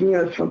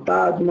cozinhas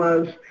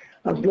fantasmas,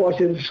 as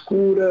lojas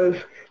escuras,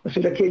 ou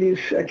seja,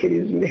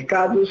 aqueles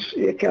mercados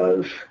e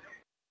aquelas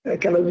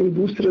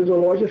indústrias ou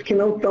lojas que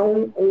não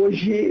estão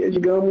hoje,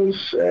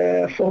 digamos,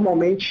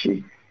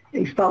 formalmente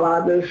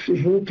instaladas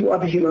junto à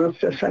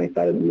vigilância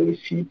sanitária do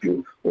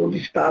município ou do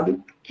estado,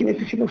 que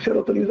necessitam ser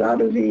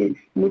autorizadas e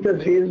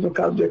muitas vezes, no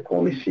caso do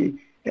e-commerce,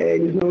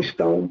 eles não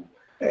estão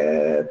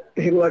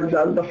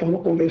regularizados da forma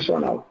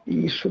convencional.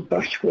 E isso,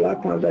 particular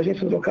com as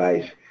agências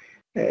locais,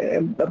 é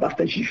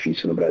bastante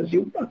difícil no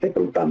Brasil, até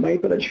pelo tamanho e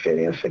pela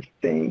diferença que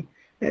tem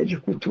de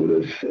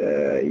culturas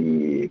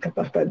e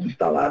capacidades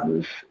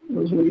instaladas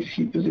nos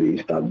municípios e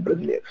estados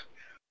brasileiros.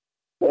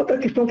 Outra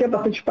questão que é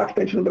bastante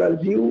impactante no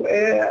Brasil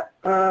é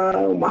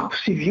o marco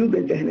civil da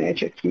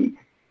internet aqui,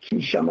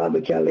 chamado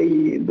aqui a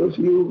Lei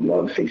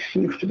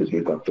 2965 de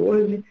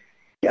 2014,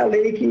 que é a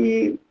lei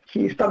que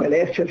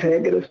estabelece as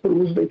regras para o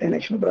uso da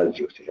internet no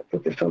Brasil, ou seja, a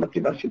proteção da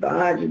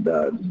privacidade,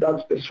 dos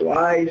dados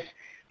pessoais,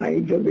 a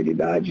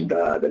inviolabilidade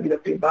da vida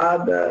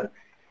privada,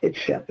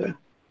 etc.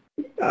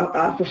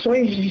 As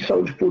ações de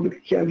saúde pública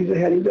que a Anvisa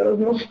realiza, elas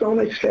não estão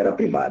na esfera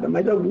privada,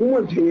 mas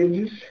algumas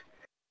vezes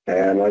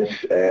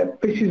nós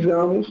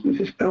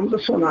necessitamos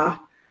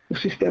acionar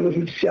os sistemas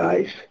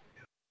judiciais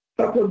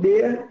para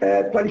poder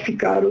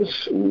qualificar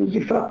os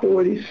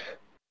infratores,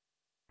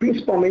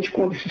 principalmente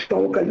quando esses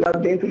estão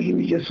localizados dentro de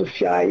mídias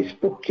sociais,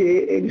 porque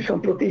eles são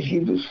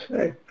protegidos,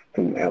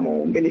 é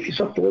um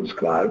benefício a todos,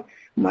 claro,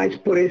 mas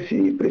por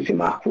esse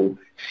marco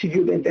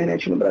civil da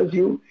internet no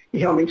Brasil, e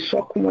realmente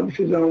só com uma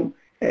decisão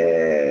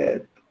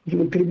de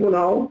um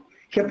tribunal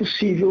que é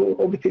possível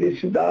obter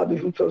esses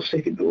dados junto aos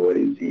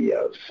servidores e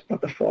às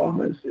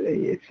plataformas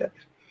e etc.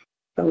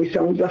 Então isso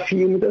é um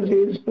desafio muitas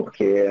vezes,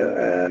 porque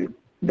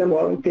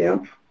demora um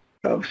tempo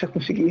para você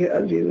conseguir,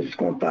 às vezes, esse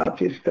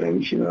contato e esse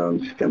trâmite no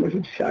sistema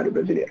judiciário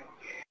brasileiro.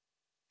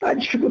 A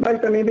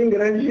dificuldade também bem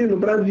grande no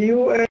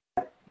Brasil é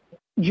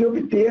de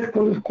obter,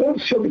 quando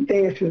se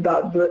obtém esses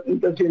dados,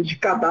 muitas vezes de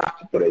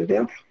cadastro, por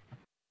exemplo,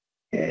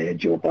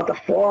 de uma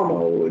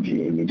plataforma ou de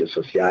mídias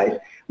sociais,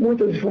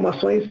 muitas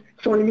informações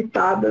são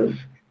limitadas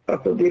para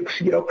poder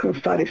conseguir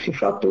alcançar esse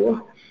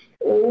infrator,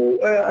 ou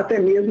até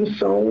mesmo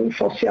são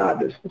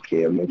falseadas,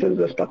 porque muitas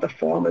das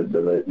plataformas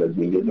das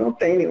mídias não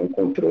têm nenhum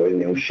controle,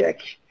 nenhum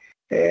cheque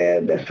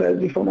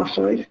dessas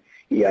informações,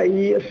 e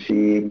aí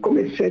esse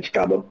comerciante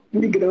acaba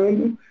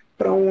migrando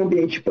para um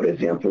ambiente, por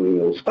exemplo,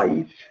 em outros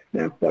países.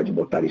 Pode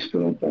botar isso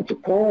num ponto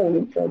 .com,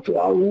 num ponto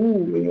 .au,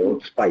 em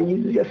outros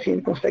países, e assim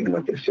ele consegue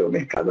manter seu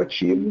mercado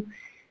ativo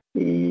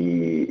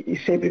e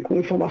sempre com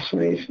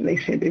informações nem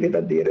sempre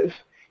verdadeiras,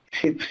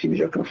 se possível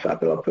de alcançar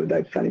pela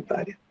autoridade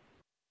sanitária.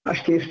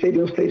 Acho que esses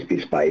seriam os 3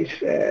 principais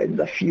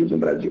desafios no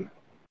Brasil.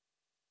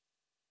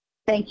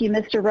 Thank you,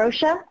 Mr.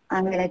 Rocha.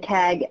 I'm going to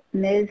tag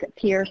Ms.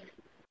 Pierce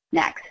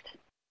next.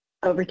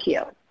 Over to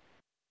you.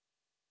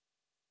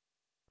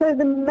 So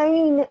the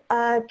main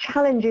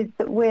challenges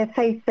that we're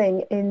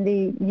facing in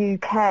the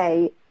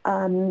UK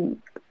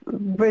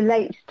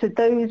relates to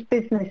those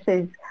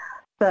businesses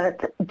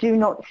that do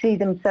not see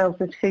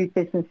themselves as food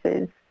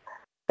businesses.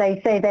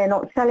 They say they're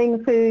not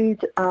selling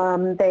food,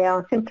 they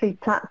are simply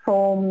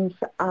platforms,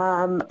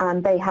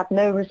 and they have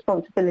no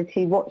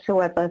responsibility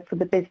whatsoever for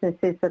the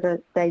businesses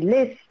that they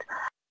list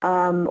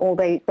or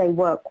they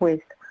work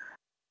with.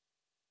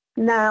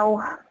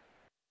 Now,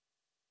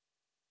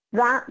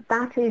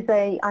 that is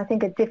I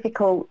think a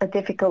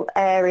difficult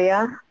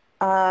area,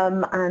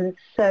 and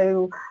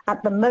so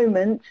at the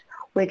moment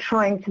we're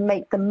trying to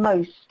make the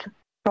most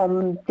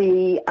from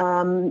the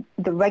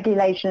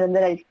regulation and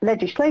the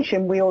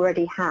legislation we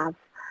already have,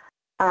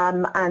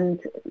 and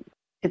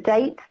to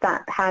date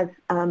that has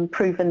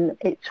proven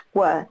its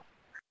worth.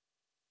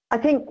 I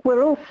think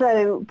we're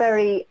also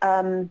very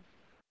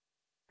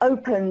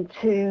open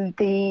to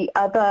the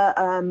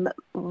other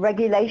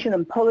regulation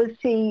and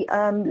policy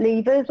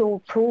levers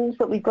or tools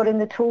that we've got in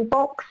the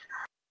toolbox.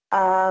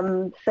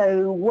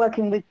 So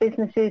working with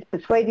businesses,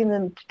 persuading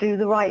them to do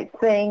the right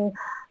thing,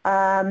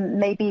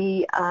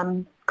 maybe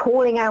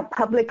calling out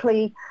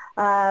publicly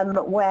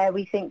where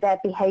we think their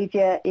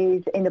behavior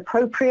is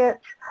inappropriate.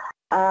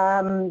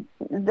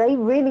 They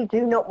really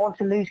do not want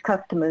to lose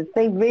customers.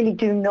 They really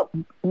do not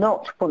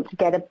want to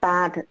get a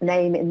bad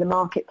name in the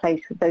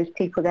marketplace with those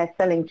people they're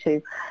selling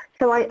to.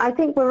 So I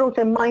think we're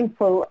also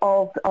mindful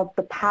of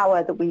the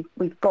power that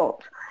we've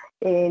got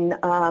in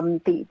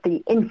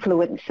the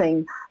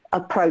influencing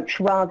approach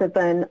rather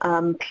than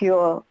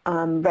pure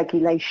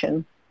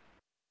regulation.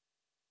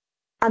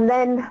 And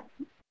then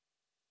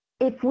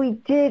if we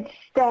did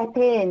step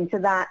into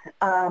that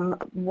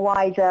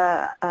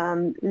wider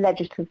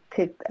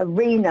legislative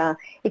arena,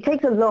 it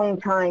takes a long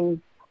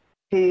time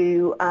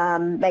to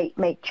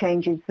make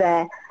changes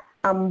there.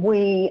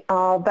 We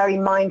are very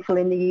mindful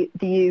in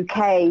the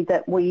UK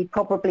that we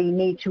probably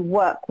need to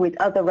work with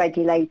other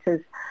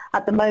regulators.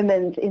 At the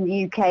moment in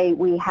the UK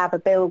we have a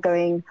bill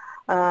going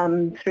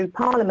through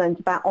Parliament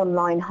about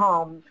online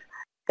harms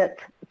that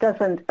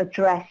doesn't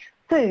address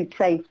food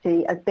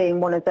safety as being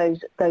one of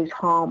those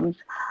harms.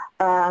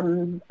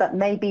 But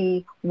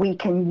maybe we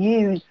can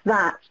use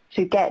that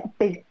to get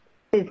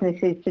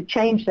businesses to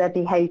change their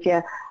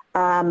behaviour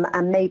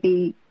and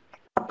maybe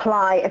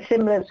apply a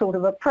similar sort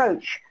of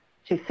approach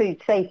to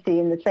food safety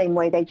in the same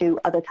way they do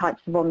other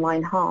types of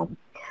online harm.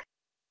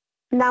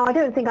 Now, I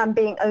don't think I'm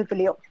being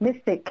overly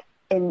optimistic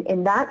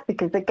in that,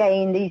 because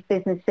again, these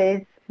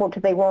businesses, what do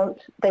they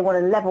want? They want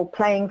a level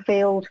playing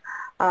field,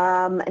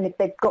 and if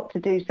they've got to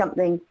do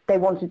something, they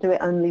want to do it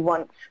only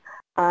once.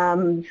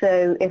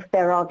 So if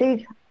there are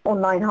these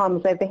online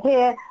harms over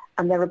here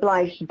and they're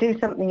obliged to do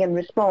something and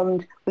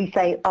respond, we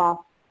say,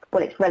 well,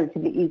 it's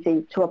relatively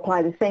easy to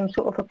apply the same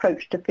sort of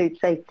approach to food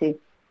safety.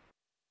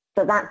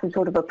 So that's the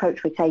sort of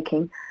approach we're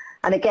taking.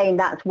 And again,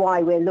 that's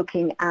why we're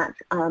looking at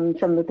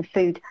some of the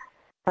food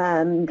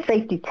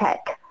safety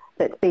tech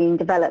that's being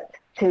developed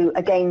to,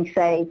 again,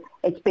 say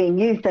it's being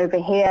used over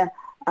here.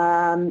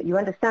 You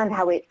understand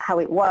how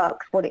it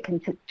works, what it can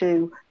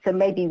do, so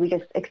maybe we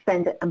just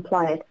extend it and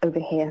apply it over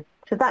here.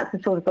 So that's the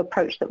sort of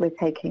approach that we're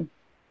taking.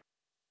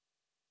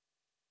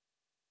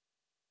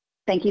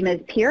 Thank you,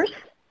 Ms. Pierce.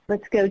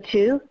 Let's go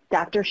to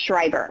Dr.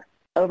 Schreiber.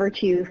 Over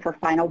to you for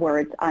final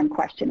words on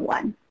question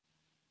 1.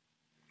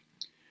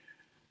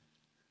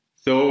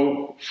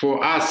 So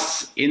for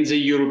us in the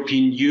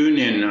European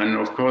Union and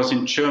of course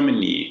in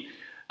Germany,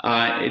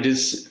 it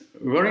is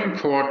very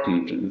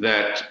important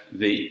that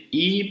the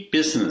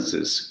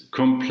e-businesses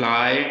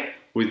comply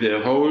with the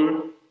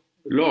whole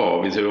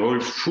law, with the whole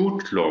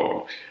food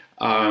law,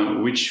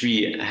 which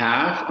we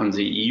have on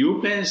the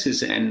EU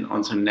basis and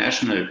on the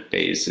national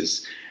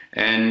basis.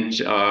 And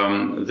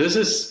this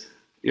is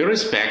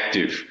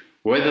irrespective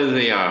whether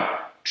they are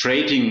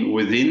trading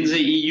within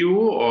the EU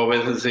or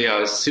whether they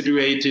are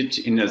situated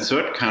in a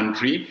third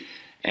country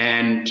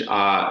and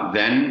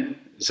then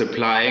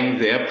supplying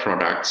their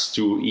products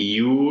to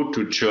EU,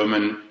 to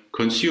German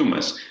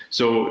consumers.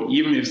 So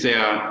even if they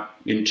are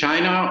in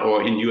China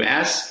or in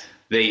US,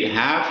 they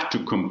have to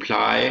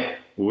comply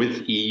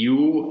with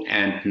EU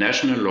and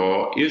national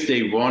law if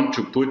they want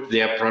to put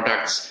their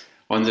products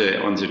on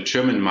the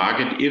German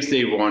market, if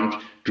they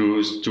want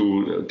to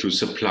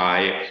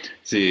supply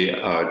the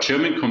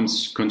German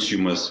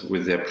consumers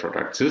with their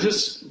products. This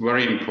is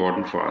very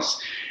important for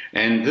us.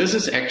 And this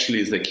is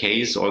actually the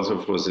case also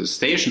for the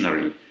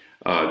stationary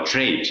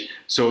trade.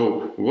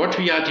 So what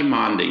we are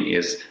demanding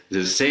is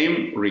the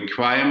same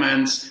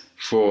requirements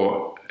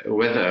for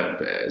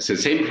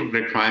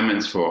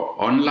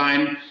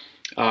online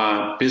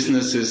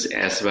businesses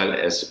as well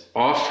as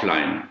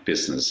offline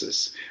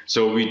businesses.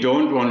 So we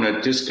don't want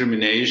a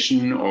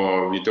discrimination,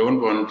 or we don't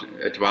want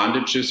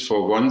advantages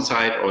for one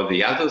side or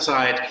the other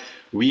side.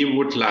 We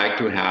would like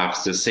to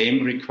have the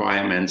same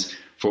requirements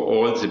for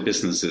all the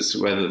businesses,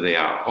 whether they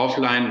are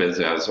offline, whether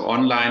they are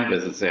online,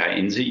 whether they are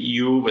in the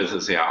EU, whether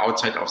they are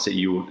outside of the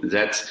EU.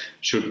 That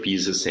should be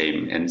the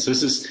same. And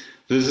this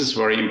is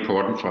very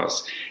important for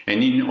us.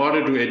 And in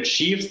order to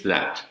achieve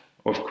that,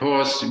 of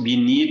course, we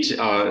need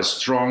a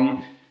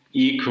strong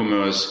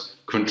e-commerce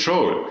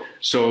control.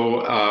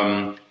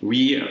 So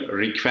we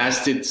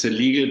requested the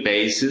legal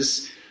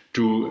basis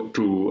to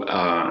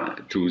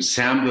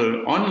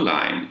sample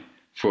online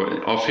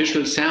for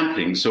official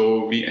sampling.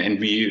 So we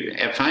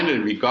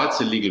finally got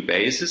the legal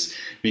basis.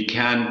 We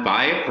can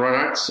buy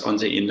products on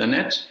the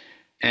internet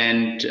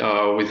and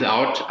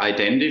without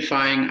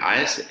identifying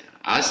us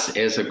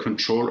as a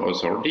control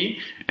authority,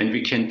 and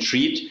we can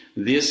treat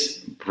these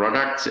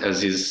products,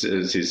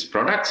 these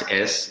products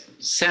as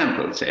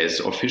samples, as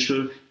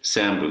official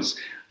samples.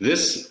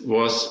 This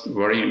was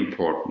very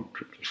important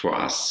for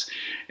us,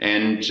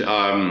 and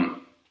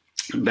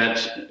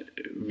but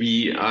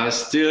we are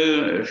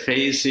still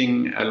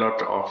facing a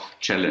lot of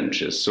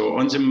challenges. So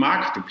on the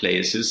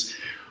marketplaces,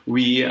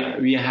 we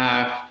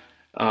have,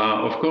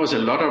 of course, a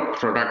lot of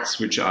products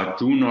which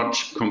do not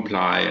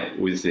comply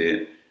with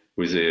the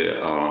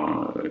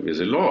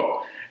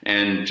law.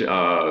 And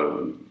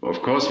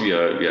of course, we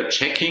are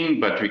checking,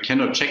 but we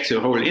cannot check the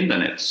whole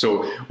internet.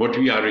 So what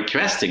we are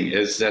requesting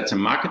is that the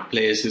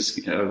marketplaces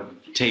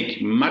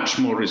take much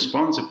more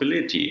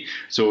responsibility.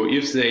 So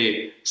if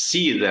they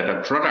see that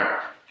a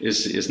product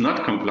is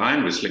not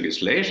compliant with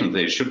legislation,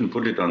 they shouldn't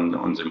put it on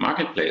the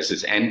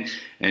marketplaces. And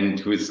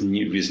with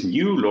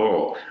new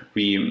law,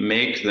 we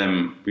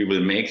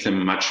will make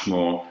them much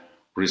more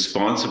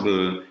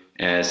responsible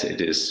as it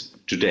is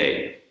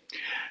today.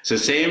 The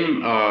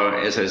same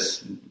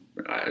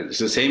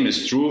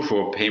is true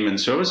for payment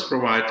service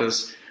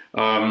providers.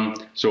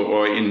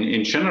 Or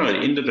in general,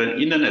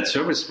 internet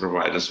service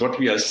providers. What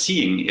we are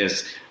seeing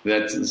is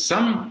that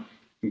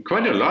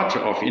quite a lot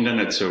of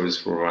internet service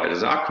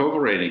providers are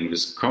cooperating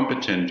with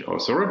competent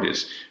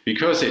authorities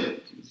because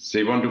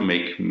they want to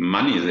make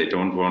money. They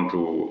don't want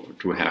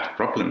to have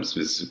problems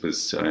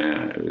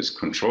with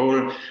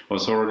control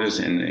authorities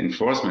and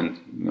enforcement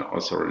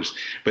authorities.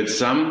 But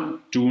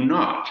some do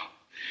not.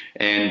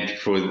 And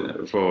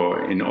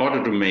in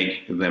order to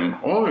make them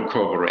all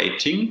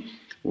cooperating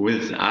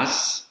with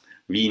us,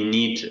 we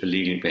need a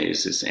legal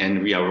basis,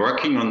 and we are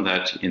working on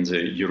that in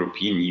the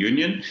European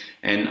Union,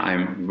 and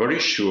I'm very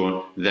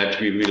sure that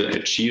we will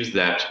achieve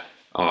that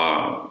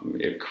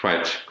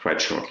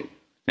quite shortly.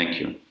 Thank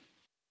you.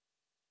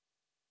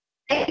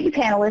 Thank you,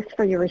 panelists,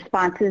 for your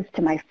responses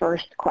to my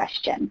first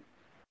question.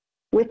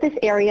 With this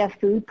area of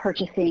food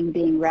purchasing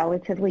being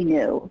relatively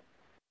new,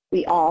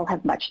 we all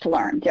have much to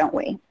learn, don't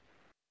we?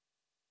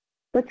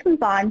 Let's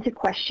move on to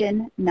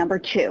question number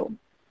 2,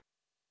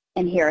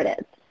 and here it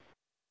is.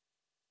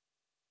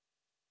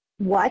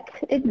 What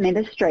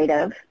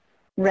administrative,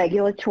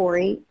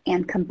 regulatory,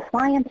 and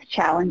compliance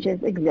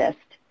challenges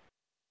exist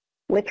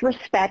with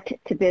respect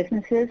to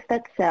businesses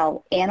that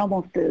sell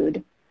animal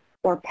food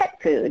or pet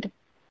food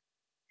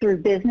through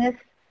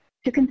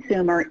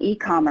business-to-consumer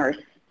e-commerce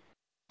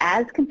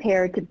as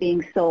compared to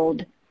being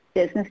sold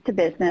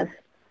business-to-business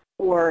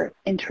or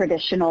in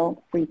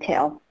traditional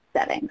retail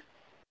settings?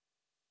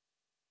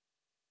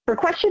 For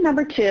question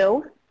number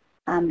 2,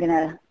 I'm going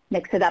to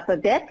mix it up a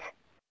bit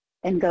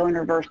and go in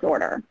reverse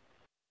order.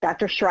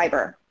 Dr.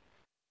 Schreiber,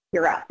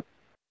 you're up.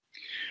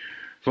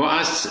 For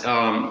us,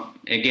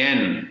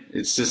 again,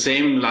 it's the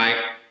same like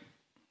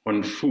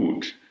on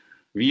food.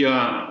 We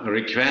are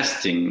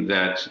requesting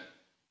that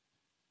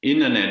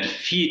internet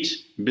feed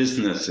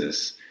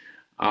businesses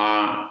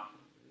are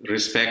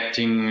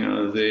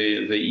respecting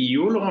the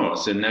EU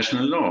laws, the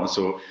national law.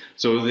 So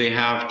they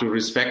have to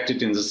respect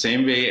it in the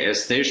same way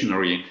as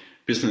stationary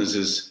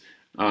businesses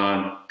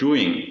are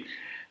doing.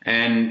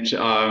 And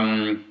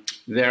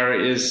there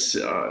is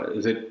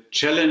the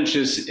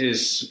challenges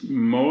is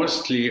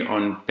mostly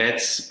on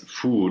pets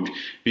food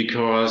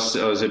because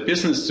the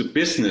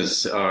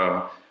business-to-business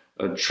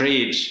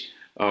trade.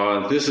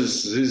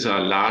 These are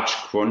large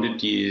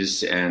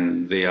quantities,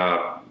 and they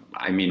are.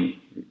 I mean,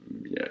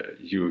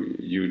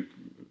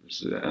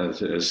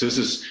 this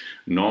is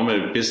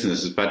normal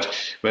business,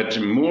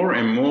 but more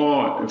and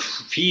more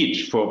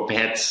feed for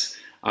pets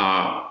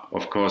are,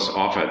 of course,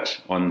 offered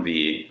on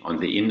the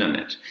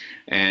internet.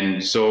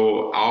 And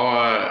so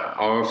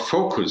our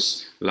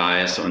focus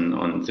lies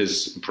on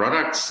these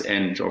products,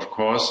 and of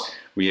course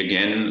we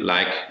again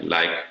like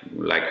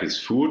with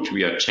food,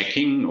 we are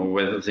checking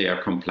whether they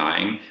are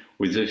complying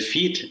with the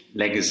feed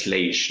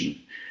legislation.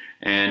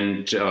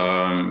 And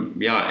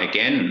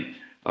again,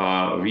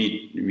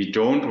 we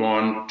don't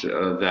want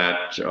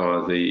that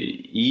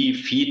the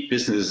e-feed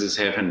businesses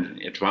have an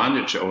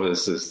advantage over the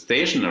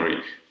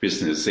stationary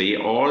business. They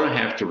all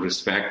have to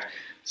respect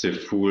the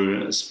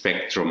full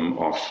spectrum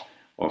of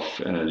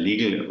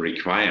legal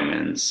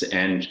requirements.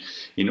 And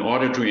in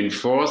order to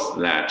enforce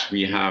that,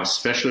 we have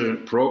special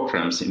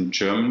programs in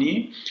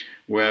Germany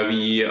where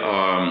we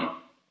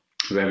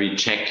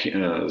check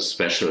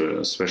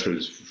special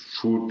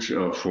food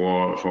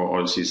for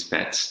all these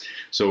pets.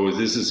 So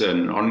this is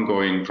an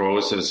ongoing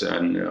process,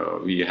 and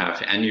we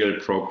have annual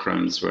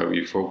programs where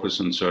we focus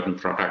on certain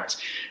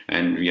products,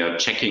 and we are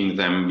checking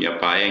them. We are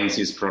buying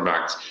these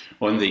products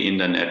on the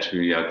internet.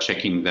 We are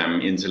checking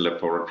them in the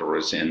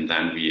laboratories, and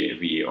then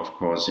we of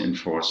course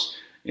enforce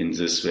in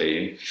this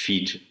way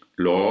feed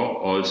law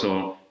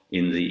also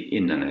in the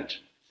internet.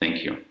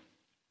 Thank you.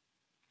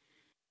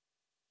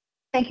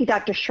 Thank you,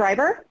 Dr.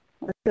 Schreiber.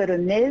 Let's go to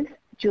Ms.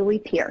 Julie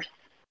Pierce.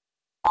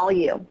 All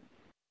you.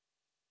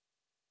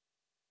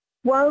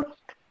 Whilst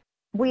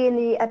we in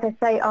the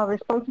FSA are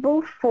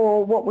responsible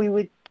for what we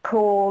would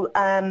call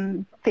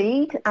animal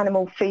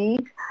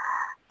feed,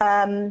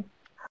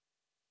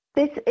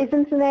 this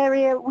isn't an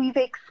area we've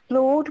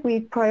explored.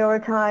 We've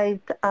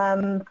prioritised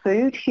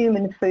food,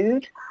 human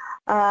food,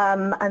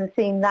 and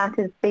seeing that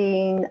as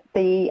being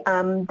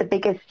the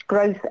biggest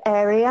growth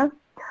area.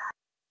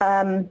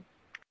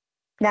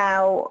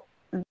 Now,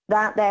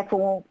 that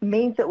therefore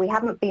means that we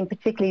haven't been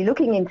particularly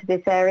looking into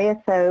this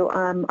area, so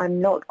I'm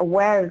not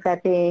aware of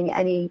there being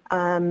any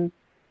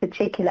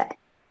particular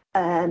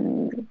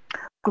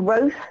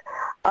growth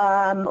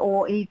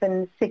or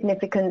even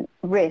significant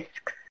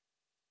risks.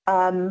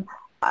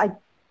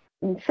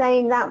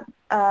 Saying that,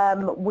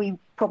 we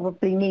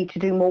probably need to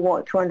do more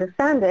work to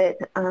understand it,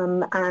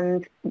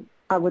 and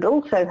I would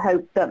also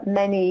hope that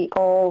many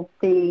of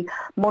the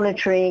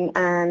monitoring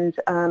and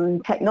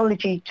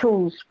technology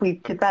tools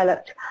we've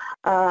developed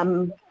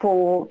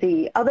for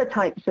the other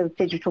types of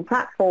digital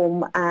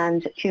platform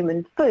and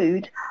human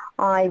food,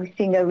 I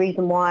see no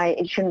reason why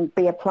it shouldn't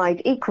be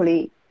applied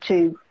equally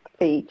to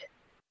feed.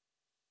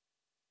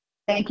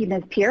 Thank you,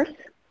 Ms. Pierce.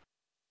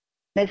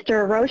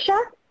 Mr. Rocha,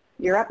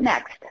 you're up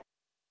next.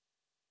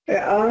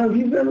 A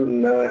Anvisa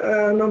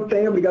não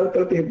tem, obrigado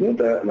pela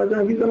pergunta, mas a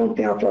Anvisa não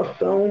tem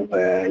atuação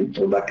em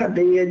toda a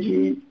cadeia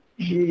de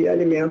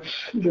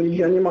alimentos de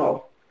origem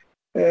animal.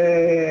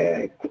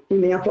 E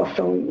nem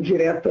atuação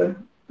direta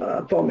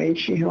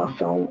atualmente em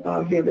relação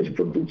à venda de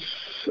produtos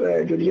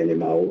de origem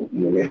animal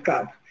no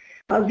mercado.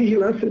 As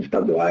vigilâncias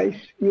estaduais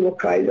e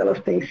locais, elas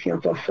têm sim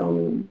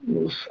atuação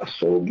nos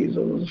açougues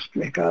ou nos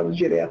supermercados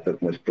direta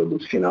com esse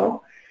produto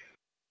final.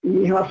 E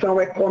em relação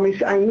ao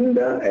e-commerce,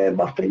 ainda é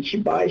bastante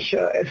baixa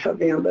essa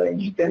venda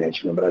de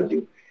internet no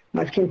Brasil.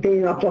 Mas quem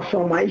tem uma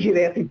atuação mais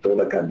direta em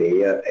toda a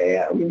cadeia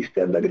é o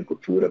Ministério da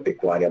Agricultura,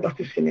 Pecuária e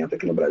Abastecimento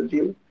aqui no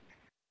Brasil,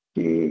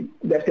 que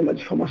deve ter mais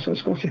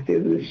informações com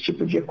certeza desse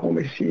tipo de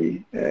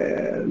e-commerce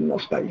no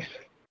nosso país.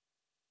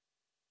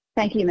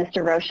 Thank you,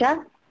 Mr.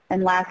 Rocha.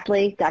 And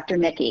lastly, Dr.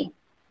 Mickey.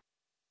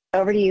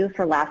 Over to you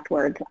for last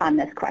words on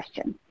this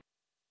question.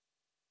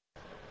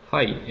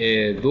 は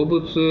い、動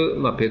物、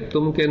ペット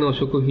向けの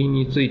食品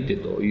について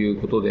という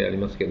ことであり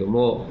ますけれど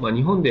も、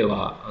日本で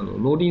は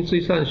農林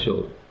水産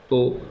省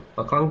と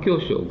環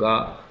境省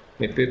が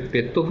ペ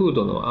ットフー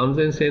ドの安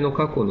全性の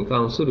確保に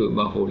関する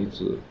法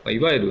律、い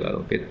わゆ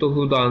るペット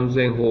フード安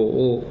全法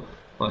を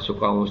所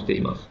管をして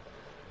います。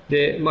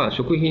で、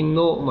食品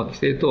の規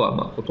制と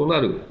は異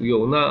なる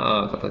よう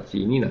な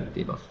形になっ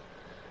ています。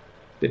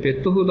で、ペ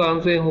ットフード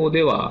安全法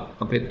では、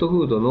ペット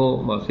フード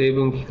の成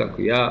分規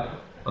格や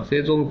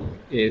製造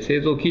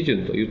基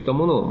準といった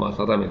ものを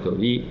定めてお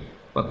り、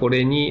こ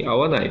れに合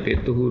わないペ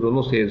ットフード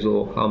の製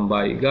造・販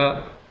売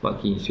が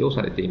禁止を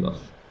されていま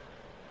す。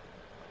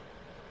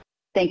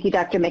Thank you,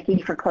 Dr.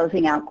 Mickey, for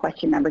closing out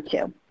question number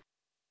 2.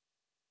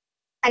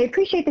 I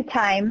appreciate the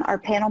time our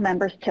panel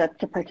members took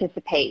to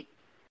participate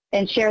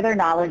and share their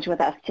knowledge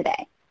with us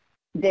today.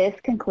 This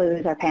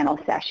concludes our panel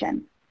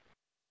session.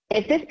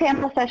 If this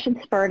panel session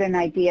spurred an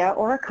idea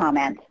or a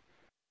comment,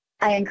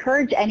 I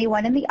encourage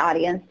anyone in the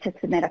audience to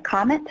submit a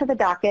comment to the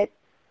docket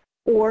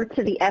or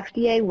to the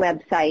FDA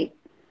website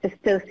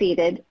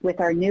associated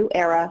with our New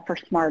Era for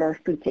Smarter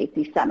Food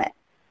Safety Summit.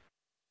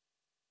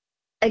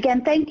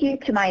 Again, thank you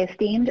to my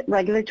esteemed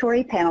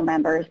regulatory panel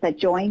members that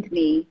joined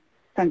me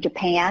from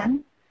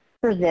Japan,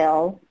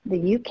 Brazil,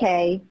 the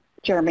UK,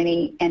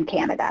 Germany, and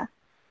Canada.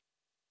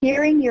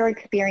 Hearing your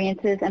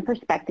experiences and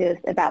perspectives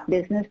about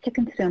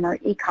business-to-consumer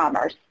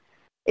e-commerce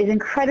is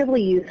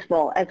incredibly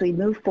useful as we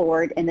move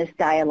forward in this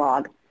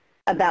dialogue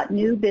about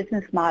new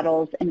business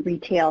models and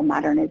retail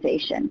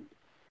modernization.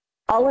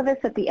 All of us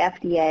at the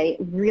FDA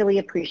really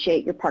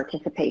appreciate your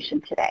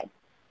participation today.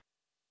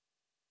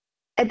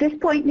 At this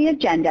point in the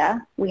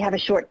agenda, we have a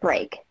short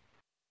break.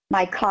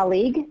 My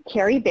colleague,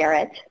 Carrie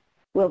Barrett,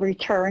 will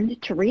return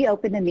to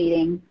reopen the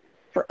meeting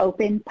for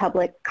open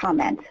public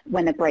comment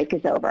when the break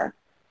is over.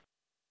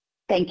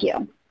 Thank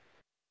you.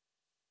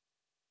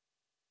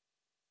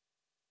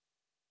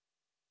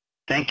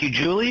 Thank you,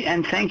 Julie,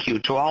 and thank you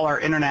to all our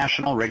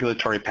international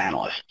regulatory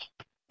panelists.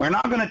 We're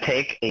now going to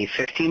take a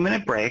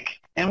 15-minute break,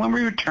 and when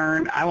we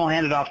return, I will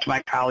hand it off to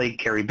my colleague,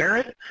 Carrie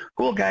Barrett,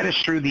 who will guide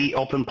us through the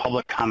open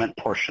public comment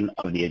portion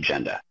of the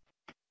agenda.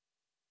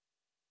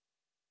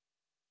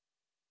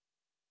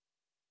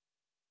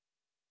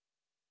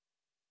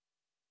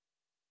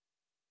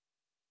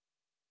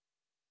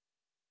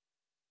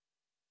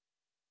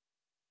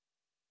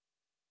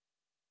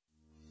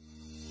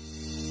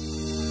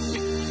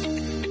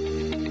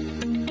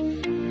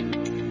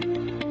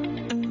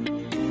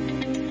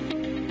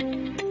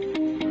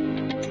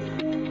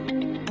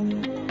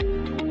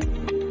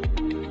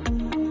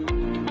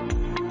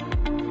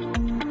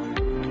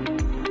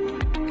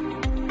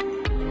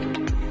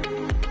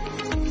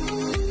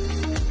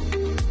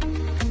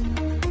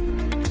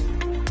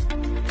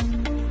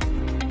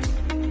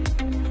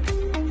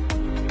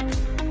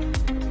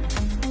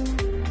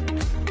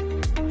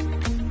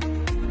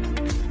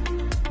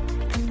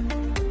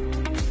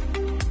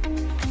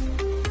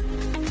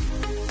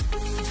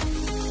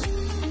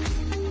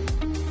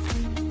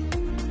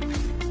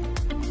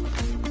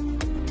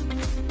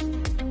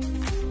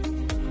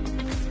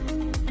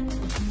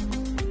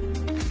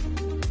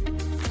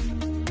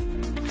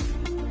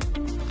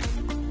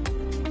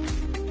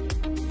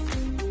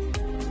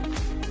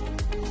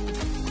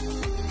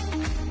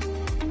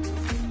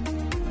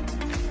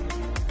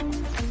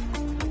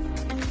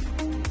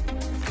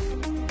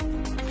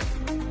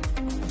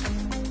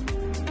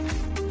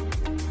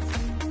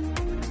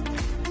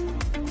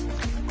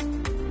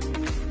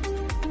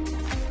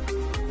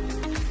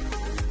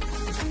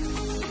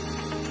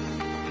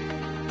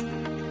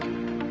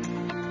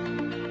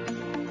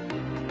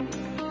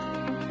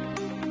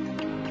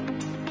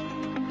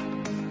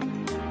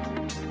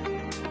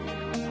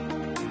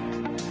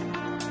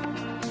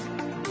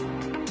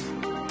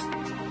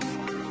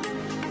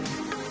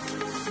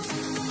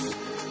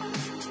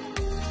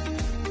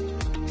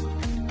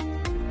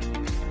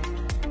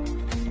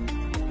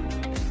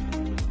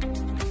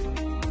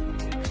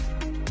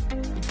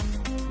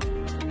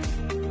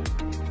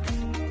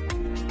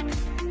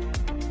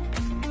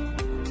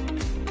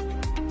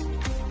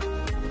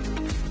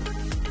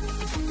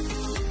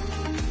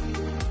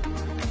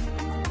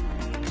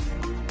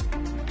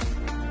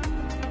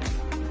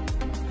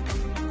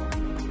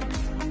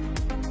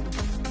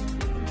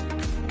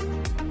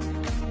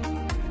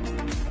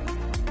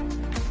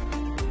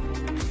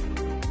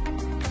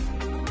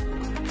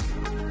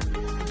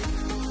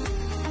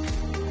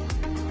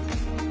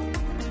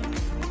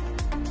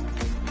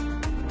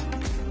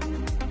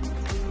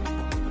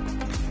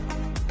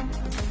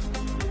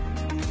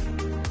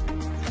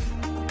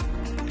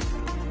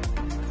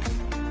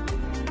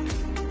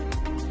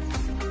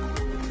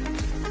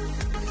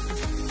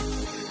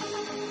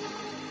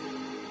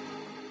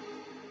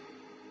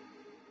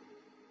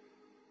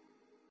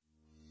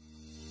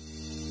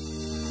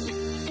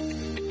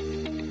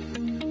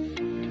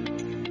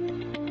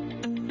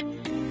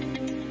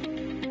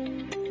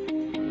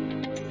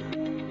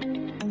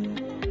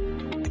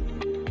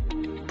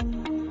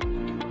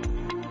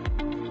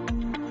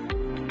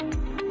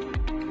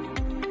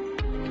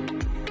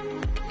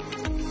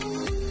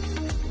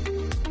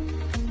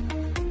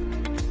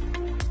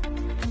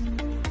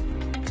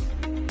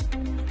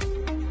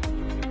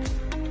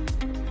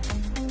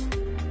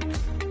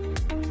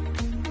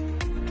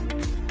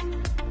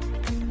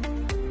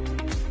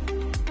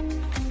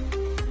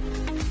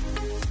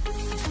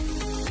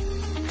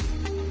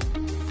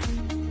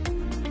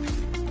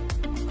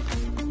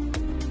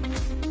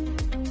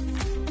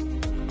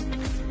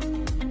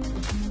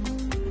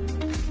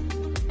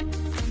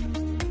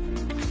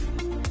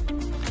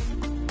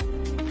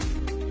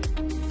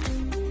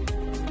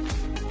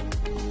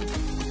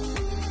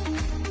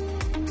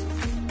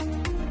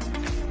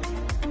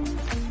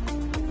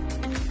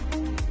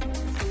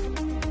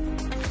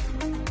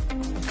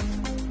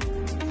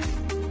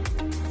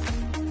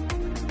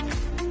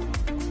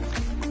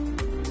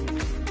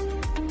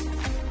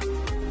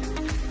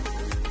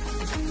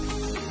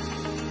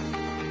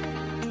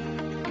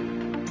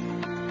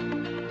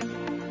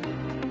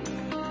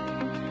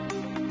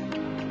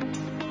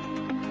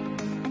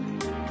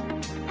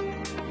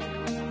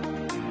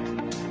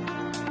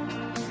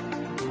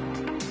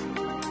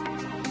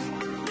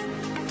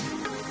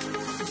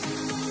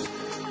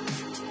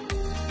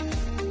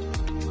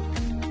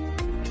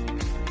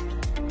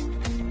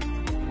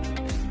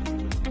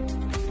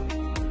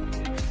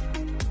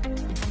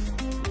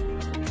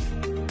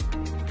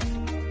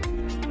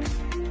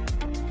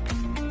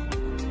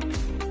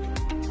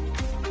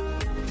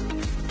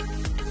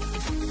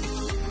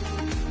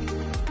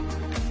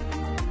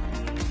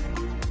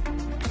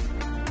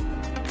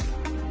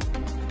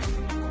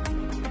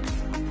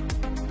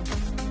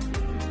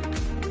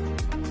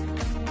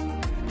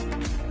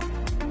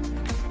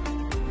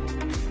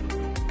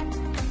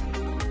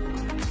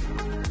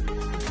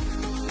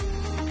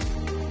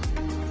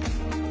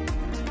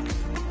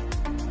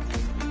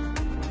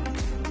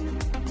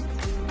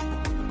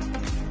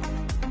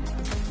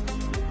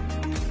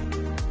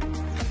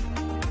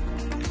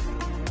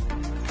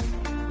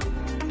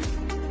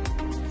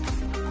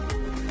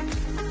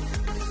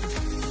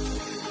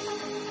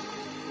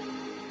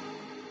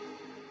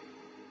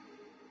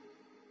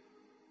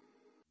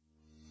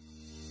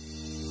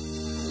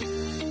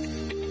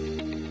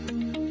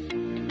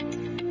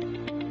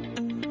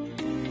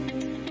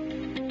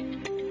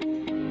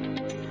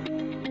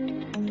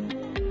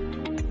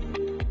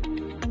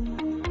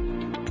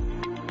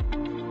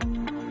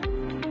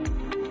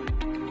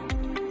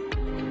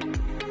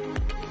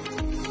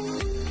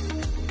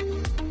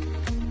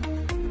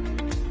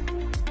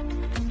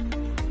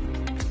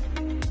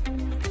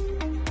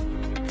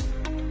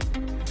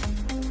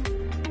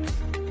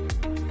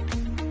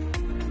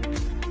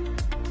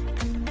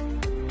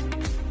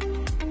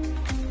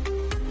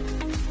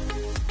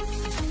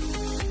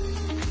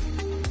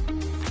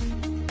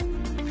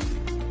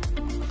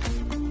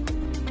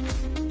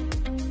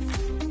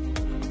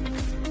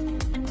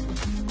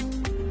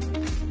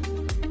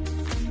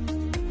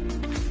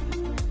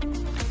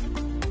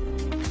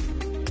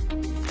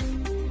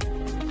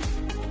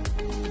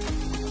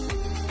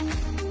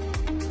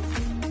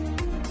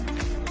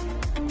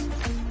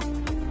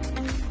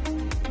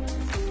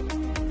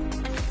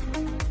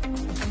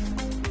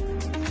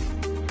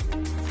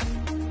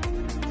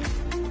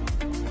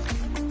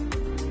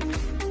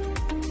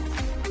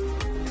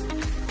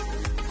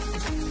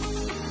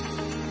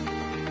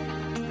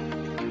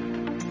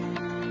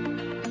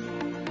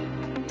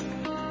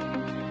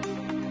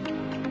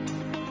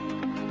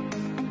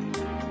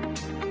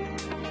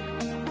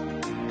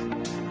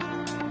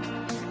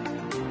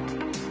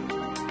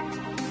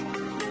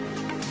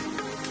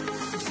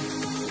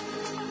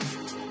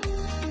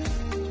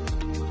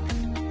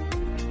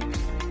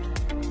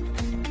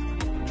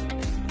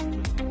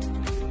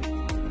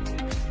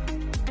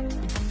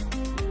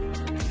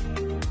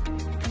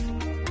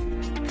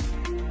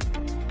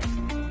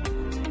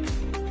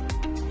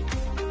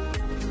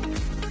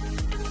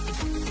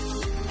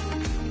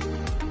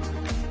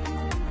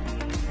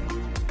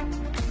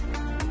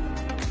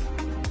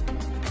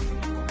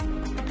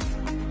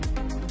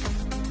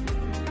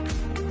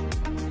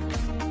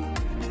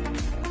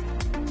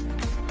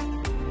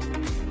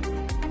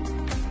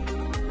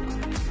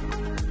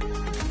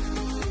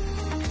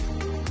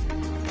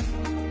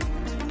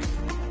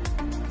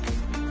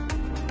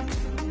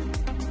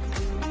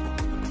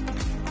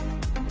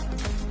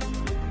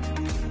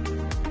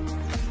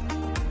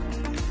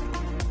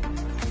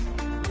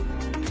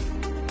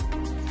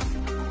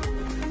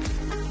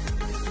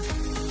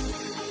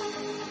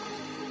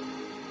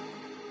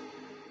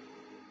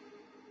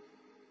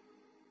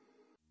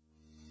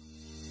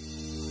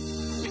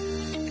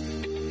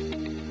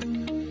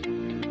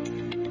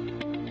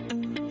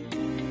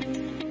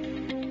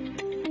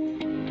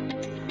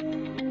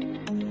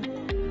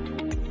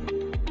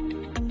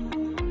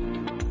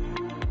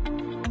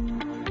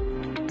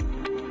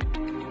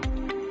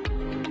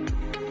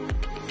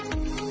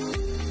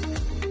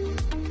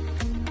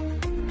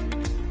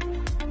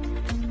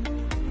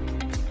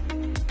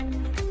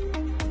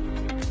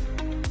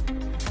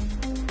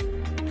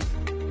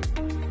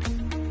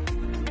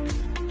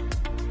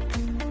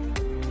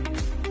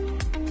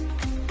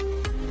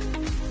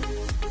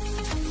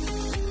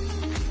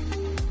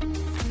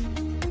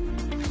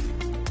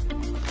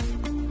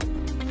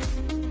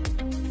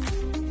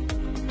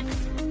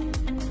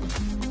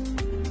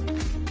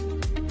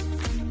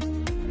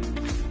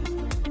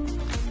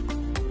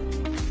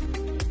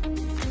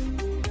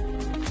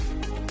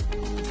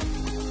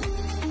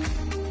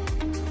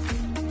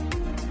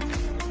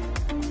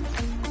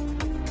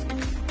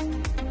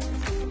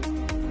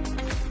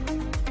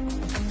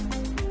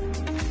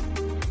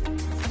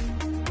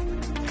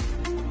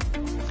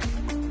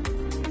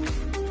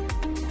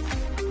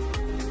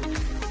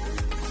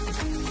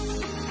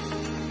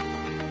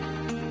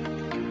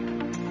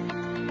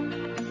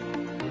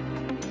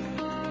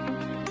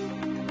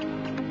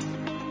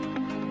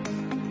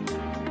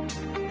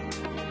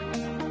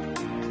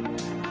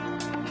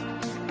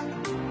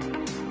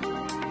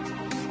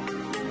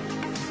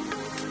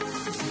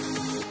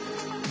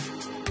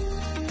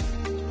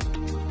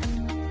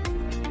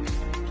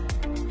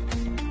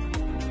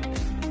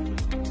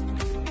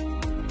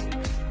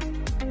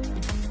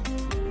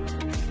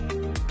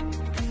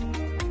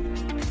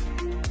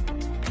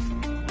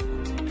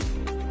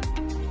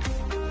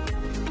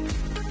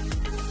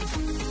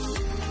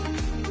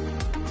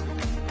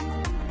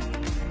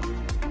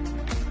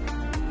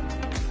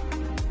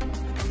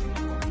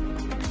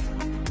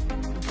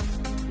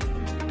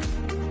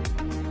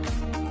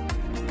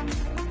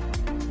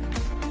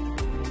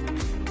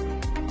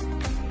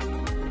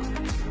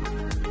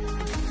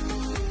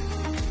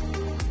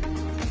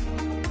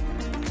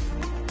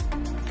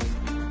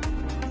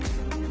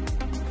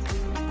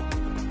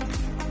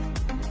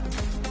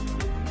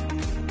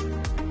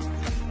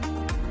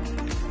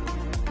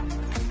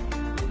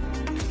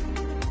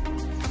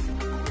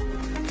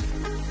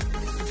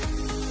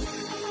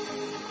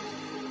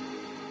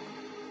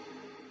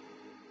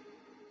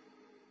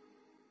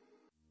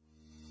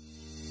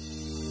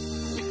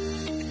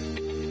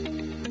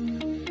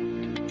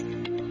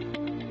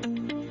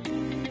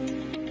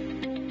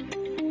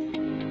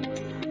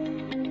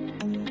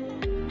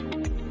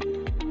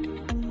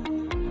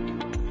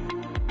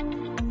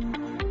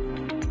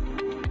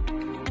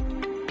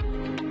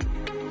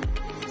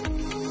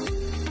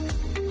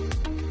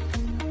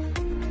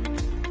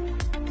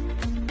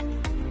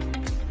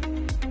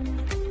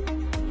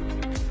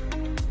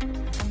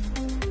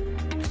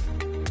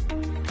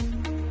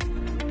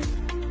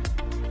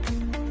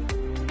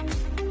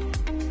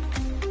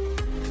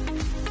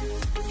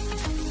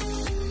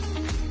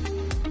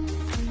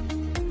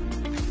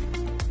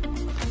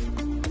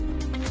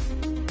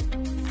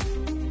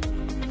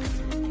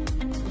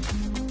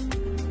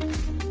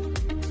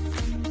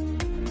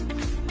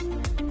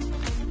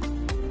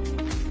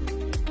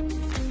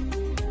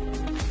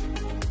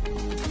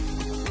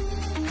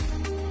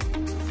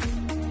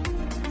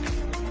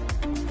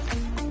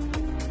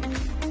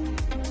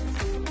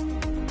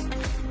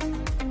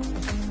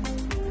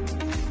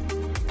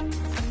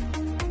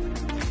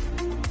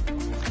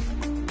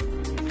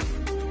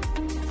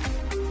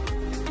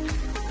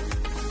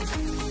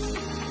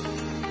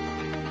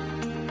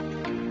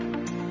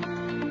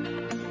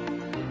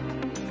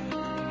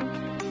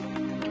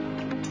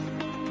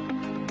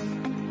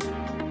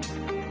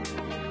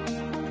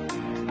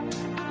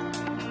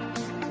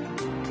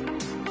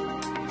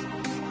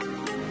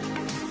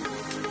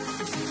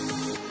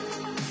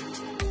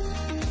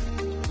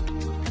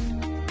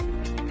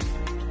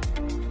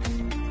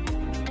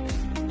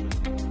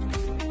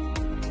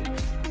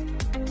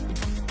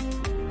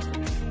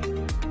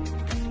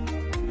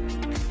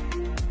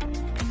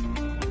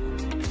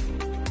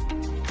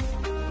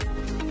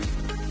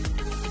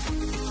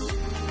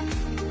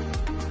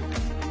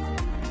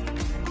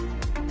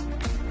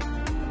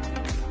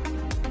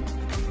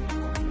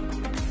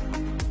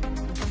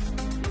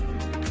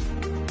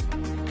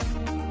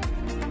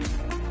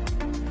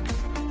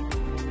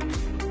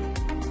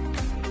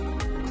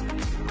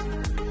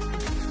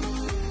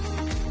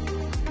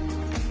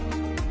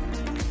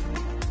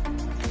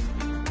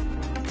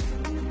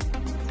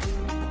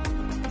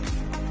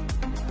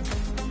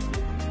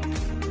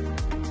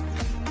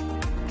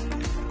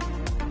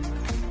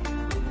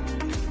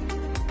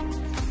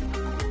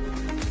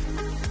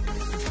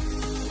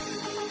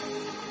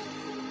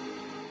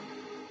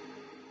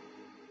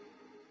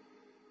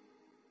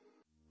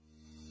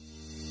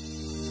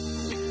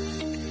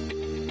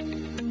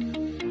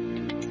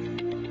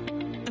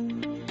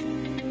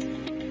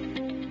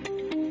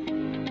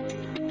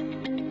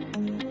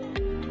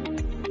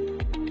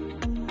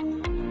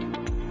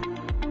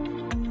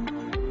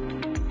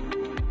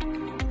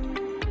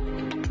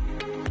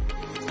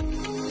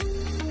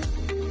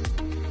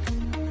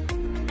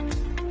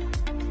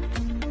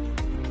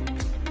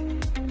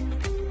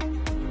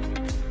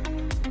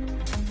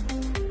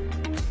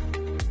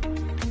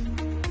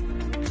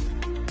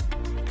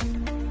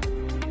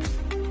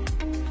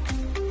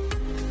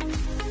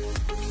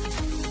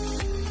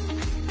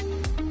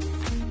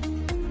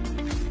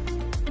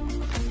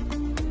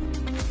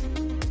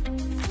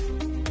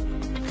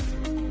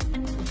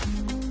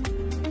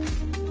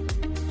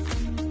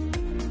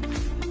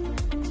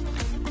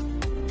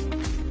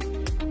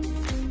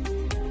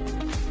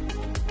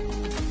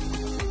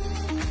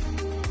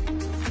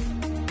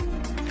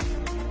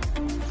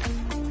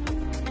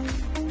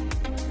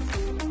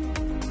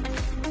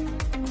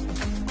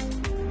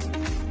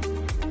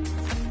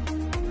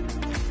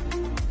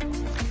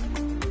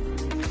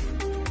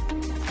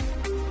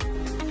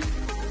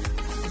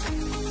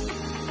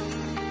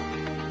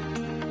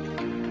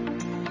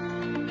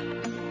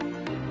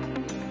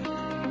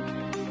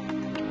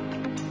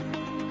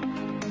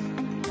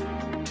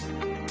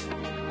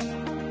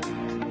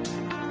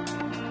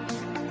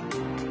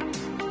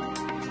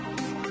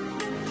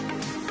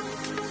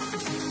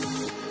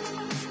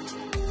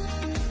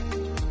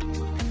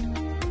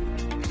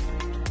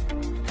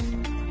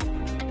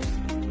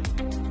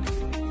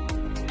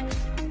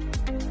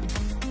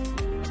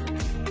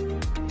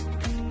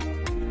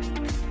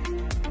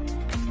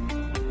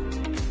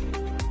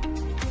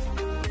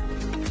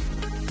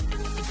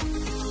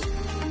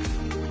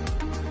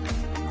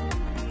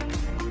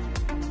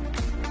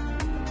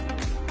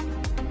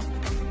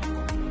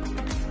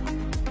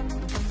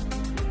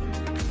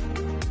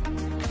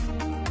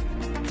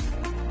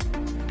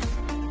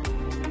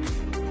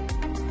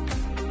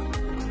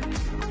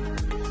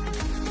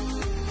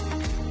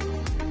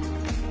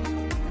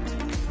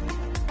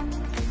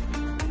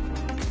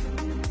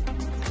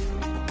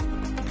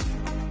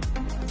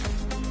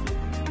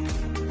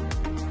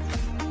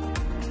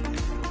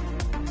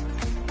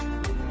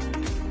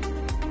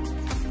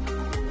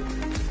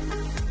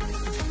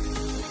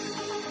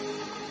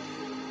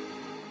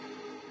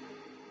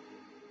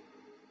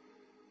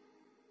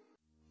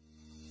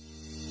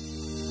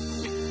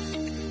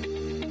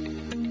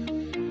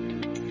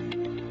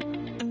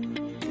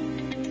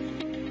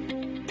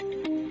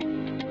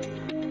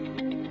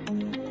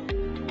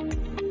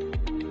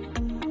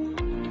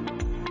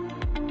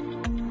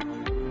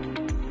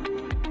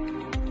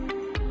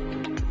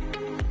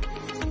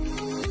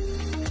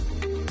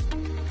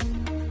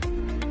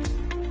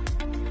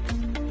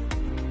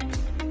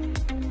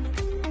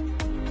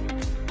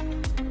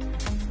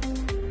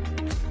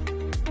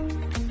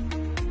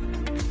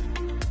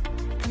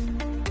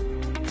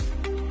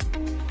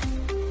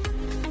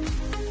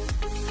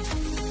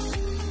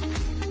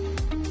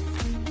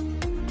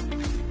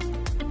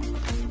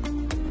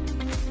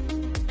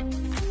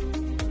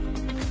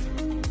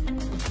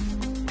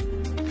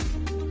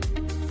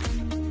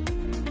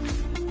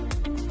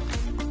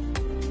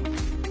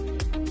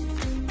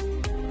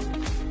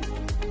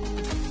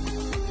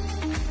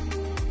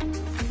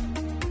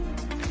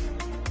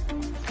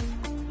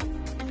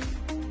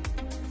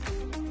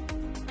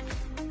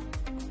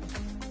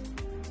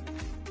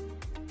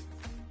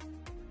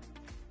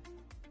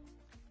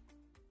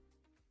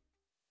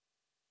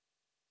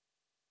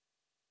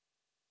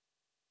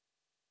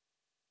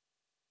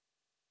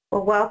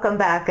 Well, welcome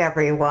back,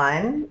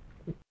 everyone,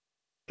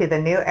 to the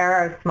New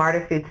Era of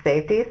Smarter Food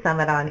Safety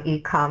Summit on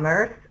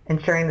E-commerce,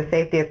 ensuring the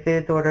safety of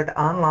foods ordered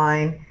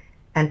online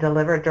and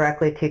delivered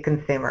directly to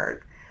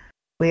consumers.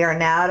 We are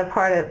now at a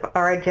part of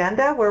our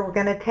agenda where we're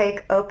going to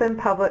take open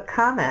public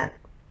comment.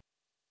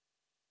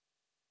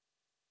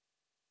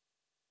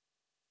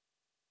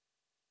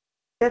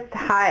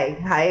 Hi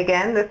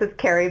again. This is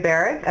Carrie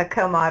Barrett, a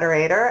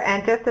co-moderator,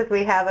 and just as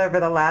we have over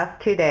the last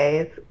 2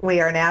 days,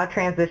 we are now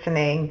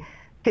transitioning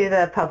to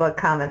the public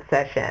comment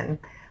session,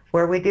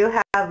 where we do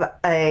have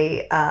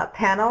a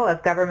panel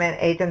of government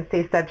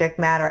agency subject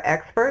matter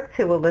experts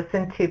who will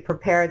listen to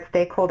prepared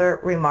stakeholder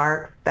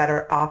remarks that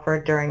are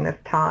offered during this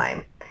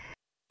time.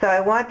 So I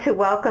want to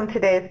welcome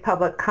today's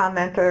public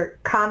comment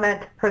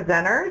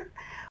presenters.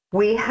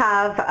 We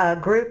have a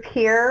group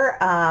here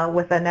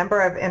with a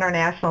number of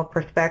international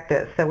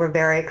perspectives, so we're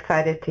very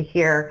excited to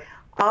hear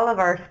all of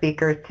our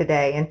speakers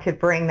today and to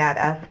bring that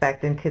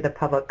aspect into the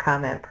public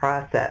comment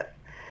process.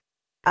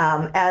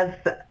 As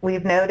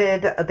we've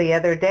noted the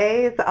other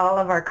days, all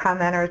of our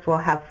commenters will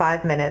have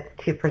 5 minutes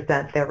to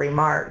present their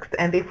remarks.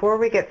 And before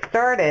we get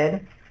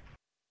started,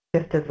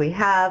 just as we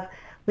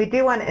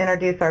do want to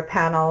introduce our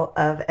panel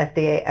of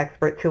FDA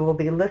experts who will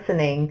be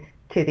listening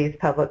to these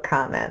public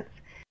comments.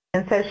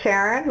 And so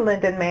Sharon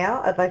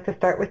Linden-Mayle, I'd like to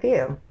start with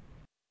you.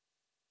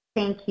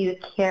 Thank you,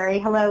 Carrie.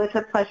 Hello, it's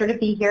a pleasure to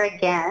be here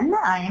again.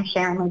 I am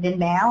Sharon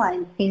Linden-Mayle.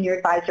 I'm Senior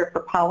Advisor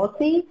for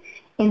Policy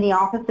in the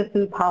Office of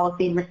Food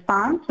Policy and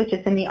Response, which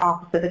is in the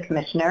Office of the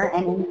Commissioner.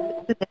 And in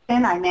this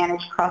position, I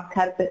manage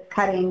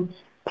cross-cutting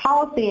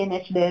policy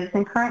initiatives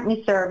and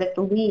currently serve as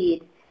the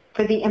lead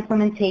for the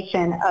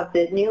implementation of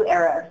the New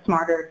Era of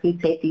Smarter Food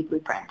Safety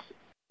Blueprint.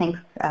 Thanks.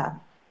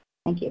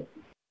 Thank you.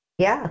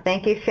 Yeah,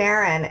 thank you,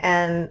 Sharon.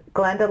 And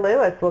Glenda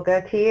Lewis, we'll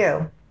go to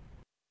you.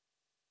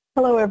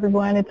 Hello,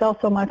 everyone. It's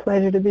also my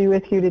pleasure to be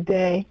with you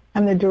today.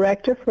 I'm the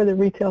Director for the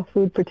Retail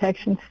Food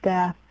Protection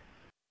Staff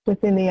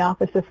within the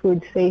Office of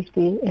Food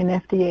Safety and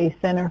FDA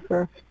Center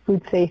for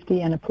Food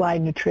Safety and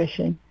Applied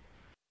Nutrition.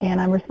 And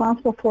I'm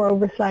responsible for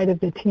oversight of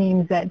the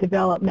teams that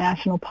develop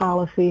national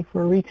policy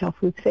for retail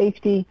food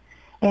safety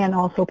and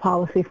also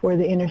policy for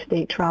the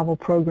Interstate Travel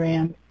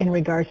Program in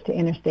regards to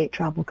interstate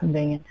travel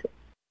conveyances.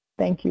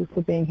 Thank you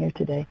for being here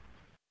today.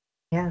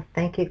 Yes,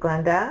 thank you,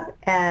 Glenda.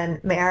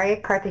 And Mary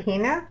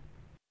Cartagena?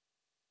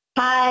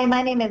 Hi,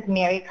 my name is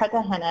Mary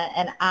Cartagena,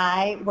 and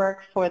I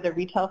work for the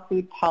Retail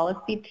Food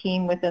Policy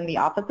team within the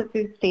Office of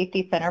Food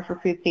Safety Center for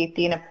Food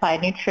Safety and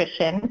Applied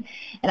Nutrition.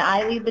 And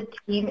I lead the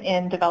team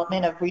in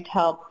development of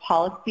retail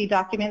policy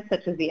documents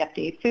such as the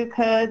FDA Food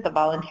Code, the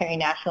Voluntary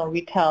National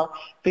Retail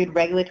Food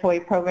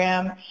Regulatory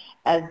Program,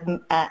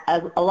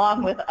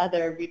 along with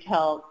other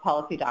retail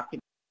policy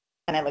documents.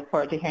 And I look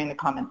forward to hearing the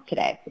comments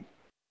today.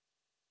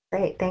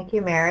 Great, thank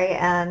you, Mary.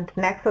 And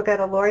next we'll go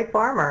to Lori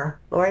Farmer.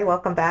 Lori,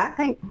 welcome back.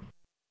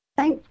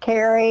 Thanks,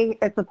 Carrie.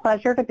 It's a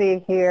pleasure to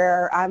be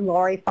here. I'm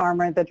Lori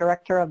Farmer, the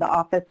Director of the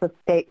Office of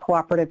State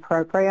Cooperative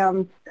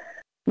Programs.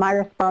 My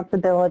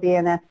responsibility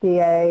in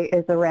FDA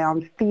is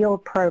around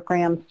field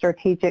program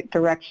strategic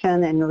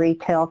direction in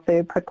retail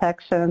food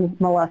protection,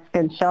 mollusk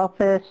and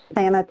shellfish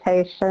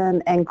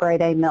sanitation, and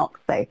grade A milk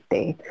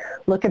safety.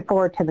 Looking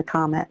forward to the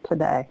comment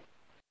today.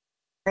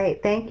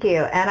 Great, thank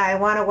you. And I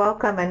want to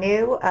welcome a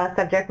new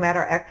subject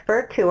matter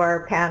expert to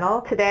our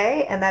panel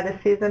today, and that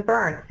is Susan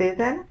Burns.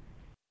 Susan?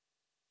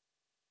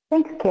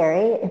 Thanks,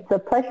 Carrie. It's a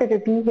pleasure to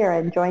be here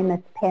and join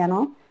this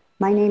panel.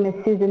 My name is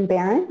Susan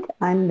Barrett.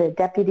 I'm the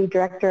Deputy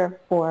Director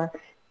for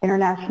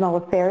International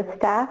Affairs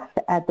Staff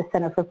at the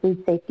Center for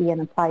Food Safety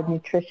and Applied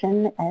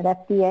Nutrition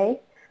at FDA.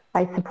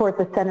 I support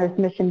the Center's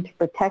mission to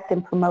protect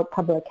and promote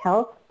public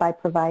health by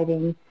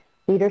providing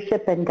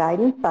leadership and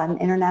guidance on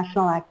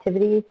international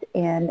activities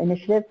and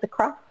initiatives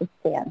across the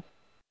span.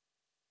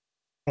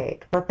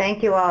 Great. Well,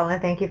 thank you all,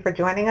 and thank you for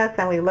joining us,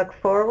 and we look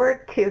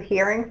forward to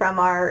hearing from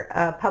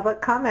our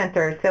public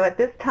commenters. So at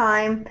this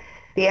time,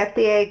 the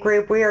FDA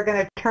group, we are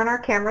going to turn our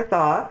cameras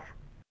off,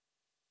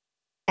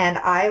 and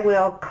I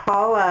will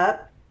call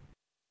up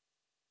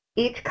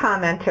each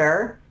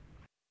commenter,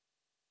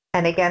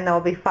 and again, there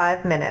will be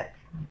 5 minutes.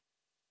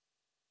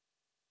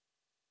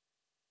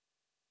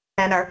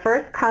 And our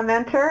first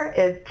commenter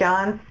is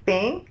John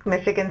Spink,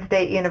 Michigan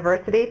State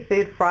University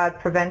Food Fraud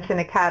Prevention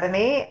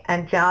Academy.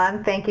 And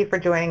John, thank you for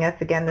joining us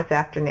again this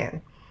afternoon.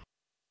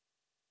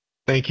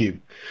 Thank you.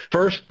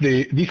 First,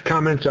 these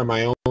comments are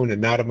my own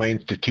and not of my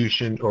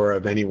institution or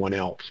of anyone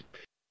else.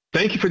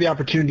 Thank you for the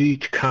opportunity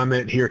to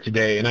comment here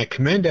today, and I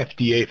commend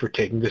FDA for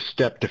taking this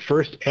step to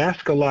first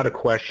ask a lot of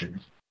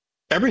questions.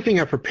 Everything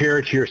I've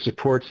prepared here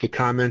supports the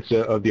comments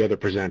of the other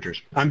presenters.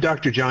 I'm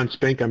Dr. John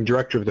Spink. I'm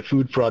Director of the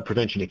Food Fraud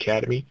Prevention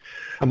Academy.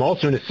 I'm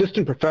also an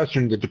assistant professor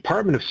in the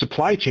Department of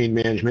Supply Chain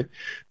Management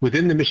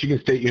within the Michigan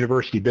State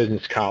University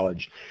Business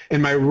College.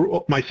 And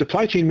my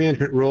supply chain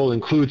management role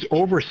includes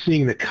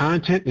overseeing the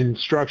content and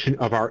instruction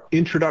of our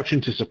Introduction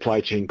to Supply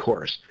Chain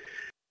course.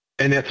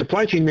 And that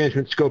supply chain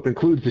management scope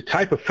includes the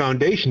type of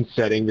foundation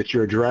setting that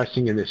you're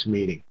addressing in this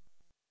meeting.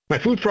 My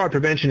food fraud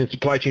prevention and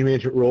supply chain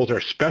management roles are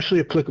especially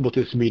applicable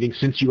to this meeting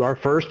since you are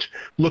first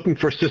looking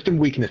for system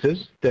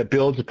weaknesses that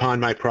builds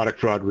upon my product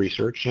fraud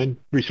research and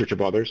research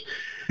of others.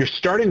 You're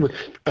starting with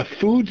a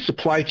food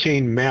supply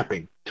chain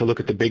mapping to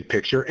look at the big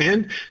picture,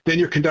 and then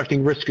you're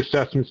conducting risk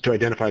assessments to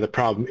identify the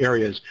problem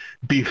areas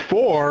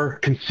before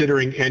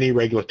considering any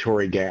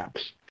regulatory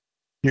gaps.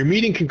 Your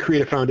meeting can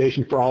create a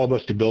foundation for all of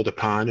us to build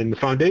upon, and the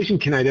foundation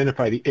can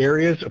identify the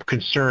areas of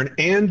concern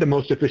and the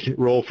most efficient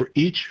role for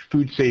each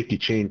food safety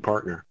chain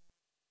partner.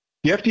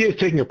 The FDA is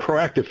taking a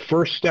proactive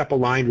first step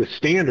aligned with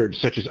standards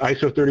such as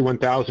ISO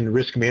 31000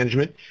 risk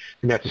management,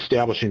 and that's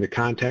establishing the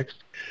context.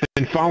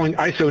 And following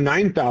ISO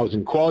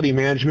 9000 quality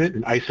management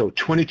and ISO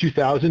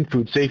 22000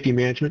 food safety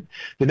management,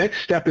 the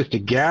next step is to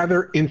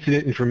gather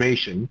incident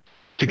information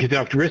to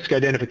conduct risk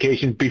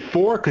identification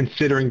before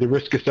considering the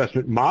risk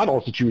assessment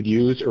models that you would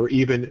use or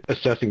even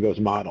assessing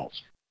those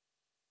models.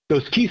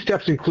 Those key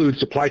steps include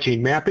supply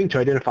chain mapping to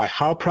identify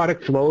how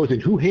product flows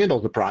and who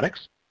handles the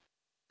products.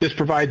 This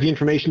provides the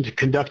information to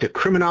conduct a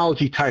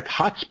criminology-type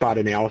hotspot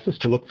analysis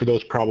to look for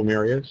those problem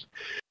areas.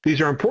 These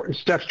are important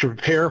steps to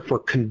prepare for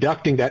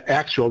conducting that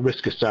actual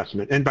risk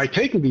assessment. And by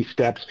taking these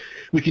steps,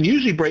 we can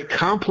usually break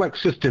complex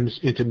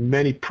systems into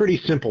many pretty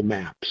simple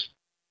maps.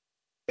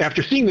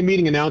 After seeing the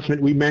meeting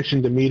announcement, we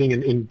mentioned the meeting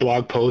in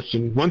blog posts,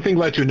 and one thing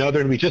led to another,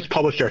 and we just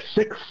published our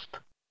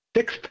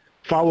sixth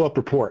follow-up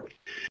report.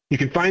 You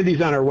can find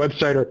these on our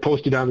website or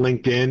posted on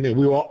LinkedIn, and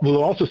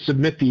we'll also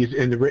submit these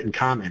in the written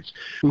comments.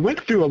 We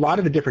went through a lot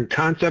of the different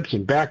concepts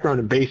and background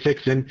and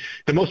basics, and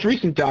the most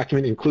recent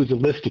document includes a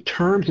list of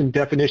terms and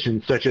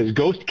definitions such as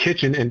ghost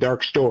kitchen and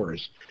dark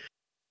stores.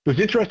 It was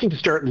interesting to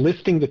start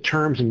listing the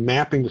terms and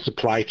mapping the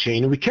supply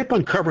chain, and we kept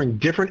uncovering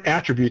different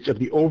attributes of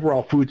the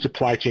overall food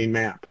supply chain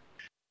map.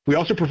 We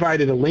also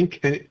provided a link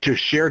to a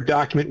shared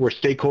document where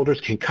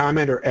stakeholders can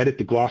comment or edit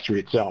the glossary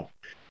itself.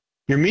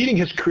 Your meeting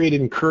has created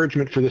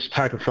encouragement for this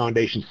type of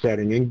foundation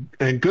setting,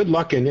 and good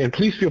luck, and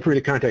please feel free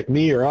to contact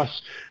me or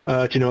us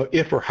to know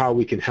if or how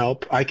we can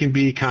help. I can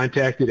be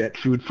contacted at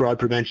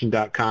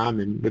foodfraudprevention.com,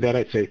 and with that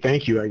I'd say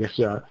thank you. I guess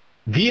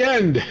the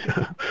end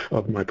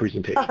of my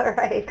presentation. All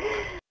right.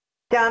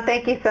 John,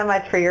 thank you so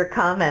much for your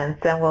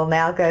comments, and we'll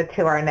now go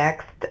to our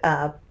next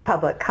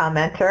public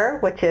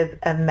commenter, which is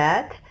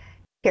Amit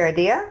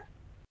Karadia.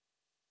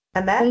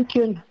 Amit? Thank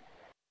you.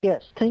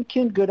 Yes, thank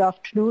you and good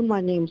afternoon. My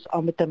name is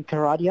Amit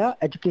Karadia,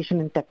 Education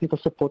and Technical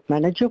Support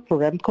Manager for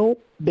Remco,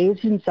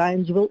 based in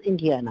Zionsville,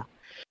 Indiana.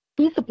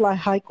 We supply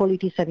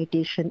high-quality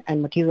sanitation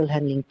and material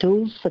handling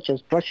tools such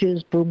as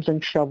brushes, brooms,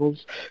 and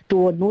shovels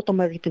to our North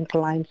American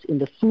clients in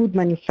the food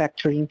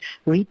manufacturing,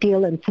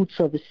 retail, and food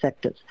service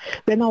sectors.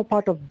 We're now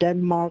part of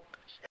Denmark's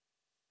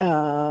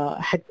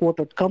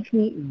headquartered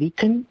company,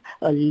 Beacon,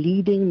 a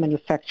leading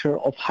manufacturer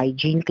of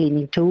hygiene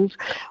cleaning tools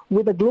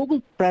with a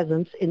global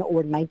presence in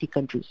over 90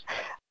 countries.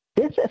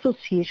 This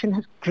association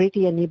has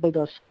greatly enabled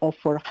us to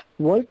offer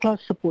world-class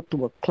support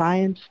to our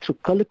clients through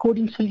color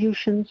coding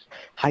solutions,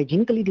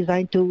 hygienically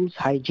designed tools,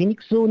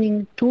 hygienic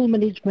zoning, tool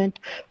management,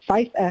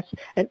 5S,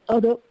 and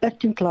other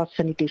best-in-class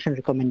sanitation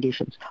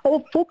recommendations.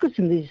 Our focus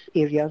in these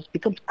areas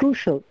becomes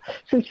crucial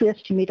since we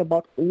estimate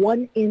about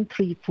 1 in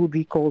 3 food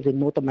recalls in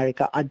North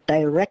America are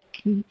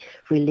directly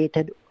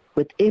related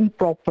with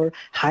improper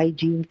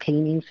hygiene,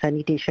 cleaning,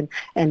 sanitation,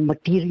 and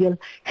material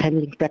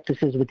handling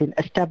practices within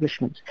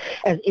establishments.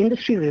 As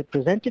industry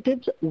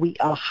representatives, we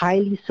are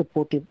highly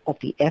supportive of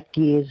the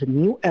FDA's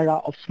new era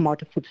of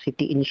smarter food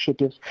safety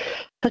initiatives,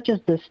 such as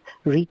this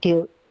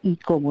Retail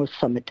E-Commerce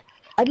Summit.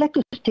 I'd like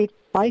to state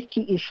 5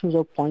 key issues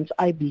or points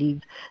I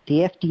believe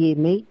the FDA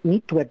may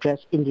need to address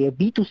in their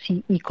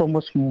B2C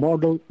e-commerce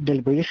model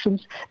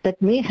deliberations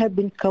that may have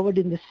been covered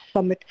in this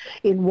summit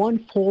in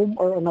one form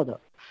or another.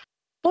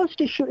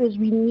 First issue is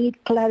we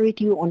need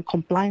clarity on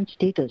compliance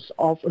status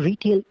of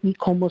retail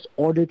e-commerce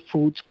ordered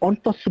foods on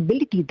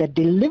possibility that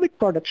delivered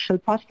products shall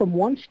pass from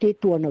one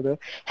state to another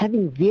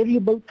having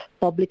variable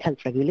public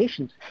health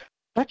regulations.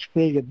 Such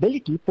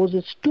variability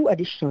poses 2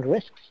 additional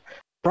risks.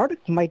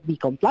 Product might be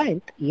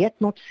compliant yet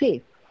not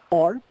safe,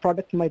 or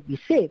product might be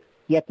safe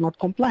yet not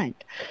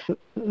compliant.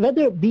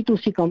 Whether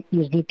B2C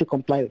companies need to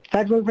comply with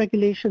federal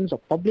regulations or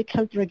public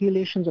health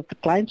regulations of the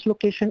client's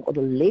location or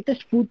the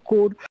latest food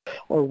code,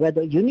 or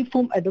whether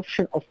uniform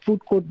adoption of food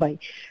code by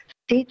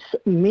states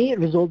may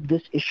resolve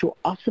this issue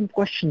are some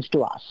questions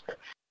to ask.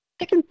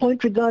 Second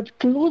point regards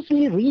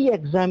closely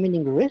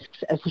re-examining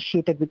risks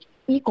associated with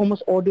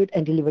e-commerce ordered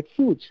and delivered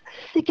foods.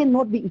 They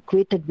cannot be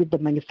equated with the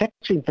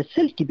manufacturing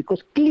facility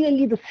because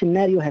clearly the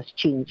scenario has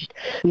changed.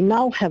 We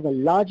now have a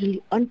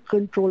largely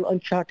uncontrolled,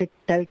 uncharted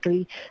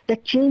territory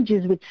that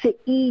changes with, say,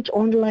 each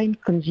online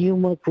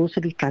consumer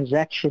grocery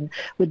transaction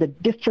with a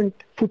different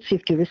food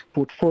safety risk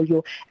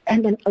portfolio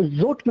and an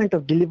assortment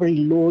of delivery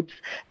loads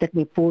that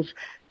may pose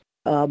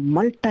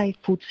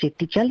multi-food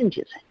safety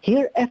challenges.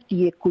 Here,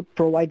 FDA could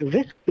provide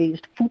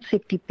risk-based food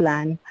safety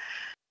plan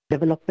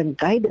development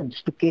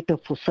guidance to cater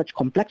for such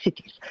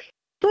complexities.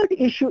 Third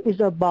issue is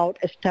about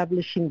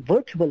establishing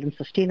workable and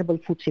sustainable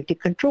food safety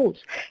controls.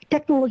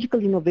 Technological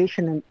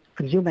innovation and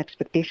consumer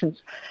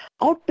expectations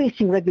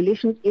Outpacing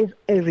regulations is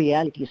a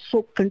reality,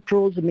 so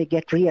controls may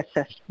get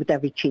reassessed with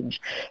every change.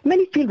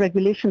 Many feel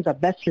regulations are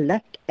best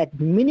left at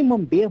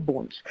minimum bare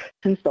bones,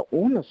 since the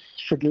onus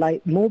should lie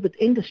more with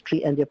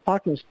industry and their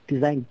partners to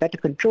design better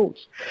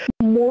controls.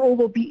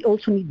 Moreover, we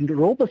also need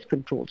robust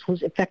controls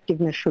whose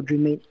effectiveness should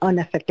remain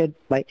unaffected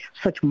by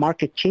such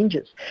market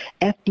changes.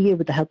 FDA,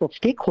 with the help of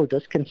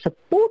stakeholders, can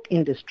support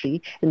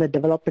industry in the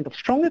development of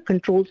stronger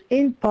controls,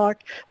 in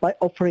part by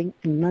offering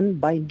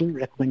non-binding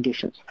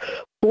recommendations.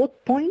 Fourth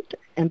point,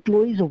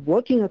 employees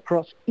working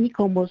across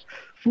e-commerce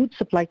food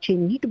supply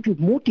chain need to be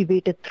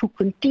motivated through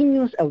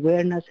continuous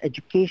awareness,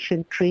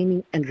 education,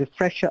 training, and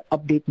refresher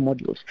update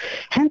modules.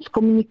 Hence,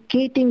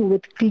 communicating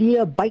with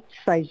clear,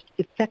 bite-sized,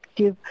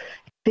 effective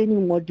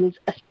training modules,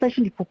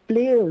 especially for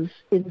players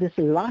in this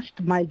last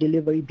mile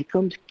delivery,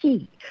 becomes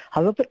key.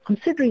 However,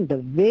 considering the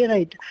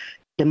varied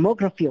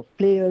demography of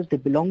players, they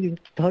belonging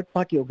to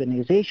third-party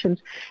organizations,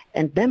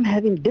 and them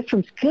having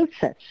different skill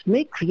sets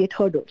may create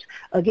hurdles.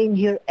 Again,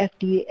 here,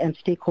 FDA and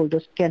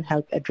stakeholders can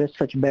help address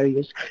such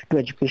barriers to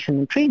education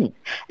and training.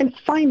 And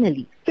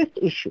finally, fifth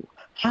issue,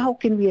 how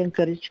can we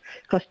encourage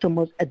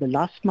customers at the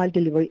last mile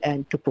delivery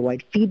end to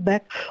provide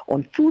feedback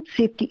on food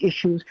safety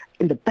issues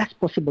in the best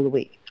possible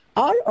way?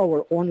 Are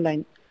our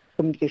online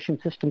communication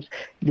systems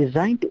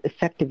designed to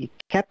effectively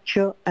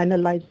capture,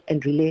 analyze,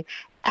 and relay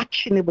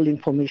actionable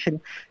information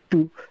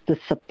to the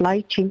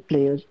supply chain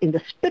players in the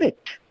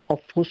spirit of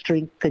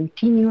fostering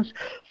continuous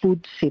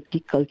food safety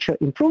culture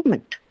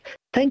improvement?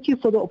 Thank you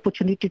for the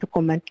opportunity to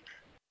comment.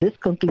 This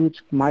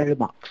concludes my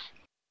remarks.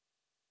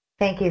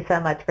 Thank you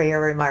so much for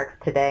your remarks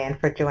today and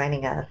for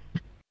joining us.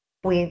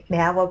 We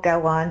now will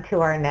go on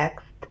to our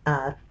next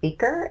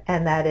speaker,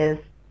 and that is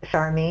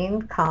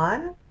Sharmeen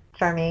Khan.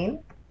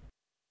 Sharmeen?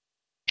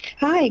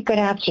 Hi, good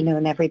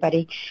afternoon,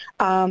 everybody.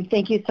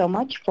 Thank you so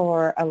much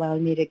for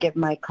allowing me to give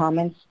my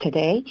comments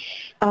today.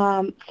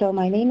 So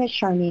my name is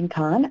Sharmeen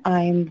Khan.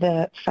 I'm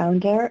the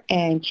founder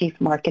and chief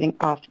marketing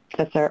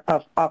officer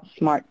of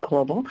OpSmart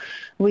Global.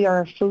 We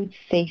are a food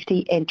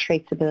safety and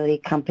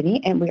traceability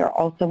company, and we are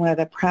also one of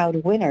the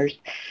proud winners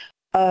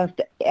of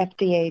the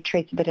FDA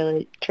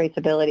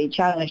Traceability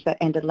Challenge that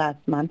ended last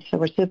month. So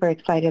we're super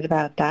excited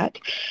about that.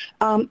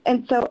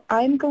 And so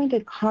I'm going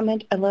to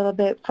comment a little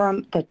bit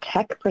from the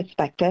tech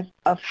perspective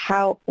of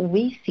how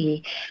we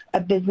see a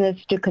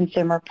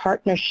business-to-consumer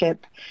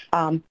partnership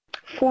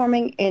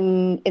forming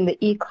in the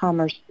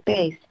e-commerce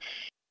space.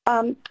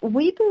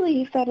 We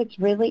believe that it's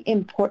really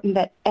important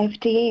that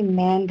FDA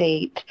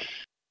mandate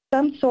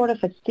some sort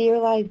of a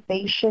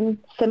serialization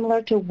similar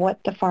to what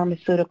the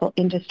pharmaceutical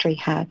industry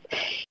has.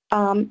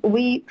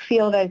 We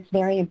feel that it's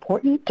very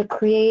important to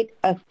create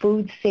a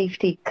food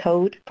safety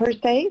code per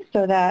se,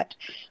 so that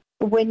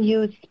when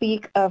you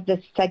speak of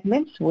the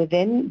segments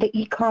within the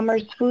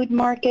e-commerce food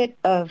market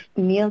of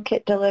meal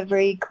kit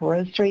delivery,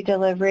 grocery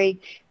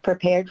delivery,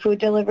 prepared food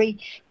delivery,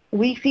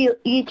 we feel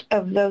each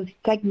of those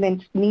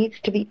segments needs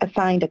to be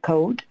assigned a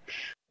code.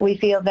 We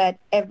feel that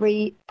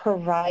every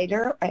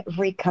provider,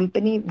 every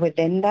company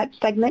within that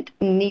segment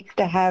needs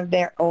to have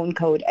their own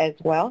code as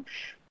well.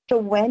 So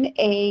when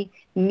a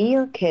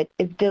meal kit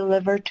is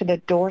delivered to the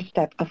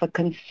doorstep of a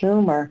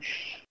consumer,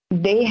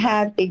 they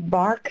have a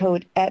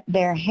barcode at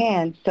their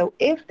hand. So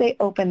if they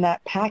open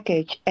that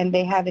package and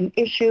they have an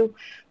issue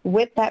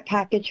with that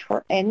package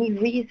for any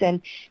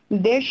reason,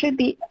 there should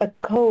be a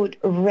code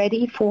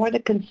ready for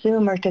the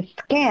consumer to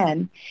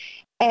scan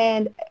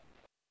and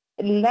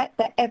let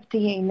the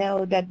FDA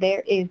know that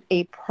there is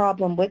a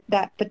problem with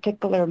that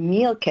particular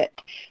meal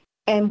kit.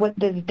 And what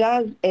this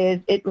does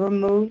is it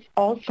removes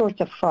all sorts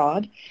of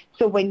fraud.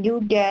 So when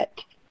you get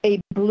a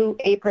blue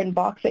apron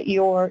box at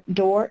your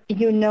door,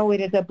 you know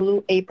it is a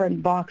blue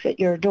apron box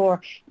at your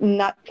door,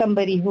 not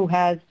somebody who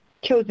has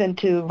chosen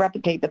to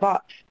replicate the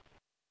box.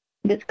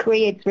 This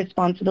creates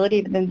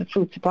responsibility within the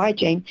food supply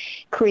chain,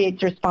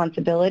 creates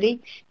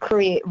responsibility,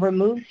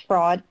 removes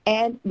fraud,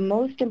 and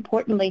most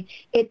importantly,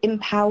 it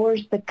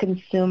empowers the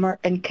consumer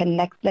and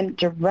connects them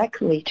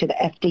directly to the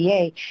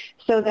FDA,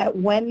 so that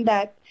when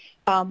that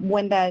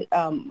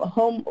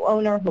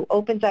homeowner who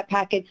opens that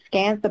package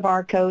scans the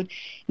barcode,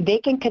 they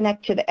can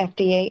connect to the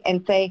FDA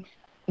and say,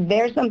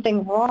 there's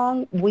something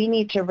wrong, we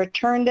need to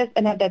return this,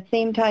 and at that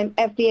same time,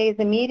 FDA is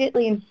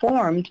immediately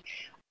informed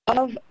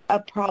of a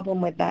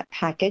problem with that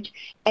package,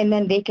 and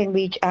then they can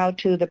reach out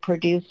to the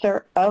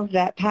producer of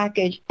that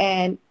package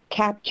and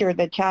capture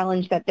the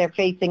challenge that they're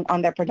facing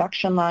on their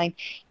production line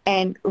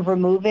and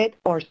remove it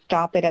or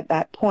stop it at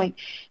that point.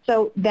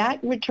 So that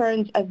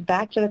returns us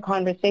back to the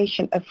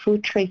conversation of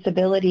food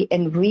traceability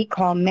and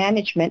recall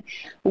management,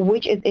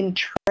 which is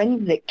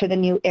intrinsic to the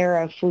new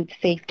era of food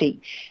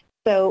safety.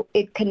 So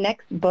it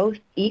connects both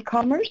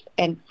e-commerce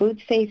and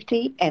food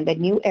safety and the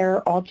new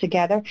era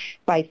altogether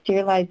by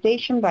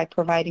serialization, by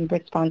providing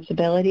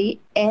responsibility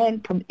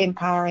and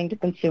empowering the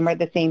consumer at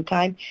the same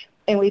time.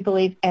 And we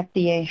believe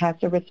FDA has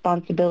the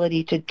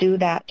responsibility to do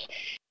that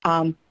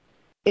in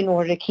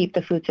order to keep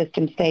the food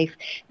system safe.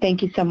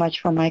 Thank you so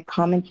much for my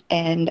comments,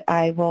 and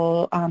I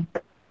will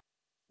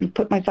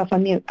put myself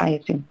on mute, I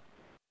assume.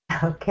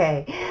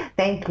 Okay,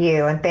 thank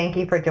you, and thank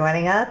you for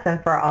joining us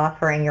and for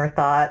offering your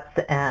thoughts,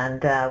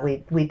 and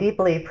we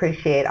deeply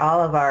appreciate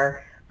all of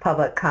our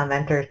public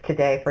commenters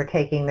today for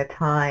taking the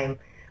time.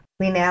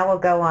 We now will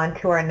go on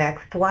to our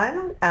next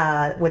one,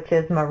 which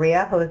is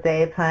Maria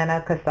Jose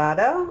Plana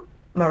Casado.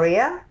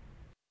 Maria?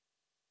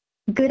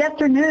 Good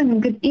afternoon,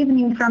 good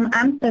evening from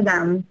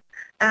Amsterdam.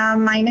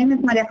 My name is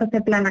Maria Jose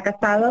Plana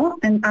Casado,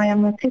 and I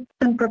am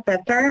assistant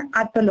professor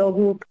at the law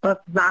group of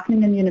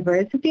Wageningen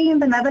University in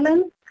the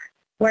Netherlands,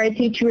 where I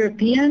teach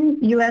European,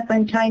 US,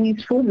 and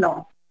Chinese food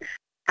law.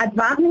 At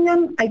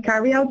Wageningen, I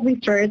carry out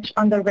research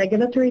on the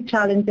regulatory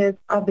challenges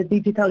of the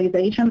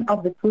digitalization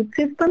of the food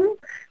system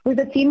with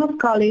a team of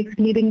colleagues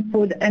leading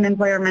food and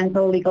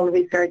environmental legal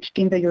research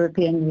in the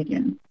European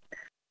Union.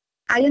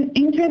 I am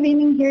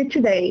intervening here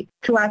today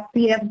to ask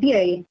the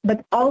FDA,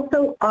 but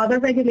also other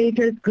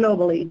regulators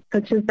globally,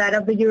 such as that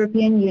of the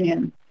European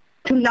Union,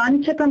 to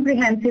launch a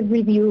comprehensive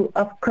review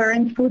of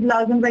current food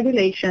laws and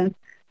regulations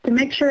to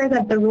make sure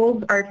that the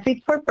rules are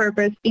fit for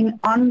purpose in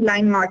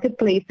online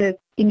marketplaces,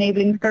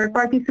 enabling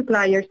third-party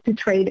suppliers to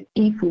trade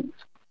e-foods.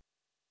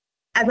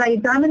 As I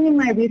examined in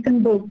my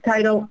recent book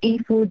titled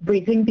E-Food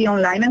Bridging the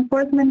Online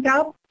Enforcement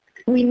Gap,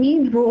 we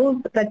need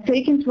rules that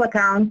take into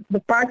account the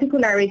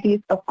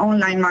particularities of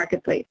online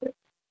marketplaces,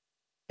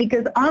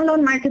 because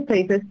online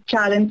marketplaces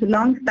challenge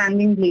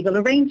long-standing legal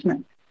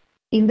arrangements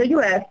in the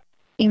US,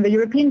 in the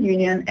European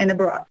Union, and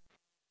abroad.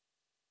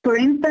 For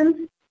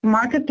instance,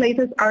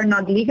 marketplaces are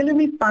not legally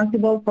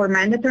responsible for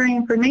mandatory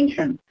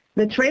information.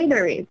 The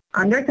trader is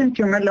under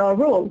consumer law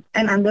rules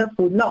and under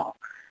food law.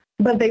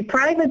 But their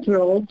private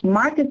rules,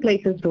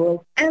 marketplaces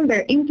rules, and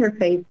their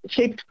interface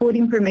shaped food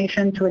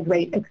information to a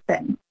great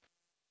extent.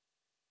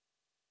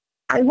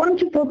 I want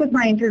to focus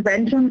my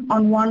intervention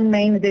on one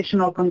main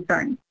additional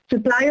concern: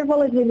 supplier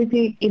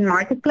volatility in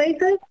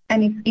marketplaces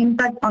and its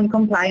impact on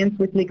compliance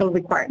with legal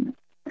requirements.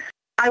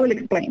 I will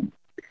explain.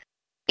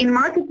 In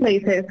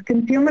marketplaces,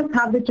 consumers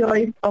have the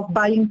choice of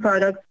buying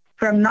products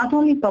from not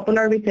only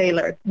popular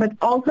retailers, but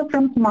also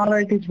from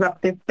smaller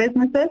disruptive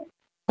businesses,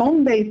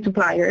 home-based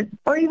suppliers,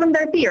 or even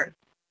their peers.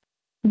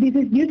 This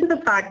is due to the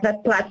fact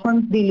that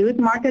platforms dilute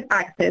market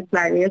access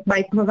barriers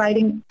by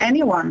providing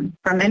anyone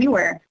from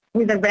anywhere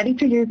with a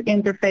ready-to-use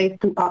interface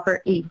to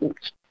offer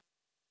e-foods.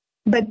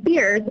 But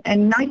peers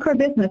and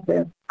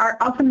micro-businesses are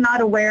often not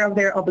aware of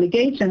their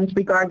obligations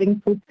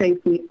regarding food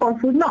safety or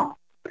food law,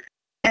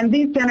 and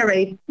these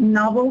generate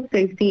novel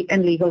safety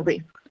and legal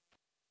risks.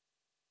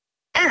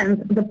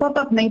 And the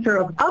pop-up nature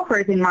of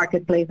offers in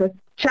marketplaces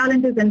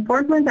challenges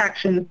enforcement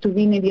actions to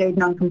remediate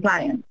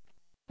non-compliance,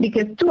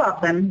 because too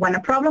often, when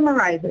a problem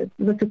arises,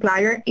 the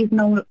supplier is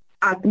no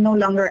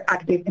longer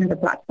active in the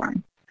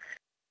platform.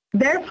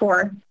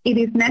 Therefore, it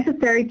is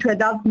necessary to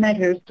adopt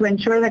measures to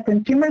ensure that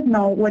consumers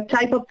know what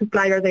type of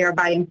supplier they are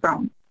buying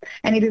from.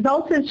 And it is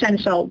also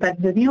essential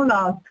that the new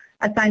laws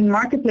assign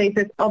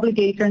marketplaces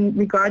obligations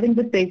regarding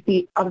the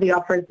safety of the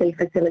offers they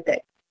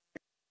facilitate.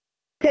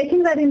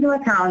 Taking that into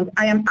account,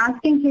 I am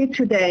asking here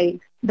today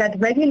that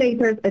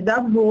regulators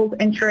adopt rules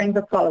ensuring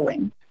the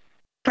following.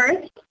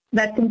 First,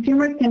 that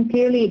consumers can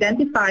clearly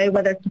identify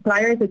whether a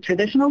supplier is a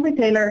traditional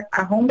retailer,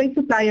 a home-based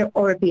supplier,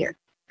 or a peer.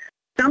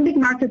 Some big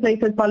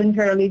marketplaces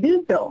voluntarily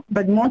do so,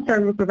 but most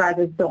service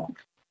providers don't.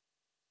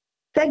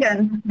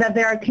 Second, that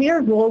there are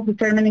clear rules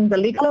determining the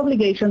legal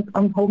obligations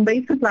on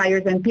home-based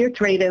suppliers and peer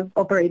traders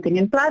operating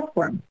in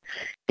platforms,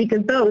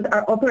 because those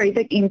are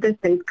operating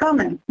interstate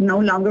commerce, no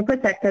longer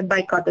protected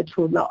by cottage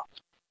food laws.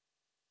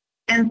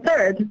 And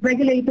third,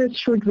 regulators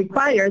should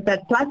require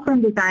that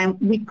platform design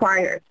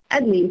requires,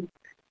 at least,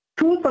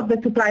 proof of the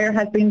supplier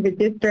has been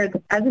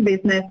registered as a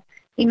business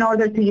in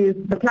order to use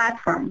the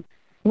platform.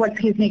 What's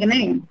his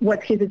nickname?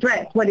 What's his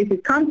address? What is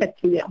his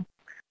contact detail?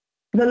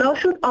 The law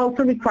should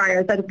also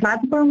require that the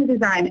platform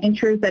design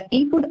ensures that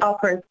e-food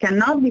offers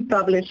cannot be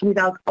published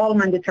without all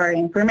mandatory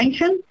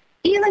information,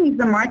 even if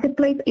the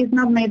marketplace is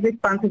not made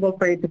responsible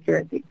for its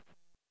security.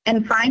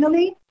 And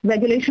finally,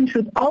 regulation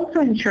should also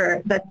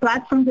ensure that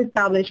platforms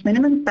establish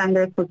minimum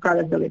standards for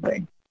product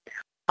delivery.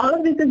 All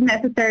of this is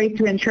necessary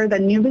to ensure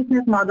that new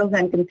business models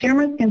and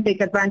consumers can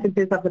take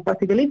advantages of the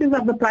possibilities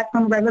of the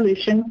platform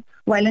revolution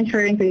while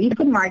ensuring the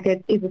e-food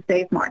market is a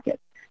safe market.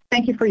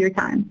 Thank you for your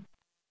time.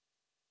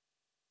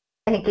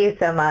 Thank you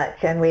so much,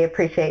 and we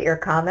appreciate your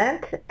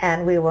comment.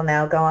 And we will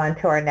now go on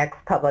to our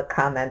next public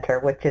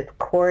commenter, which is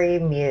Corey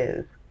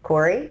Muse.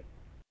 Corey?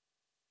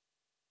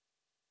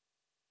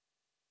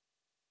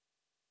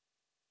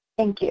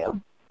 Thank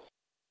you.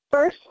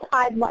 First,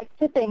 I'd like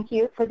to thank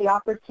you for the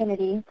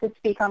opportunity to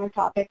speak on a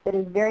topic that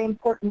is very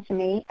important to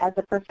me as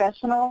a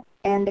professional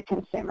and a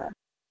consumer.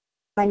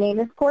 My name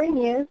is Corey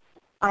Muse.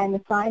 I am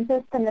a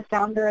scientist and the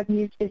founder of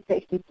Muse Food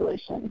Safety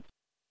Solutions.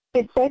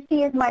 Food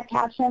safety is my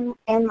passion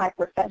and my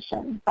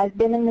profession. I've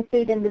been in the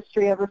food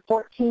industry over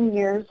 14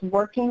 years,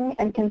 working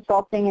and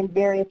consulting in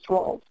various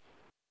roles.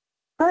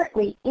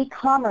 Currently,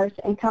 e-commerce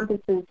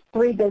encompasses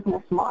 3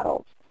 business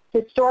models: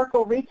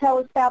 historical retail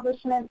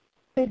establishments,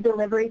 food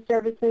delivery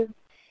services,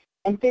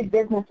 and food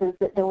businesses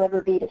that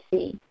deliver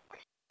B2C.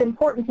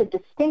 important to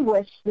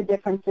distinguish the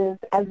differences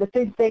as the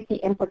food safety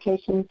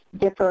implications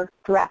differ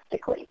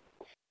drastically.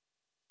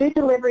 Food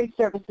delivery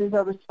services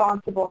are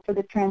responsible for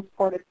the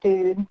transport of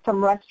food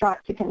from restaurant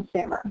to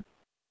consumer.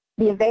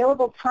 The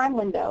available time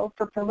window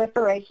for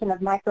proliferation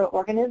of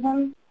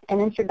microorganisms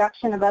and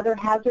introduction of other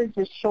hazards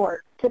is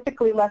short,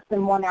 typically less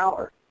than 1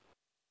 hour.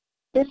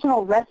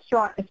 Additional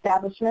restaurant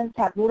establishments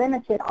have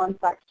limited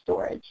on-site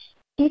storage.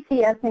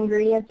 PCS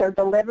ingredients are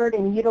delivered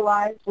and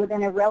utilized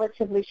within a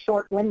relatively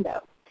short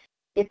window.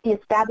 If the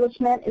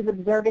establishment is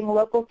observing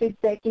local food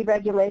safety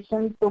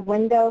regulations, the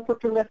window for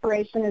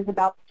proliferation is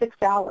about 6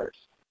 hours.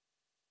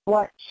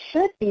 What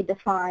should be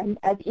defined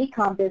as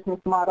e-com business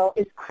model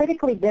is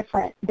critically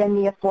different than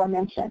the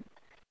aforementioned.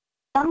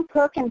 Some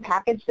cook and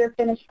package their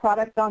finished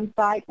products on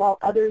site while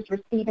others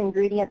receive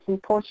ingredients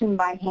and portion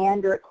by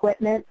hand or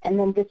equipment and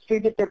then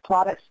distribute their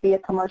products via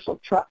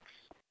commercial trucks.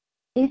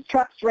 These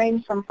trucks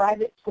range from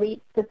private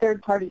fleets to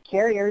third-party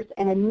carriers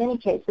and in many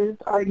cases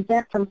are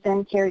exempt from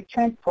sanitary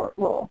transport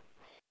rule.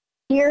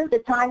 Here, the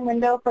time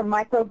window for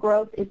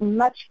microgrowth is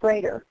much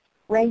greater,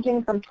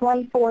 ranging from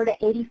 24 to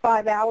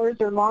 85 hours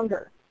or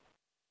longer.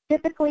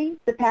 Typically,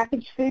 the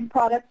packaged food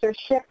products are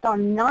shipped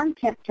on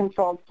non-temp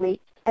controlled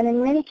fleets and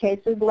in many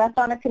cases left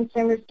on a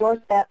consumer's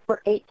doorstep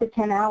for 8 to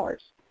 10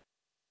 hours.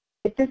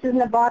 If this is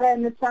Nevada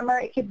in the summer,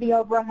 it could be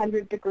over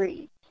 100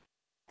 degrees.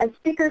 As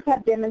speakers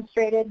have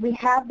demonstrated, we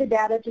have the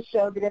data to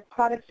show that if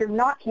products are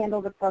not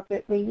handled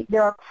appropriately,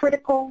 there are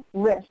critical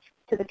risks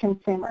to the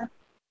consumer.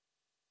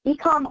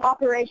 E-com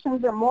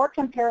operations are more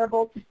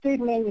comparable to food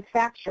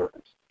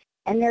manufacturers,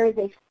 and there is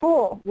a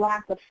full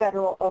lack of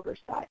federal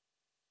oversight.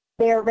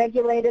 They are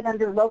regulated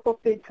under local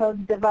food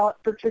codes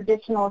developed for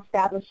traditional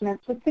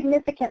establishments with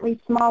significantly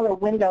smaller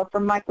window for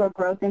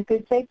microgrowth and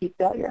food safety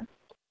failure.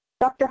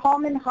 Dr.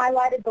 Hallman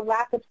highlighted the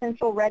lack of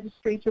central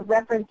registry to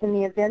reference in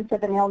the event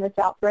of an illness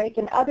outbreak,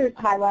 and others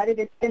highlighted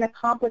it's been a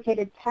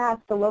complicated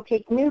task to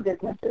locate new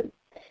businesses.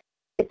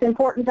 It's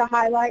important to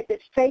highlight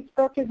that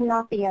Facebook is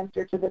not the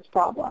answer to this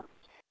problem.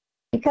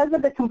 Because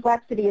of the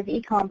complexity of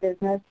e-com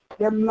business,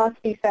 there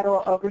must be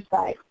federal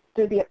oversight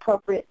through the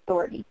appropriate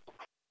authorities.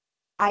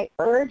 I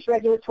urge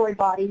regulatory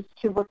bodies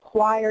to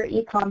require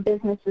e-com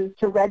businesses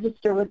to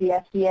register with the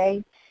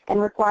FDA and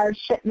require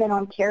shipment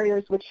on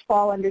carriers which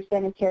fall under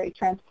sanitary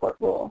transport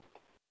rule.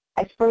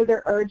 I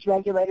further urge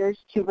regulators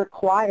to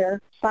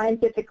require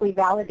scientifically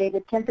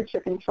validated temperature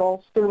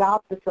controls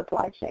throughout the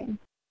supply chain.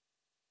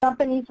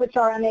 Companies which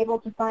are unable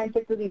to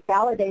scientifically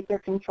validate their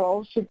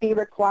controls should be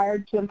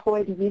required to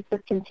employ the use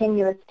of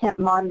continuous temp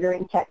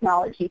monitoring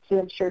technology to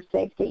ensure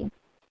safety.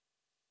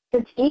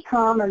 Since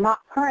e-com are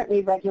not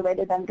currently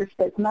regulated under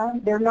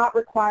FSMA, they're not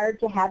required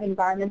to have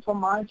environmental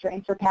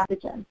monitoring for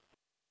pathogens.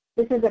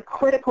 This is a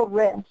critical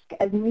risk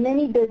as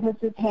many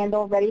businesses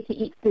handle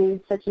ready-to-eat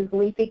foods such as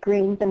leafy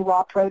greens and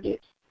raw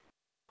produce.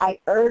 I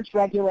urge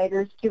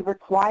regulators to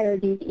require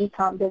these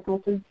e-com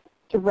businesses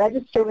to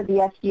register with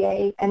the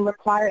FDA and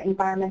require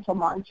environmental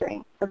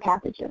monitoring for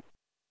pathogens.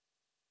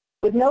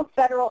 With no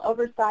federal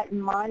oversight in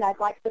mind, I'd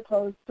like to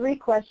pose 3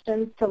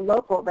 questions to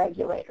local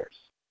regulators.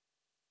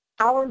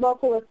 How are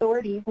local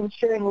authorities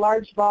ensuring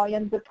large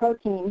volumes of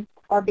protein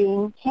are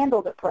being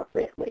handled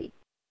appropriately?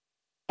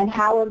 And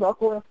how are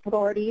local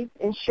authorities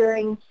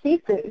ensuring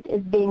seafood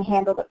is being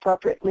handled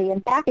appropriately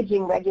and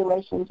packaging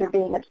regulations are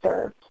being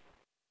observed?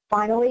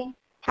 Finally,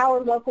 how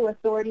are local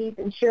authorities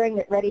ensuring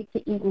that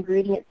ready-to-eat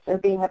ingredients are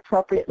being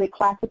appropriately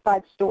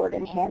classified, stored,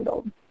 and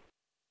handled?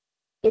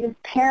 It is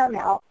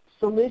paramount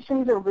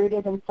solutions are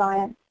rooted in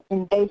science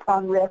and based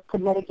on risk to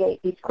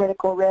mitigate these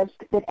critical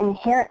risks that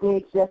inherently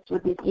exist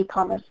with these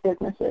e-commerce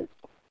businesses.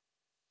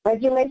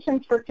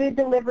 Regulations for food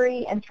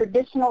delivery and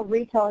traditional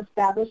retail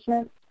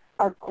establishments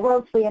are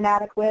grossly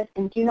inadequate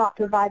and do not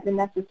provide the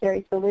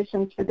necessary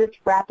solutions for this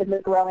rapidly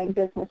growing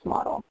business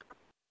model.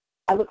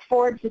 I look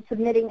forward to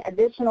submitting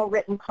additional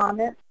written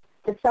comments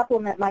to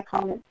supplement my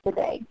comments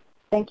today.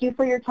 Thank you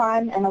for your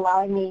time and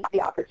allowing me the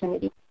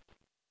opportunity.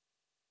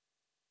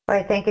 All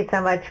right, thank you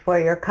so much for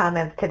your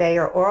comments today,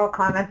 your oral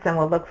comments, and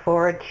we'll look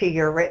forward to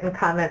your written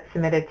comments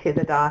submitted to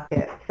the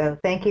docket. So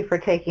thank you for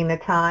taking the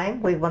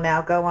time. We will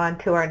now go on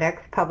to our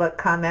next public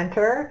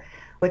commenter,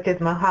 which is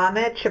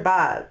Mohammed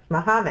Shabazz.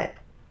 Mohammed.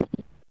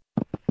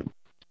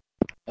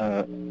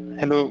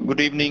 Hello,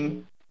 good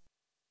evening.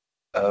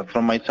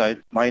 From my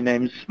side, my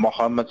name is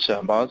Mohammed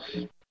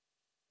Shabazz.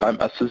 I'm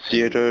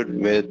associated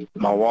with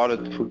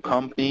Mawarid Food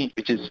Company,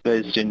 which is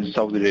based in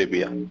Saudi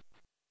Arabia.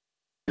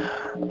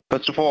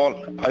 First of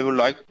all, I would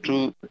like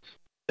to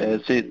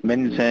say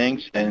many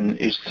thanks, and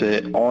it's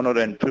an honor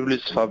and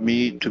privilege for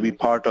me to be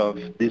part of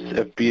this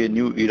FDA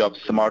New Era of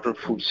Smarter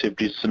Food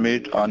Safety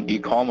Summit on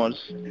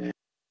e-commerce,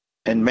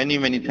 and many,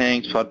 many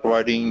thanks for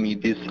providing me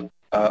this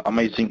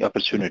amazing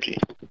opportunity.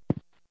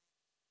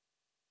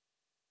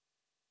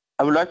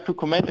 I would like to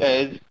comment,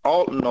 as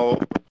all know,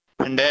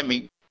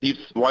 pandemic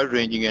leaves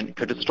wide-ranging and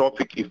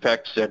catastrophic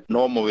effects at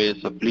normal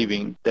ways of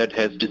living that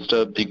has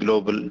disturbed the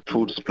global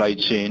food supply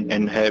chain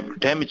and have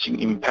damaging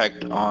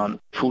impact on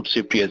food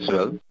safety as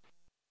well.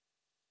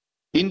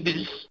 In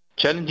this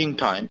challenging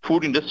time,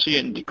 food industry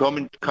and the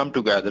government come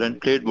together and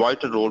played a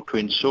vital role to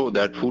ensure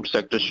that food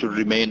sector should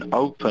remain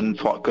open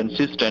for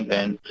consistent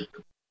and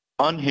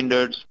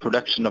unhindered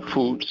production of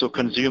food so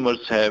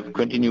consumers have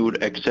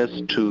continued access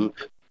to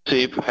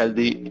safe,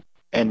 healthy,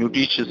 and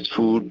nutritious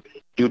food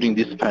during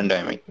this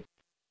pandemic.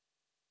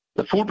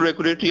 The food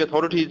regulatory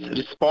authorities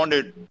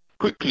responded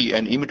quickly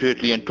and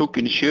immediately and took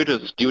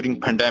initiatives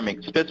during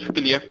pandemic.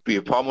 Specifically,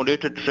 FDA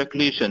formulated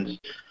regulations,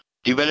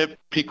 developed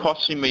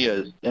precautionary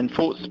measures, and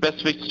enforced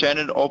specific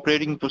standard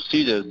operating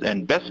procedures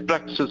and best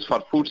practices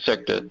for food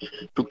sector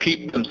to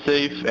keep them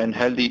safe and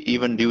healthy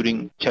even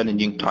during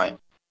challenging times.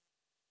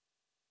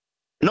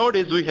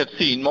 Nowadays, we have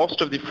seen most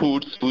of the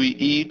foods we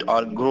eat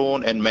are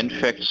grown and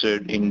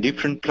manufactured in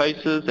different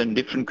places and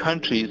different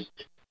countries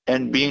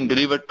and being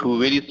delivered to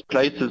various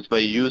places by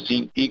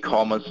using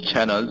e-commerce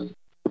channels.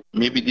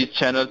 Maybe these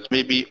channels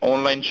may be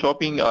online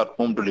shopping or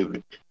home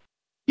delivery.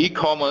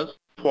 E-commerce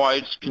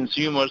provides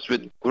consumers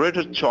with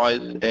greater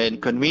choice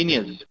and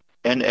convenience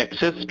and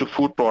access to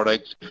food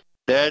products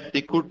that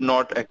they could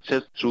not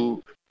access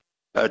through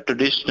a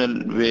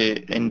traditional way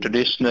in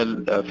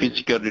traditional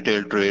physical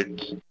retail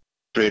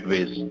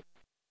tradeways.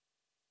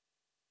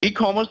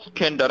 E-commerce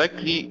can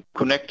directly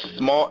connect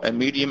small and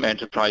medium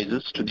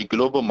enterprises to the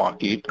global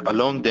market,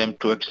 allowing them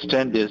to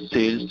extend their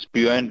sales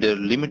beyond their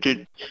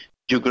limited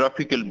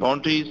geographical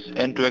boundaries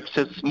and to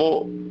access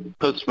more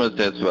customers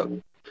as well.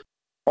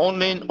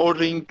 Online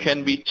ordering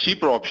can be a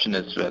cheaper option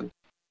as well.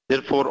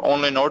 Therefore,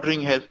 online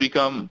ordering has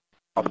become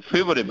a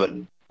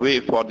favorable way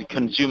for the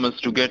consumers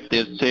to get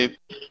their safe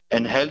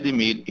and healthy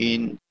meal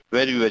in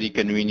very, very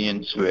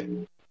convenient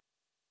way.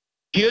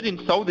 Here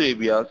in Saudi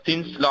Arabia,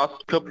 since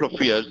last couple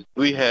of years,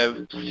 we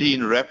have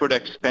seen rapid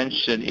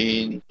expansion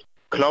in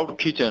cloud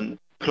kitchen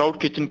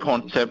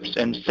concepts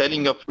and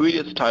selling of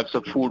various types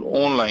of food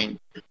online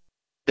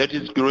that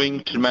is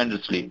growing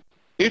tremendously.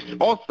 It's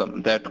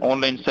awesome that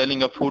online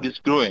selling of food is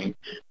growing,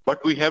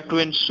 but we have to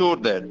ensure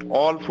that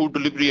all food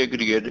delivery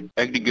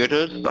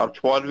aggregators are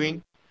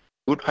following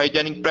good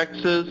hygienic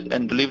practices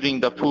and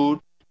delivering the food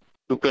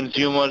to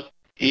consumers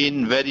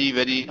in very,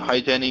 very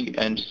hygienic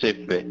and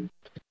safe way.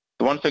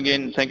 Once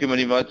again, thank you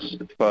very much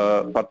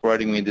for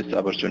providing me this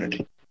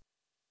opportunity.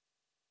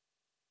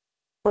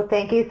 Well,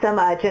 thank you so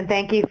much, and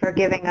thank you for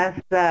giving us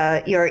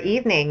your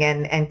evening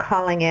and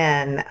calling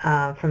in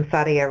from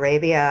Saudi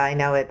Arabia. I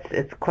know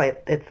it's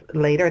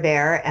later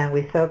there, and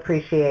we so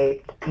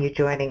appreciate you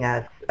joining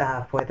us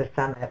for the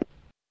summit.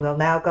 We'll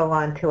now go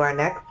on to our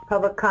next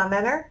public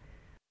commenter,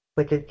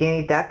 which is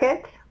Jeannie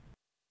Duckett.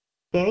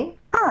 Jeannie?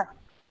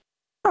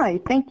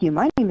 Hi, thank you.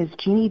 My name is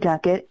Jeannie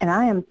Duckett, and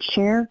I am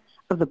chair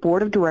of the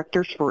Board of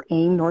Directors for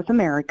AIM North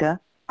America.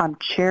 I'm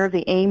chair of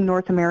the AIM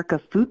North America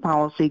Food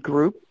Policy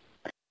Group.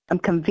 I'm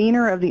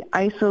convener of the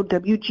ISO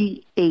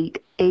WG8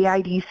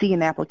 AIDC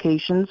and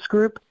Applications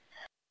Group.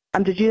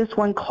 I'm the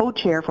GS1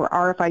 co-chair for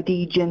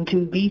RFID Gen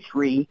 2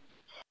 V3,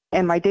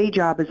 and my day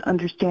job is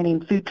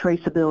understanding food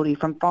traceability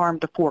from farm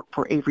to fork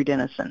for Avery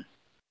Dennison.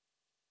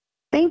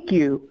 Thank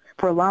you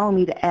for allowing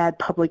me to add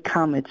public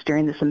comments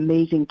during this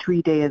amazing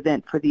 3-day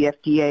event for the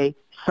FDA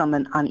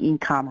Summit on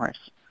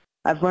E-Commerce.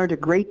 I've learned a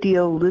great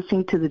deal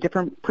listening to the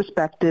different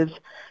perspectives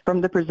from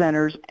the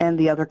presenters and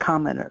the other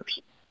commenters.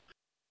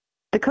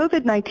 The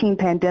COVID-19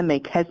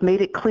 pandemic has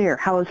made it clear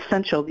how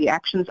essential the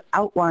actions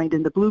outlined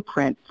in the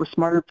blueprint for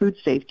smarter food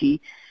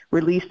safety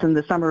released in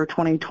the summer of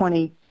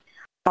 2020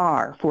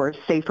 are for a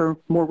safer,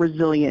 more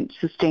resilient,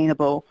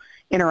 sustainable,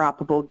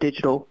 interoperable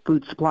digital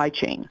food supply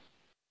chain.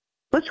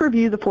 Let's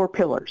review the 4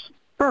 pillars.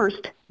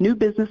 First, new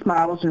business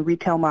models and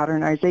retail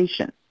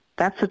modernization.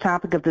 That's the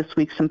topic of this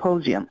week's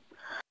symposium.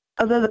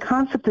 Although the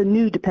concept of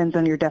new depends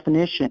on your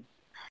definition.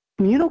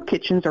 Communal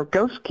kitchens or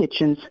ghost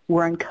kitchens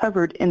were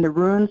uncovered in the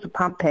ruins of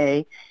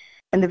Pompeii,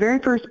 and the very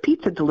first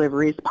pizza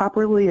delivery is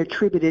popularly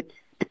attributed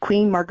to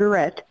Queen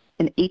Margaret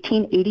in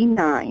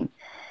 1889.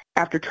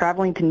 After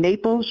traveling to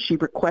Naples, she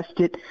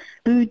requested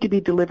food to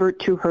be delivered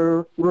to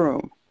her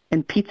room,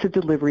 and pizza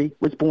delivery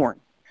was born.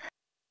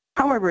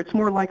 However, it's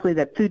more likely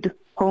that food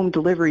home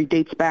delivery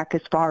dates back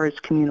as far as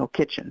communal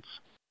kitchens.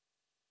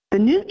 The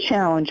new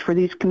challenge for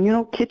these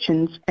communal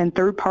kitchens and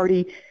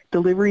third-party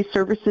delivery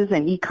services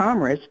and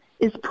e-commerce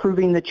is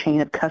proving the chain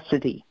of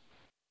custody.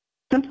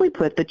 Simply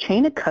put, the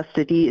chain of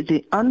custody is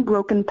the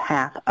unbroken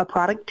path a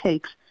product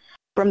takes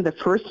from the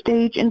first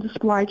stage in the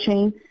supply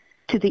chain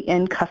to the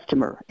end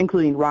customer,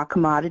 including raw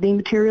commodity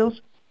materials,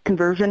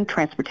 conversion,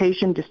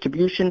 transportation,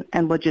 distribution,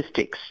 and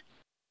logistics.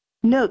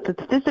 Note that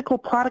the physical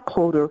product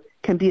holder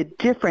can be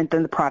different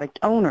than the product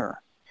owner.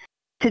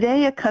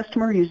 Today, a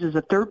customer uses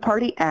a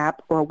third-party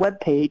app or a web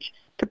page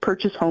to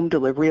purchase home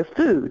delivery of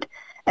food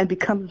and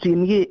becomes the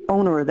immediate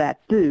owner of that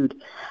food.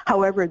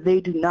 However,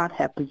 they do not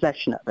have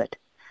possession of it.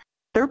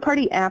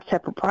 Third-party apps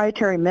have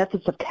proprietary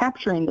methods of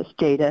capturing this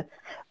data,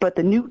 but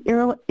the new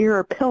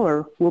era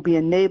pillar will be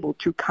enabled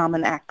through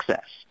common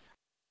access.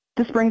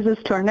 This brings us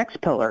to our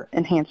next pillar,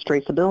 enhanced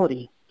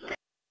traceability.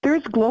 There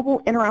is a global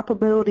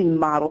interoperability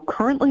model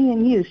currently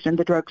in use in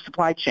the drug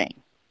supply chain,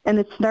 and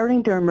it's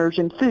starting to emerge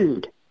in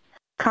food.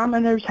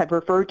 Commenters have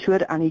referred to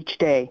it on each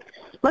day.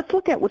 Let's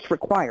look at what's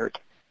required.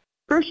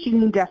 First, you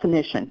need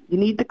definition. You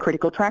need the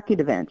critical tracking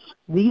events.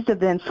 These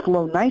events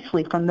flow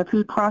nicely from the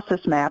food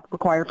process map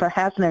required for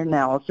hazard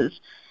analysis.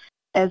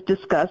 As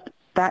discussed,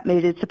 that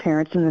made its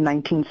appearance in the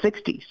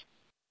 1960s.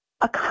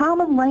 A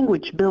common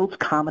language builds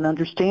common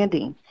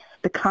understanding.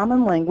 The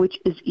common language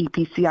is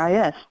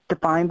EPCIS,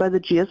 defined by the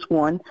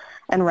GS1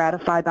 and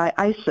ratified by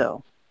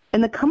ISO.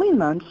 In the coming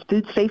months,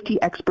 food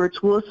safety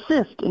experts will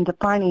assist in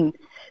defining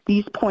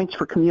these points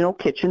for communal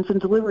kitchens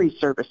and delivery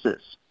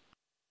services.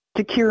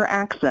 Secure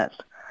access.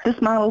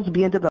 This model is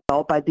being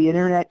developed by the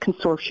Internet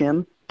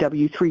Consortium,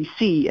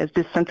 W3C, as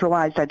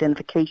decentralized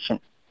identification.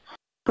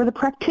 For the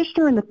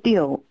practitioner in the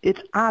field,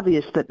 it's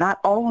obvious that not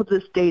all of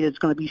this data is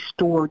going to be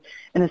stored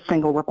in a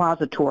single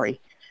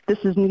repository. This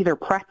is neither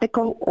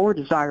practical or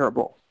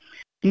desirable.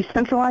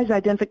 Decentralized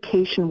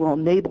identification will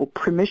enable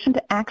permission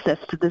to access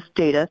to this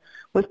data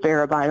with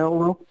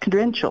verifiable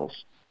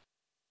credentials.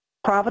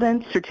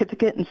 Provenance,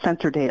 certificate, and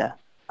sensor data.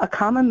 A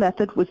common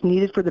method was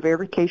needed for the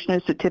verification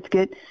of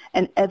certificate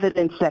and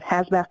evidence that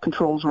hazmat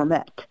controls were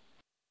met.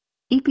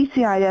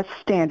 EPCIS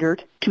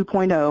Standard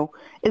 2.0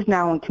 is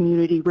now in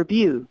community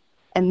review,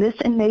 and this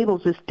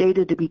enables this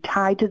data to be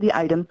tied to the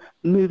item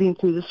moving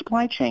through the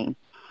supply chain.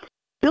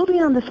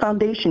 Building on this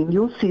foundation,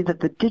 you'll see that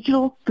the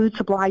digital food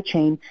supply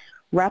chain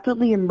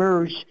rapidly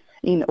emerged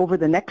over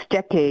the next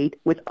decade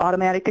with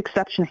automatic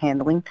exception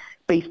handling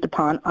based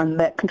upon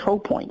unmet control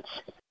points.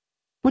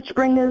 Which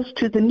brings us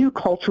to the new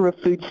culture of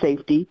food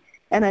safety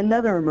and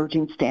another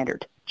emerging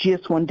standard,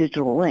 GS1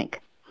 Digital Link.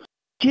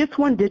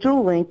 GS1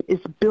 Digital Link is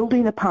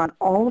building upon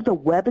all of the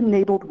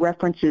web-enabled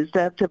references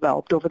that have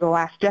developed over the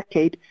last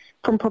decade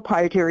from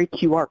proprietary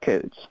QR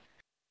codes.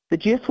 The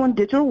GS1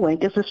 Digital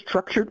Link is a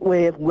structured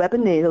way of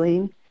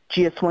web-enabling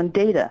GS1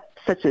 data,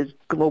 such as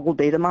Global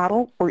Data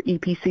Model or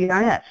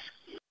EPCIS.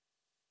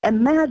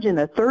 Imagine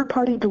a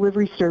third-party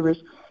delivery service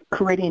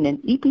creating an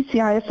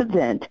EPCIS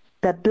event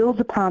that builds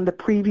upon the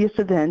previous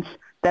events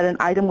that an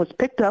item was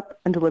picked up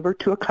and delivered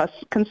to a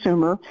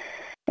consumer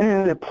in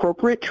an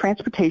appropriate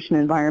transportation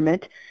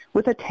environment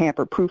with a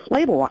tamper-proof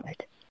label on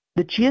it.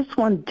 The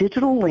GS1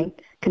 Digital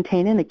Link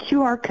containing a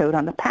QR code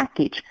on the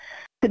package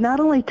could not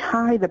only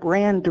tie the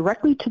brand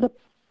directly to the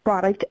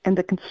product and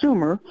the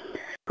consumer,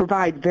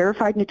 provide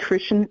verified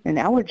nutrition and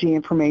allergy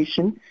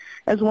information,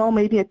 as well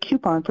maybe a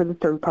coupon for the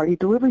third-party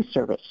delivery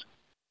service.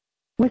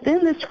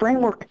 Within this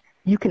framework,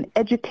 you can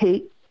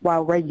educate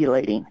while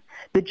regulating.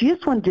 The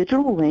GS1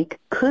 Digital Link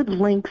could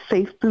link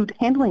safe food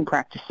handling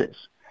practices.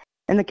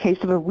 In the case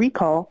of a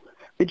recall,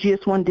 the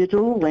GS1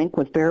 Digital Link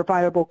with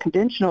verifiable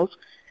credentials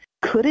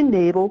could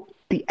enable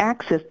the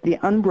access to the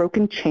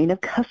unbroken chain of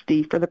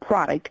custody for the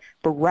product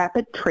for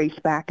rapid trace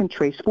back and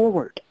trace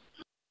forward.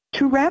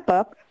 To wrap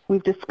up,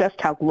 we've discussed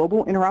how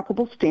global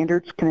interoperable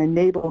standards can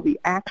enable the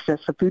access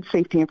of food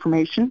safety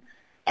information,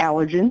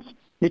 allergens,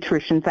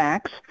 nutrition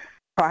facts,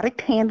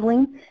 product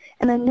handling,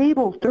 and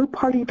enable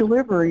third-party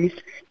deliveries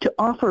to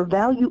offer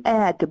value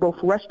add to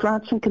both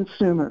restaurants and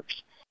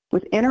consumers.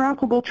 With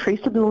interoperable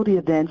traceability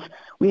events,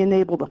 we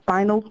enable the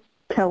final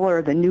pillar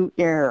of the new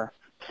era,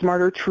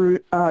 smarter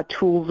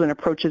tools and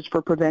approaches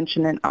for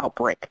prevention and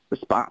outbreak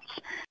response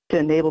to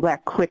enable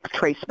that quick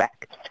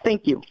traceback.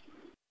 Thank you.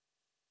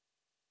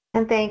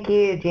 And thank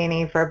you,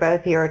 Jeannie, for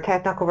both your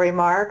technical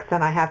remarks,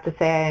 and I have to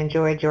say I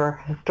enjoyed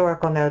your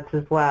historical notes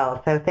as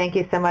well. So thank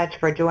you so much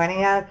for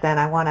joining us, and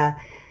I want to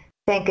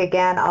thank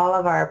again all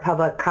of our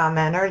public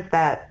commenters.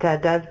 That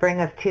does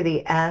bring us to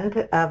the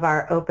end of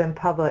our open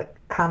public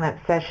comment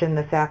session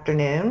this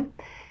afternoon.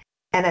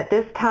 And at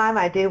this time,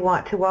 I do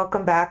want to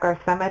welcome back our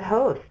summit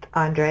host,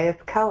 Andreas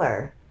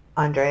Keller.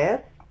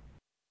 Andreas?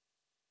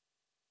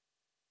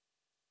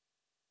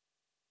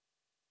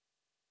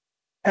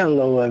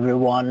 Hello,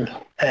 everyone,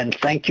 and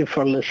thank you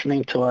for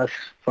listening to us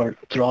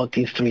throughout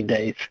these 3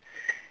 days.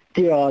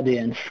 Dear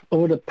audience,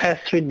 over the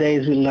past 3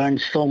 days, we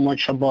learned so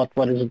much about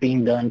what is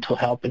being done to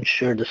help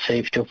ensure the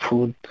safety of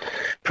food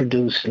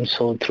produced and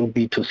sold through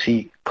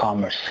B2C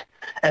commerce,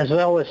 as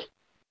well as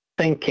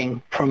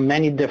thinking from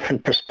many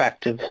different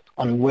perspectives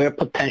on where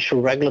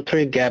potential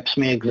regulatory gaps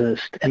may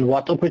exist and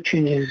what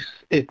opportunities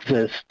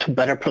exist to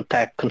better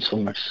protect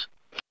consumers.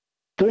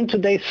 During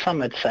today's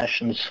summit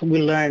sessions,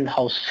 we learned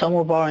how some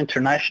of our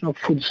international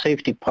food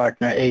safety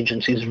partner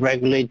agencies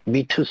regulate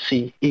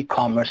B2C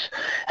e-commerce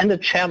and the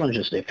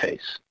challenges they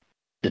face.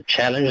 The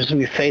challenges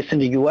we face in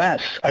the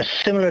U.S. are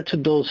similar to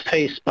those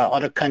faced by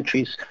other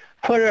countries,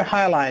 further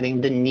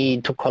highlighting the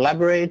need to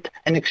collaborate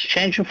and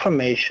exchange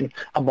information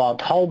about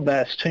how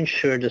best to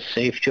ensure the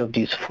safety of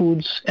these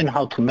foods and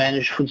how to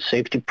manage food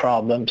safety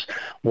problems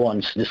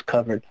once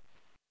discovered,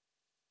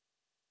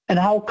 and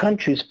how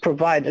countries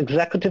provide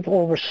executive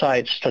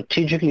oversight,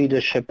 strategic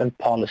leadership, and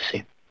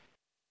policy.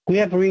 We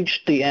have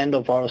reached the end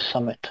of our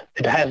summit.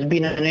 It has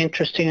been an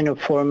interesting and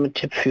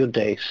informative few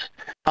days.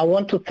 I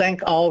want to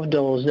thank all of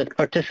those that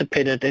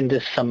participated in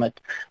this summit,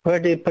 where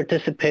they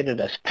participated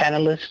as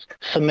panelists,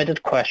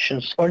 submitted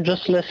questions, or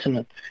just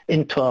listened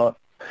in to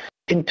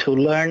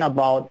learn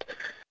about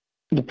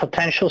the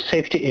potential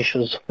safety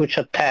issues which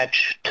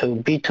attach to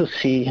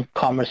B2C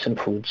commerce and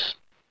foods.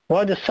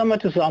 While the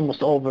summit is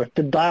almost over,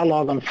 the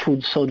dialogue on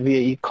food sold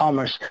via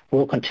e-commerce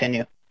will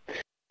continue.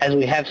 As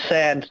we have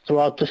said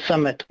throughout the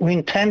summit, we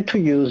intend to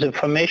use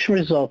information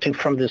resulting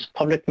from this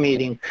public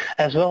meeting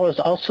as well as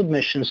all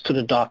submissions to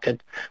the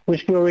docket,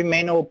 which will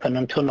remain open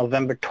until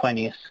November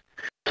 20th,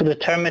 to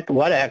determine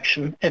what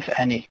action, if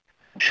any,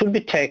 should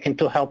be taken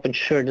to help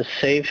ensure the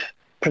safe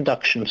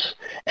productions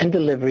and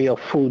delivery of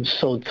food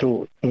sold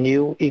through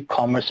new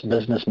e-commerce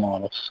business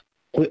models.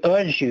 We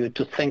urge you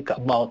to think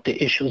about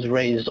the issues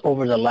raised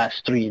over the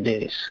last 3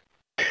 days,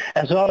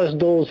 as well as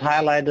those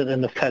highlighted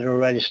in the Federal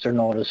Register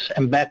notice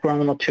and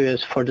background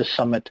materials for the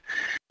summit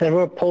that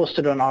were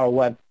posted on our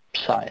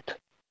website,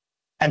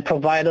 and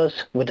provide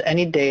us with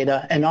any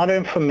data and other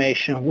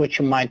information which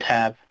you might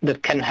have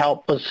that can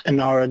help us in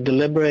our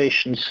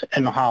deliberations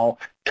on how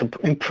to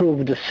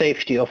improve the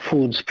safety of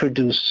foods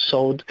produced,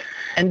 sold,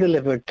 and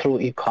delivered through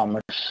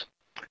e-commerce.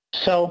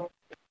 So,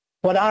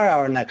 what are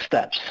our next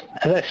steps?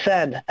 As I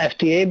said,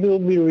 FDA will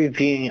be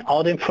reviewing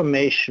all the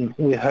information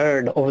we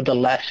heard over the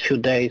last few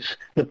days,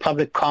 the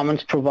public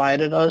comments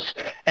provided us,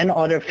 and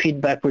other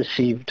feedback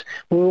received.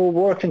 We will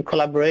work in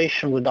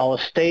collaboration with our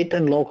state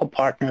and local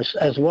partners,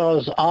 as well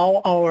as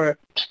all our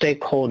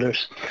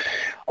stakeholders,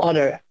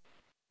 other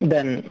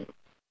than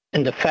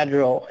in the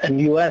federal and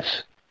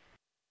U.S.,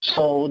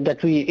 so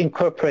that we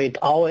incorporate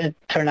our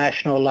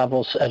international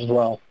levels as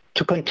well,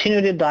 to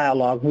continue the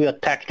dialogue via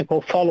technical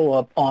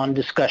follow-up on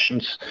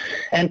discussions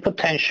and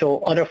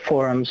potential other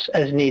forums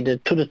as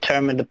needed to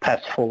determine the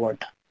path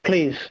forward.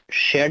 Please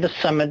share the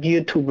summit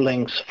YouTube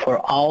links for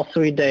all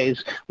 3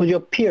 days with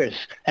your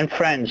peers and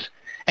friends,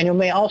 and you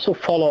may also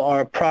follow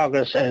our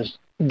progress as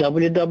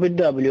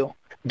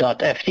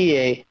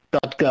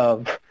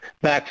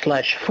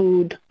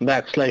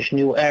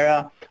www.fda.gov/food/new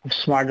era of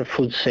smarter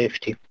food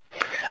safety.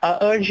 I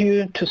urge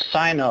you to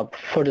sign up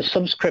for the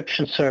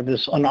subscription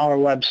service on our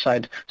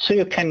website so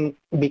you can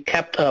be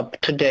kept up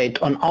to date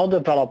on all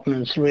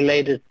developments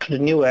related to the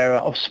new era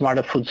of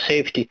smarter food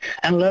safety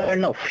and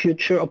learn of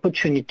future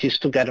opportunities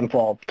to get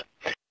involved.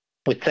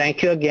 We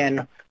thank you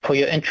again for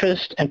your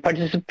interest and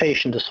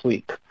participation this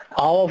week.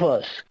 All of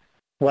us,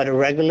 whether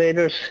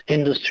regulators,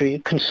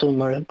 industry,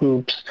 consumer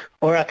groups,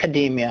 or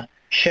academia,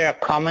 share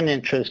a common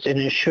interest in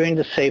ensuring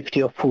the safety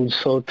of food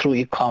sold through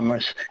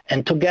e-commerce,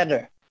 and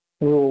together,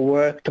 we will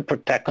work to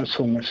protect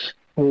consumers.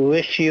 We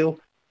wish you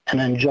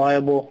an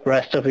enjoyable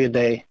rest of your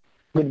day.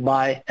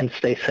 Goodbye and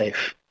stay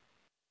safe.